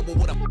no chair. Well,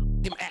 what the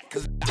him at?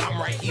 Cause I'm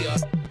right here.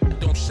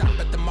 Don't shop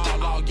at the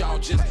mall, all y'all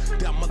just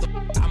that mother.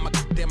 I'm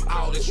a them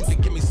all this. You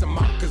can give me some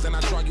markers and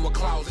I draw you a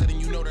closet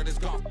and you know that it's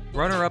gone.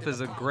 Runner up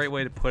is a great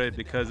way to put it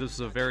because this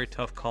is a very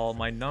tough call.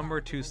 My number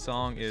 2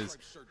 song is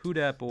Who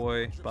Dat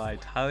Boy by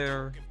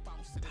Tyler,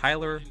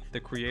 the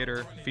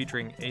Creator,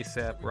 featuring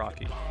A$AP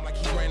Rocky. Like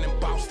he ran in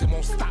Boston,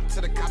 won't stop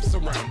till the cops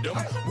around him.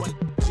 One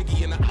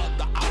jiggy in the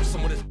other out,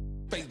 some with his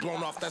face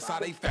blown off, that's how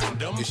they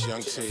found him. This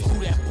young T. Who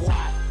that boy?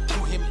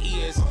 Who him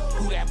is?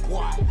 Who that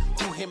boy?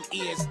 Who him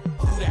is?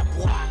 Who that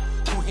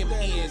boy? Who him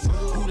is?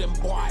 Who them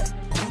boy?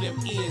 Who them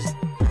is?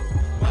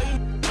 Why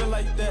you feel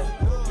like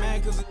that?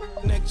 Man, cause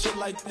a neck shit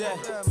like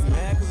that.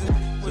 Man, cause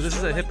so this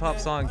is a hip-hop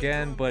song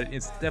again, but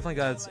it's definitely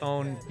got its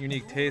own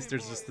unique taste.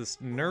 There's just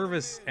this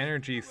nervous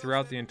energy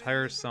throughout the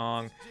entire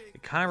song.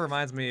 It kind of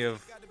reminds me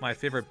of my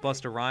favorite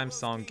Busta Rhymes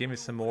song, Gimme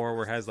Some More,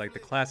 where it has like the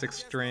classic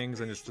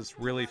strings and it's just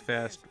really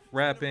fast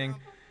rapping.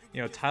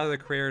 You know, Tyler the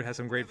Creator has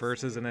some great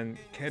verses, and then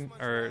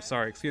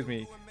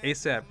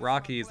A$AP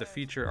Rocky is the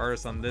feature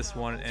artist on this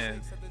one, and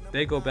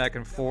they go back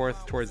and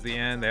forth towards the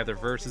end. They have their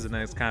verses, and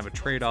then it's kind of a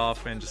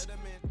trade-off, and just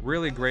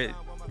really great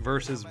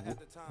verses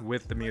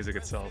with the music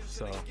itself.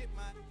 So,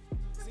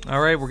 all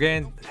right, we're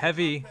getting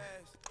heavy.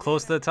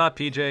 Close to the top,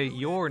 PJ.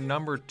 Your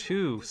number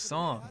 2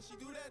 song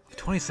of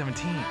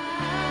 2017.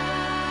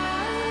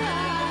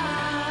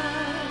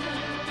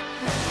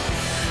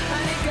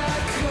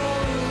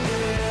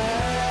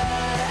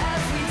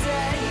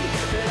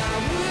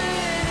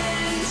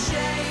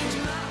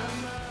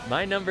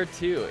 My number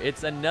 2,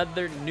 it's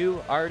another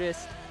new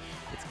artist.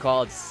 It's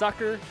called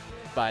Sucker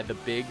by The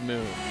Big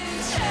Moon.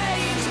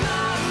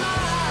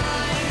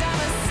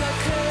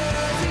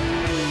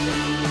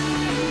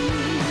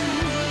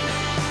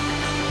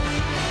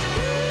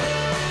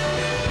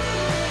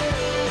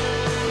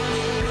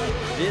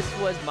 This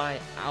was my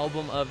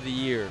album of the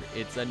year.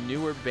 It's a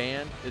newer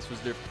band. This was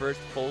their first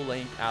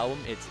full-length album.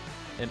 It's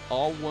an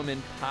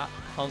all-woman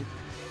pop-punk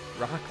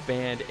rock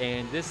band,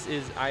 and this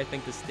is, I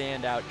think, the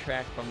standout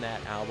track from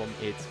that album.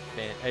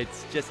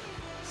 It's just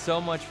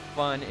so much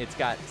fun. It's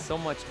got so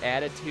much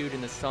attitude in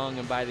the song,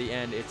 and by the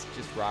end, it's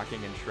just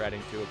rocking and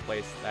shredding to a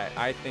place that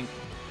I think,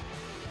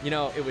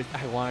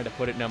 I wanted to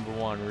put it number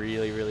 1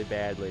 really, really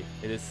badly.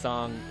 This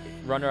song,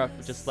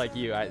 runner-up, just like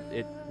you.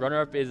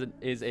 Runner-up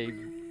is a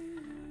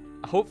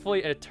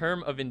hopefully a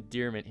term of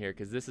endearment here,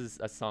 because this is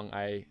a song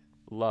I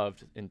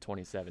loved in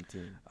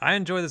 2017. I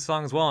enjoy the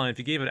song as well, and if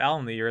you gave it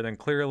album of the year, then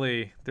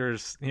clearly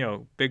there's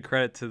big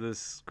credit to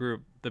this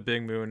group, The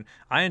Big Moon.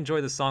 I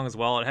enjoy the song as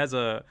well.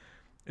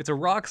 It's a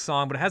rock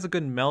song, but it has a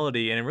good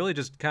melody, and it really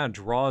just kind of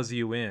draws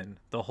you in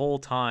the whole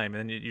time,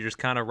 and you're just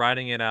kind of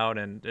riding it out,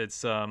 and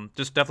it's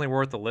just definitely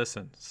worth a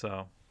listen.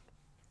 So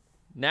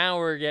now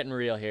we're getting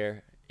real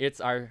here.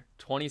 It's our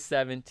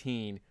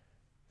 2017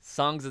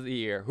 songs of the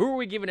year. Who are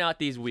we giving out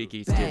these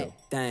Weekies to? Bad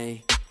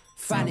thing,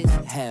 fine as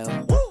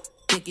hell.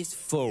 Think it's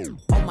full.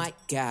 Oh my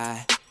God,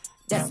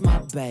 that's my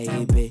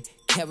baby.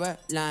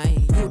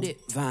 Caroline, you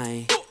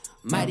divine,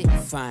 mighty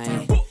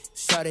fine.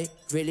 Shorty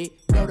really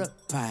blow the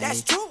pie.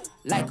 That's true.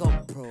 Like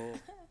a pro.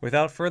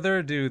 Without further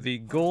ado, the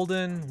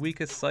golden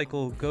weakest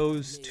cycle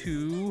goes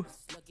to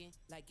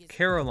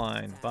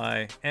Caroline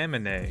by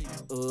Eminem.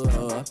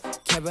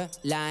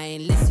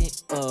 Caroline,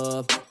 listen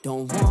up.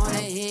 Don't wanna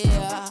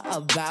hear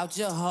about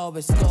your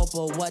horoscope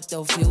or what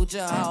the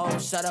future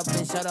holds. Shut up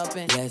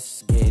and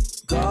let's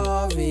get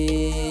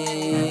gory,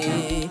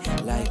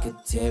 like a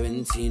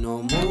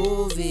Tarantino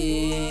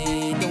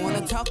movie. Don't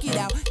wanna talk it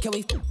out, can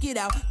we fuck it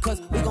out?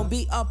 Cause we gon'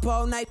 be up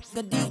all night,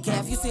 the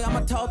decaf. You say I'm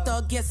a tall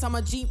thug, guess I'm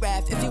a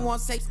G-Rap. If you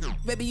want sex,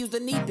 baby, use the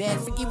knee pad.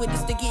 Freaky with the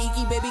sticky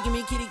icky, baby, give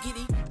me kitty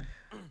kitty.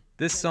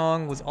 This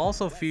song was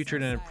also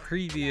featured in a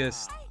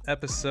previous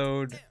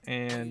episode,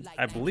 and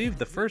I believe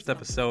the first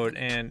episode,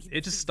 and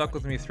it just stuck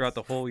with me throughout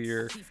the whole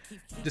year.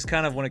 Just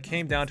kind of when it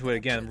came down to it,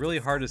 again, really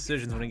hard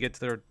decisions when you get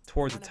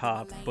towards the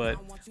top. But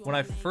when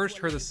I first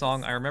heard the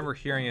song, I remember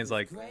hearing it as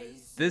like,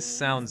 this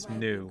sounds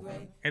new.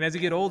 And as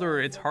you get older,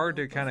 it's hard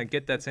to kind of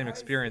get that same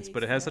experience,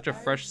 but it has such a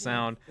fresh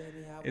sound.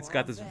 It's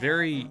got this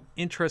very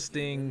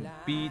interesting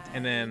beat,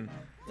 and then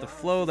the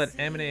flow that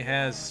Eminem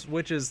has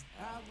switches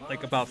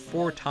like about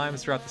 4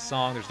 times throughout the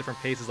song. There's different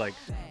paces, like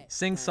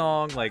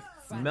sing-song, like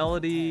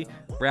melody,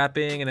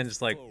 rapping, and then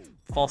just like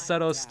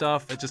falsetto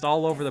stuff. It's just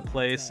all over the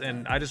place,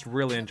 and I just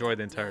really enjoyed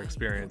the entire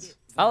experience.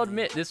 I'll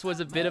admit this was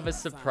a bit of a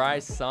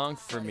surprise song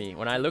for me.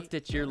 When I looked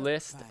at your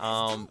list,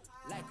 I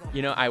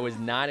was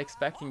not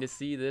expecting to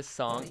see this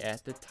song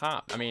at the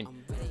top. I mean,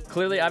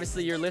 clearly,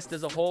 obviously, your list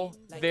as a whole,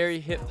 very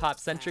hip-hop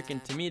centric,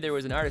 and to me, there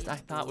was an artist I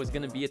thought was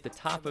going to be at the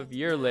top of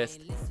your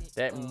list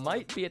that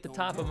might be at the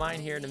top of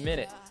mine here in a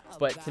minute.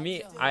 But to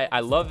me,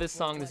 I love this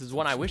song. This is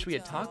one I wish we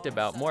had talked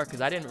about more,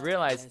 because I didn't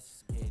realize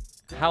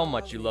how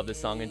much you love this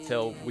song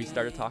until we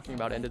started talking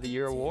about end of the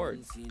year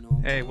awards.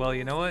 Hey, well,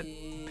 you know what?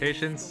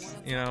 Patience,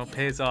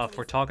 pays off.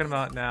 We're talking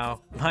about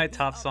now my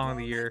top song of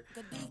the year.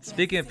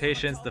 Speaking of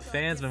patience, the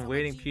fans been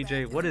waiting.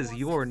 PJ, what is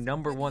your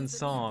number 1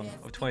 song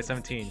of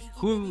 2017?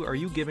 Who are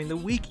you giving the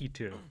Weekie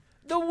to?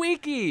 The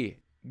Weekie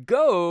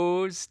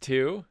goes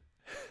to...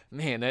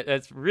 Man,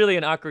 that's really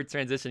an awkward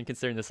transition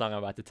considering the song I'm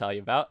about to tell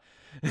you about.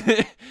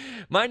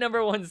 My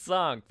number 1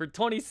 song for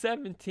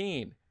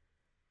 2017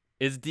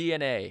 is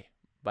DNA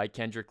by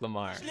Kendrick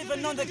Lamar.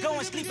 Living on the go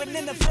and sleeping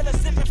in the villa,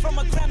 sipping from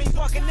a Grammy,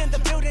 walking in the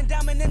building,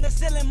 diamond in the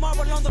ceiling,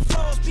 marble on the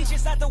floors,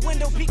 beaches out the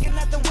window, peeking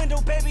out the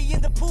window, baby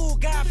in the pool,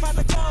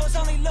 Godfather goes,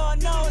 only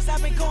Lord knows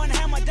I've been going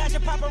hammer,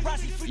 dodging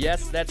paparazzi.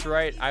 Yes, that's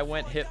right. I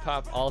went hip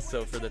hop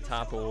also for the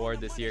top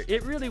award this year.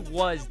 It really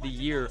was the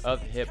year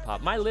of hip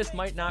hop. My list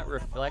might not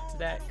reflect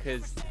that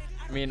because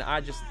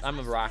I'm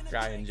a rock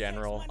guy in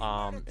general,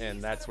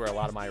 and that's where a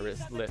lot of my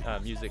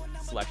music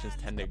selections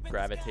tend to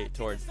gravitate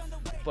towards.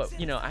 But,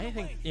 I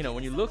think,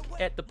 when you look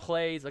at the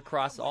plays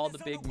across all the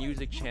big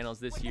music channels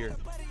this year,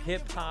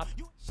 hip-hop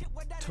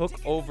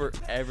took over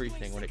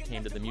everything when it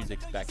came to the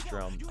music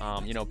spectrum.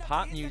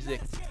 Pop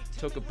music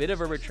took a bit of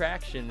a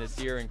retraction this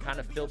year and kind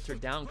of filtered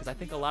down, because I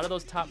think a lot of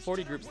those top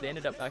 40 groups, they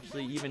ended up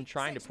actually even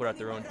trying to put out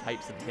their own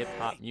types of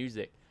hip-hop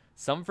music.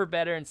 Some for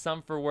better and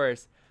some for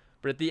worse.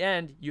 But at the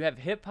end, you have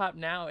hip-hop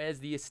now as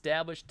the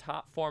established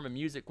top form of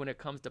music when it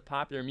comes to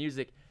popular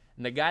music.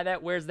 And the guy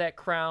that wears that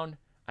crown,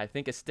 I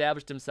think,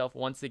 established himself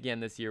once again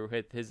this year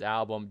with his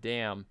album,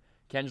 Damn,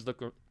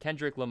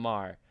 Kendrick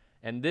Lamar.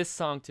 And this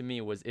song to me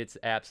was its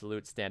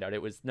absolute standout.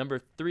 It was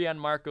number 3 on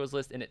Marco's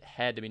list, and it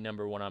had to be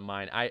number 1 on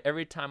mine.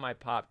 Every time I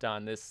popped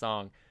on this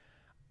song,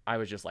 I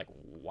was just like,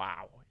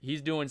 wow,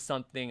 he's doing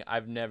something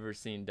I've never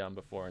seen done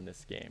before in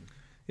this game.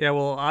 Yeah,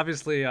 well,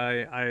 obviously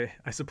I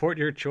support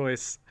your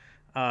choice.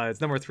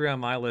 It's number 3 on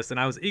my list, and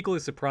I was equally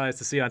surprised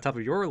to see on top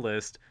of your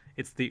list.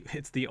 It's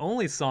the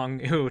only song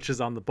which is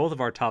on both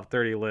of our top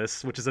 30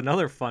 lists, which is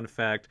another fun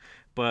fact.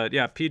 But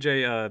yeah,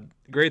 PJ,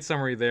 great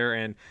summary there.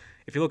 And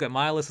if you look at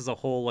my list as a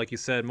whole, like you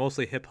said,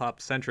 mostly hip hop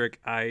centric.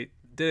 I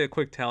did a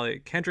quick tally.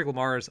 Kendrick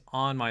Lamar is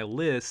on my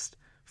list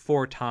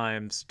 4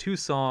 times, 2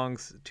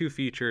 songs, 2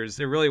 features.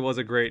 It really was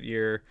a great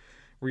year.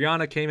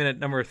 Rihanna came in at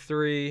number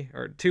 3,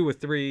 or 2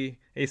 with 3,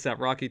 A$AP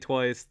Rocky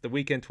twice, The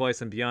Weeknd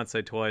twice, and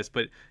Beyonce twice.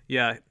 But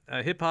yeah,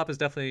 hip-hop is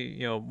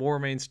definitely, more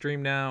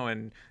mainstream now,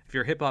 and if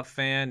you're a hip-hop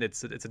fan,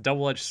 it's a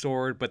double-edged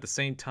sword, but at the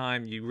same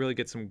time, you really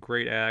get some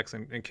great acts,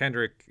 and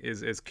Kendrick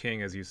is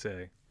king, as you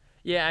say.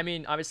 Yeah, I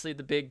mean, obviously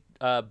the big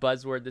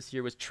buzzword this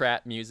year was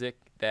trap music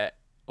that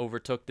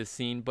overtook the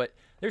scene, but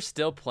there's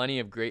still plenty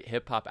of great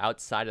hip-hop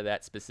outside of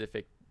that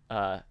specific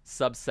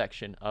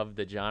subsection of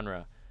the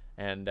genre.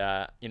 And,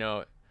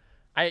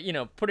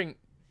 putting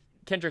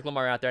Kendrick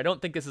Lamar out there, I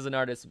don't think this is an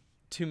artist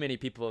too many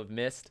people have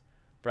missed,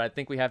 but I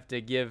think we have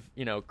to give,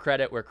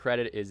 credit where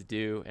credit is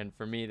due. And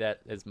for me,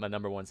 that is my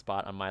number 1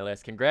 spot on my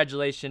list.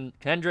 Congratulations,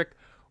 Kendrick.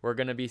 We're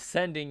going to be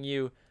sending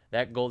you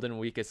that Golden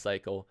Weekies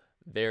cycle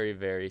very,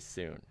 very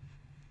soon.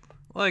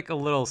 Like a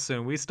little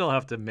soon. We still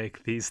have to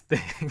make these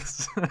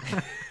things.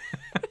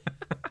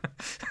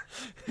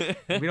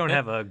 We don't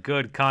have a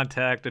good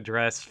contact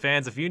address.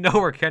 Fans, if you know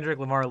where Kendrick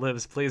Lamar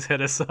lives, please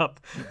hit us up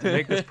to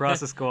make this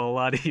process go a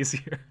lot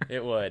easier.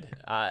 It would.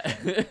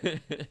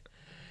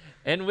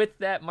 And with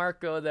that,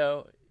 Marco,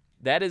 though,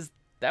 that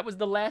was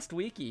the last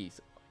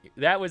Weekies.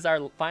 That was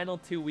our final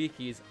 2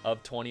 Weekies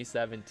of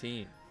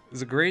 2017. It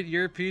was a great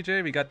year,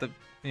 PJ. We got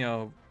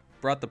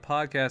brought the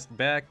podcast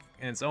back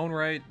in its own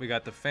right. We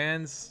got the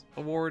fans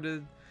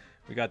awarded.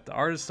 We got the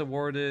artists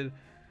awarded.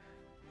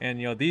 And,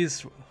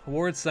 these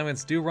award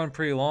segments do run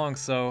pretty long,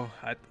 so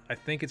I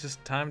think it's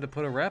just time to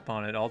put a wrap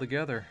on it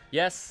altogether.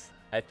 Yes,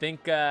 I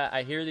think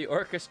I hear the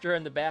orchestra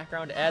in the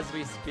background as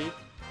we speak,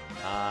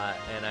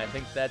 and I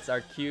think that's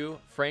our cue.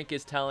 Frank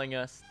is telling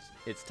us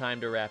it's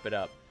time to wrap it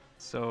up.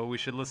 So we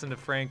should listen to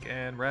Frank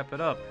and wrap it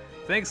up.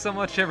 Thanks so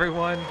much,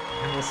 everyone,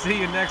 and we'll see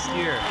you next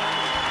year.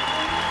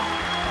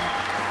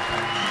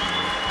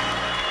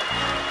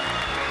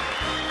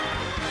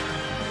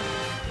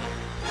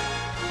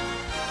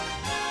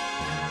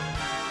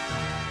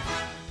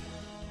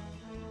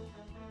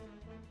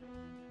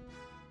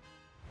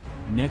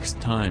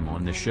 Next time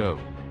on the show.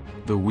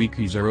 The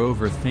Weekies are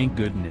over, thank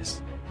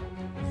goodness.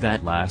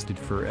 That lasted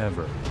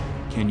forever.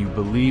 Can you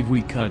believe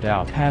we cut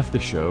out half the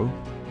show?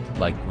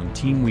 Like when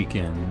Team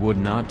Weeknd would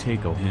not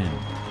take a hint.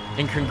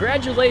 And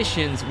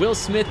congratulations, Will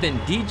Smith and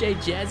DJ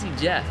Jazzy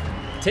Jeff,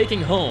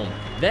 taking home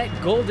that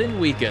Golden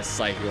Weekies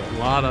cycle. A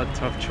lot of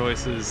tough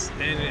choices,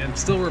 and I'm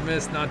still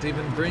remiss not to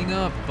even bring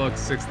up Buck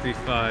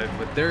 65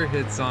 with their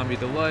hit Zombie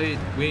Delight.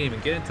 We didn't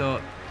even get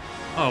into...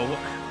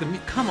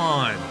 come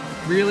on.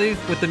 Really?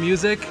 With the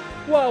music?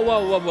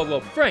 Whoa.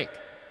 Frank,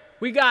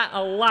 we got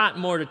a lot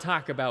more to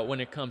talk about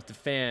when it comes to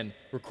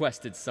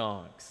fan-requested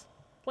songs.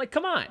 Like,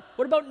 come on.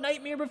 What about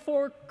Nightmare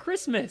Before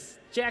Christmas?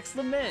 Jack's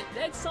Lament.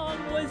 That song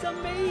was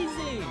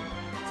amazing.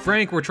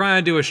 Frank, we're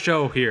trying to do a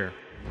show here.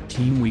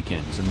 Team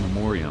Weeknd's In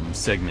Memoriam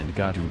segment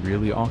got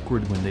really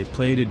awkward when they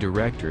played a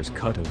director's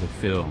cut of the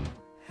film.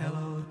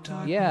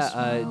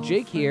 Yeah,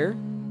 Jake here.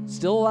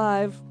 Still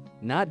alive.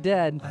 Not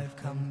dead. I've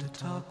come to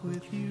talk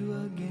with you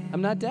again.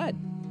 I'm not dead.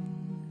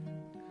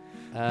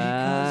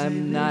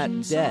 I'm not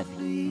dead.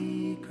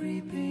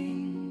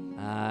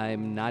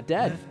 I'm not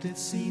dead.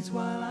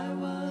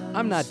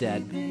 I'm not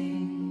dead.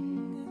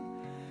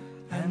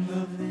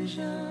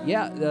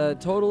 Yeah,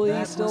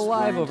 totally still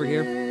alive over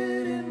here.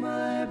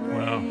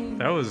 Wow,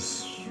 that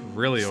was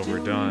really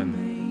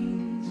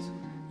overdone.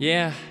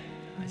 Yeah,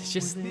 it's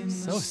just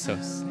so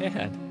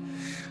sad.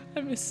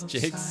 I miss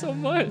Jake so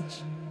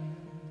much.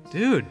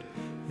 Dude,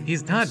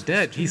 he's not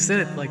dead. He said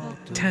it like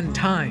 10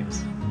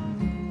 times.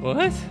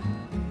 What?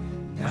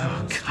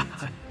 Oh,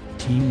 God.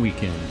 Team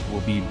Weeknd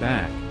will be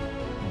back.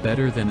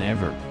 Better than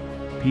ever.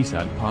 Peace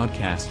out,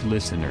 podcast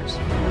listeners.